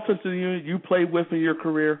best offensive unit you played with in your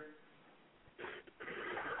career?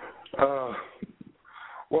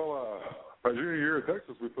 My junior year at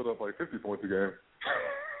Texas, we put up like 50 points a game.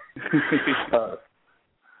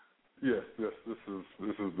 Yes, this is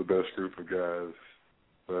the best group of guys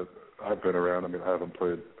that I've been around. I haven't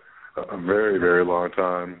played a very, very long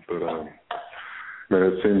time, but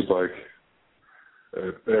it seems like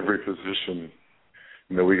at every position,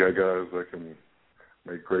 we got guys that can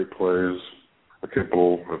make great plays, are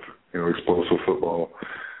capable of explosive football,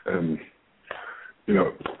 and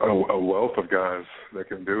a wealth of guys that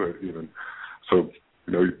can do it even. So,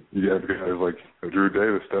 you have guys like Drew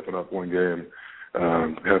Davis stepping up one game,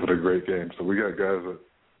 having a great game. So we got guys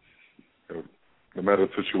that, no matter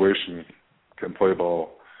the situation, can play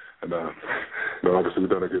ball. And, obviously we've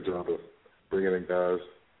done a good job of bringing in guys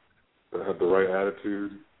that have the right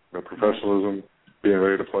attitude, professionalism, being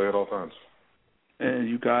ready to play at all times. And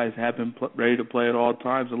you guys have been ready to play at all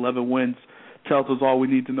times. 11 wins tells us all we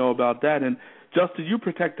need to know about that. And, Justin, you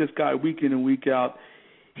protect this guy week in and week out.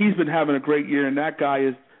 He's been having a great year, and that guy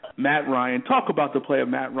is Matt Ryan. Talk about the play of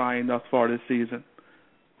Matt Ryan thus far this season.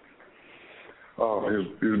 Oh, he's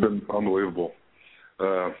been unbelievable.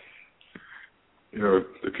 If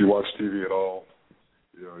you watch TV at all,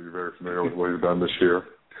 you're very familiar with what he's done this year.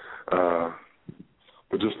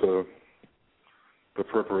 But just the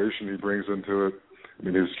preparation he brings into it.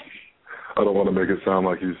 I don't want to make it sound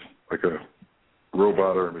like he's like a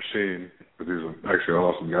robot or a machine, because he's actually an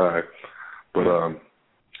awesome guy. But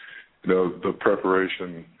the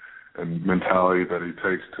preparation and mentality that he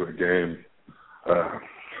takes to a game. I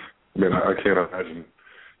can't imagine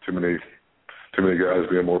too many guys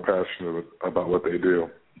being more passionate about what they do.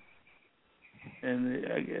 And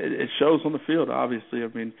it shows on the field, obviously.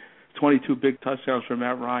 22 big touchdowns from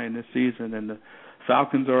Matt Ryan this season, and the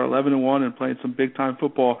Falcons are 11-1 and playing some big-time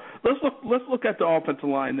football. Let's look at the offensive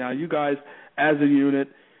line now. You guys, as a unit,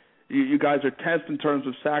 you guys are 10th in terms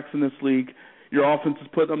of sacks in this league. Your offense is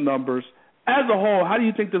putting up numbers. As a whole, how do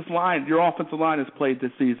you think your offensive line has played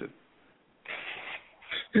this season?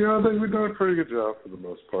 I think we've done a pretty good job for the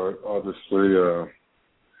most part. Obviously,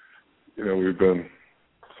 we've been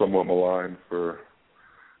somewhat maligned for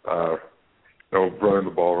running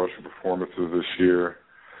the ball, rushing performances this year.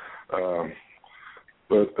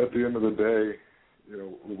 But at the end of the day,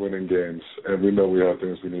 we're winning games, and we know we have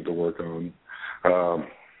things we need to work on.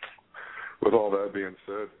 With all that being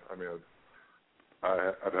said,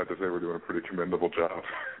 I'd have to say we're doing a pretty commendable job.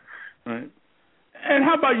 Right. And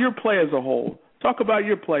how about your play as a whole? Talk about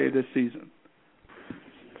your play this season.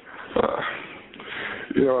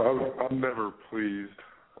 I'm never pleased,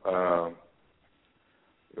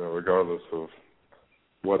 regardless of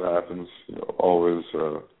what happens. Always,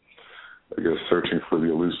 searching for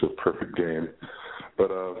the elusive perfect game. But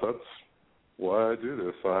that's why I do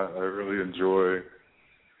this. I really enjoy,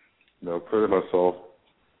 putting myself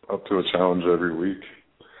up to a challenge every week.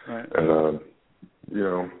 Right. And,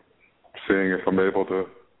 seeing if I'm able to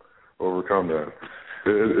overcome that. It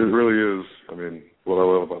really is, what I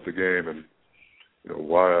love about the game and,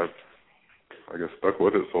 why I guess stuck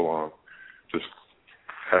with it so long. Just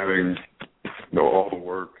having, all the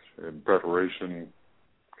work and preparation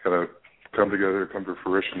kind of come to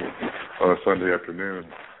fruition on a Sunday afternoon,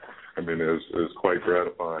 is quite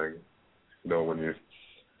gratifying, when you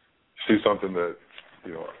see something that,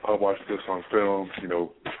 I watched this on film,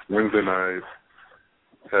 Wednesday night,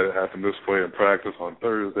 had it happen this way in practice on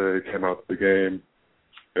Thursday, came out to the game,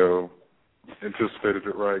 anticipated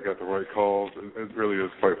it right, got the right calls. It really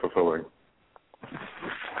is quite fulfilling.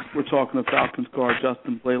 We're talking to Falcons Guard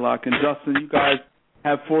Justin Blalock. And, Justin, you guys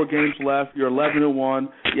have 4 games left. You're 11-1.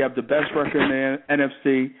 You have the best record in the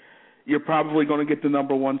NFC. You're probably going to get the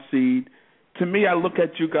number 1 seed. To me, I look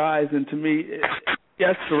at you guys, and to me,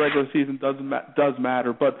 yes, the regular season does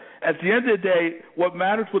matter. But at the end of the day, what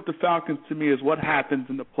matters with the Falcons to me is what happens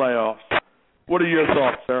in the playoffs. What are your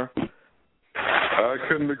thoughts, sir? I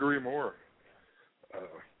couldn't agree more.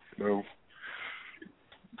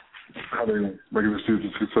 Having regular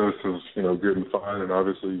season success is, good and fine, and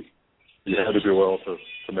obviously you had to do well to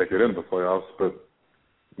make it into the playoffs, but,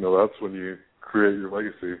 that's when you create your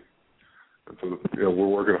legacy. And so, we're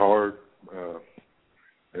working hard.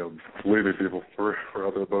 Believe me, people, we're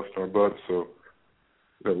out there busting our butts so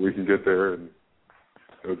that we can get there and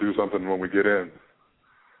do something when we get in.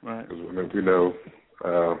 Right. Because we know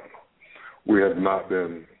we have not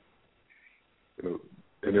been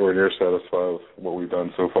anywhere near satisfied with what we've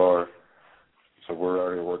done so far. So we're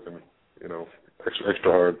out here working,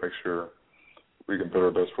 extra hard, make sure we can put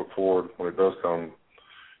our best foot forward when it does come,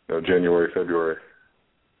 January, February.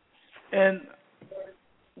 And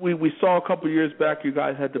we saw a couple of years back you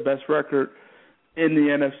guys had the best record in the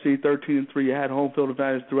NFC, 13-3. You had home field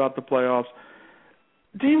advantage throughout the playoffs.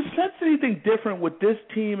 Do you sense anything different with this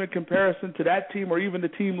team in comparison to that team or even the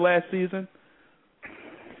team last season?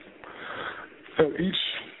 Each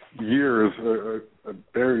year is a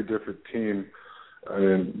very different team,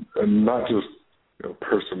 and not just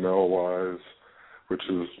personnel-wise, which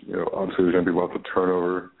is obviously there's going to be lots of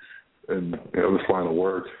turnover in this line of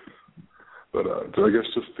work. But I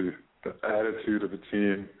guess just the attitude of the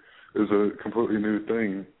team is a completely new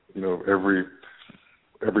thing. Every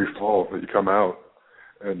fall that you come out,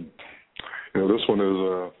 and this one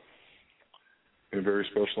is very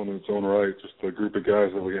special in its own right. Just the group of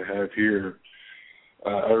guys that we have here.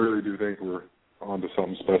 I really do think we're on to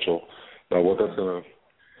something special. Now, what that's going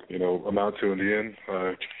to, amount to in the end,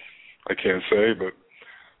 I can't say, but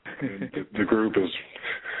the group is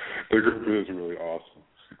really awesome.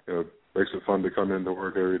 Makes it fun to come into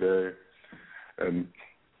work every day, and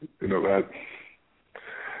that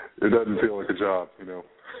it doesn't feel like a job.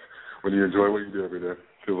 When you enjoy what you do every day, it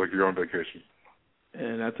feels like you're on vacation.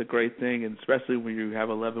 And that's a great thing, and especially when you have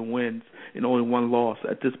 11 wins and only 1 loss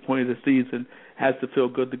at this point of the season. Has to feel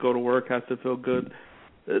good to go to work, has to feel good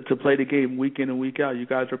to play the game week in and week out. You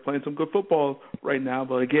guys are playing some good football right now,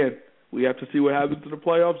 but again, we have to see what happens in the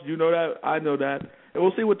playoffs. You know that, I know that, and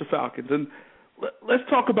we'll see with the Falcons. And let's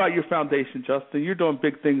talk about your foundation, Justin. You're doing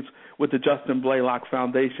big things with the Justin Blalock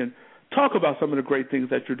Foundation. Talk about some of the great things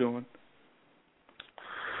that you're doing.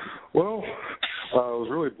 Well, I was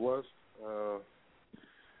really blessed,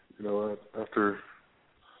 after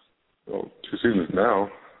 2 seasons now,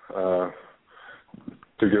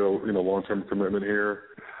 to get a long-term commitment here.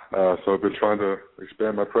 So I've been trying to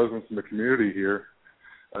expand my presence in the community here,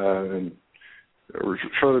 and we're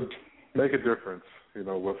trying to make a difference,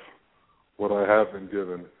 with what I have been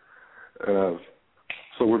given.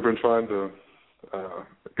 So we've been trying to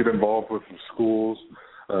get involved with some schools.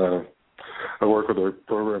 I work with a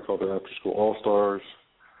program called the After School All-Stars,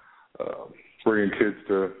 bringing kids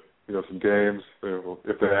to, some games.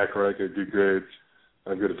 If they act right, get good grades,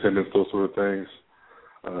 have good attendance, those sort of things.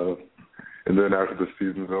 And then after the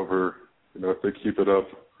season's over, if they keep it up,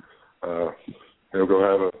 go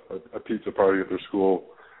have a pizza party at their school,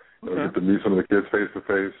 get to meet some of the kids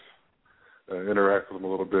face-to-face, interact with them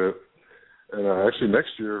a little bit. And actually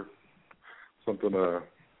next year, something that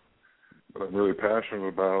I'm really passionate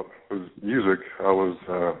about was music. I was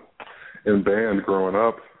in band growing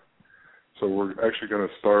up, so we're actually going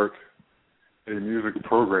to start a music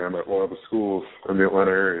program at one of the schools in the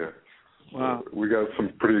Atlanta area. Wow. So we got some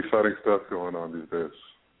pretty exciting stuff going on these days.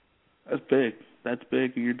 That's big. That's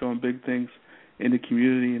big, and you're doing big things in the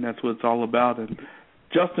community, and that's what it's all about. And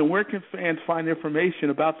Justin, where can fans find information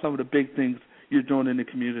about some of the big things you're doing in the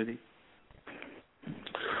community?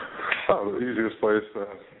 The easiest place,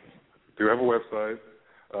 do have a website.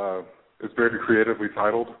 It's very creatively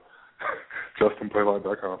titled,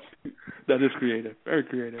 justinblalock.com. That is creative, very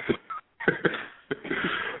creative.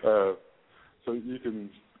 So you can,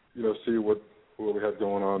 see what we have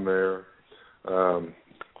going on there,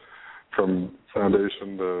 from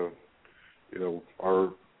foundation to, our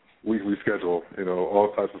weekly schedule.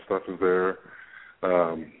 All types of stuff is there.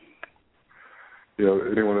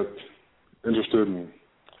 Anyone that's interested in,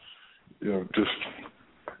 just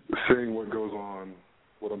seeing what goes on,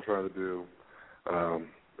 what I'm trying to do.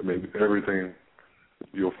 Everything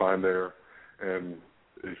you'll find there, and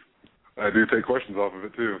I do take questions off of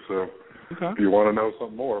it too. So if you want to know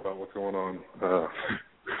something more about what's going on,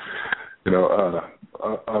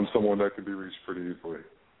 I'm someone that can be reached pretty easily.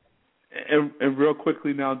 And real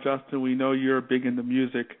quickly now, Justin, we know you're big into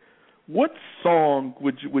music. What song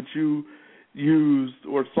would you use,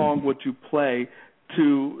 or song would you play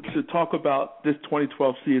to talk about this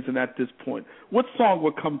 2012 season at this point? What song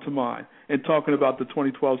would come to mind in talking about the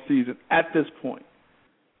 2012 season at this point?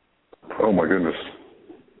 Oh, my goodness.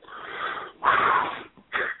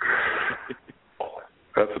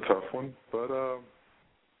 That's a tough one, but I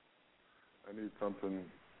need something.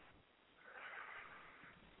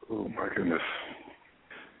 Oh, my goodness.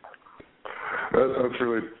 That's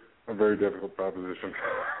really a very difficult proposition.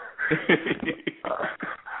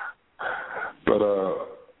 But,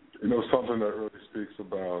 something that really speaks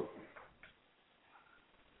about,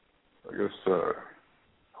 I guess,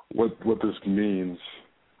 what this means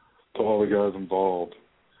to all the guys involved.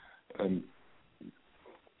 And,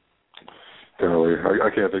 I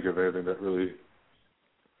can't think of anything that really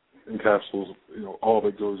encapsulates, all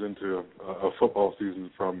that goes into a football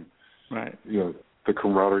season, from, right, the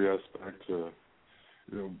camaraderie aspect to,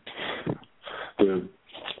 the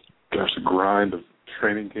grind of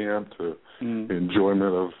training camp to the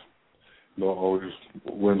enjoyment of all these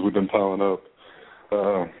wins we've been piling up.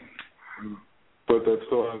 But that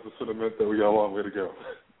still has the sentiment that we got a long way to go.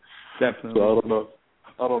 Definitely. So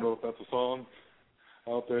I don't know if that's a song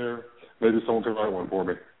out there. Maybe someone can write one for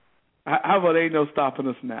me. How about Ain't No Stopping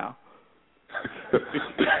Us Now?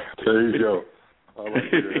 There you go. I like to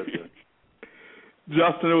hear that.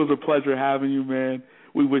 Justin, it was a pleasure having you, man.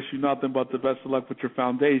 We wish you nothing but the best of luck with your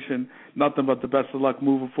foundation, nothing but the best of luck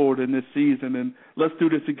moving forward in this season, and let's do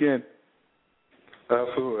this again.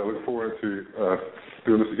 Absolutely. I look forward to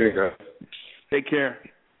doing this again, guys. Take care.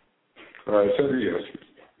 All right, send you guys.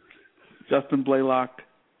 Justin Blalock,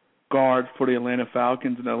 guard for the Atlanta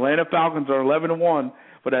Falcons. And the Atlanta Falcons are 11-1,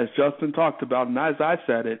 but as Justin talked about, and as I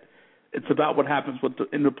said it, it's about what happens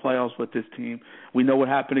in the playoffs with this team. We know what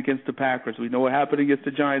happened against the Packers. We know what happened against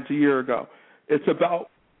the Giants a year ago. It's about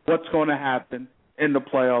what's going to happen in the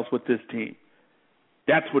playoffs with this team.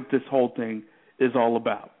 That's what this whole thing is all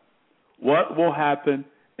about. What will happen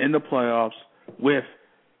in the playoffs with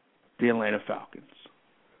the Atlanta Falcons?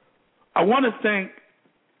 I want to thank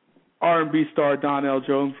R&B star Donell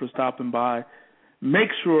Jones for stopping by. Make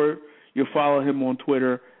sure you follow him on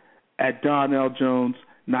Twitter at Donell Jones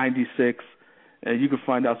 96, and you can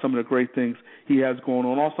find out some of the great things he has going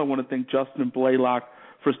on. Also, I want to thank Justin Blalock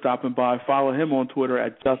for stopping by. Follow him on Twitter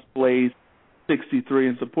at JustBlaze63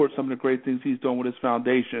 and support some of the great things he's doing with his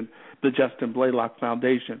foundation, the Justin Blalock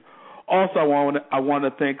Foundation. Also, I want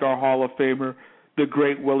to thank our Hall of Famer, the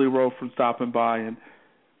great Willie Roaf, for stopping by. And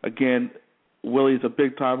again, Willie's a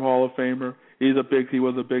big-time Hall of Famer. He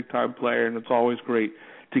was a big-time player, and it's always great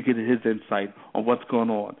to get his insight on what's going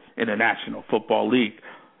on in the National Football League.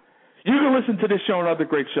 You can listen to this show and other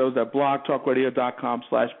great shows at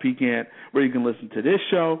blogtalkradio.com/pgant, where you can listen to this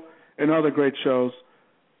show and other great shows.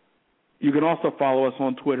 You can also follow us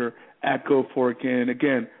on Twitter at GoForItGan.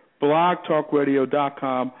 Again,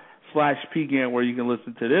 blogtalkradio.com/PGAN, where you can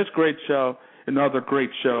listen to this great show and other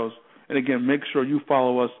great shows. And again, make sure you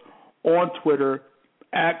follow us on Twitter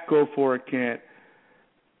at GoForItGan.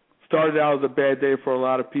 Started out as a bad day for a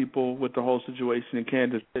lot of people with the whole situation in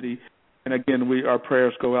Kansas City. And again, our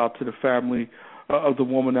prayers go out to the family of the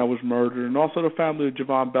woman that was murdered, and also the family of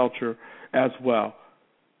Javon Belcher as well.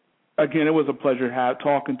 Again, it was a pleasure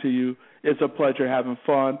talking to you. It's a pleasure having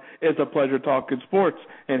fun. It's a pleasure talking sports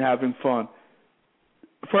and having fun.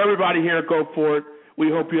 For everybody here, Go For It. We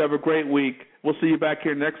hope you have a great week. We'll see you back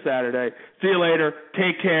here next Saturday. See you later.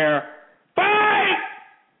 Take care.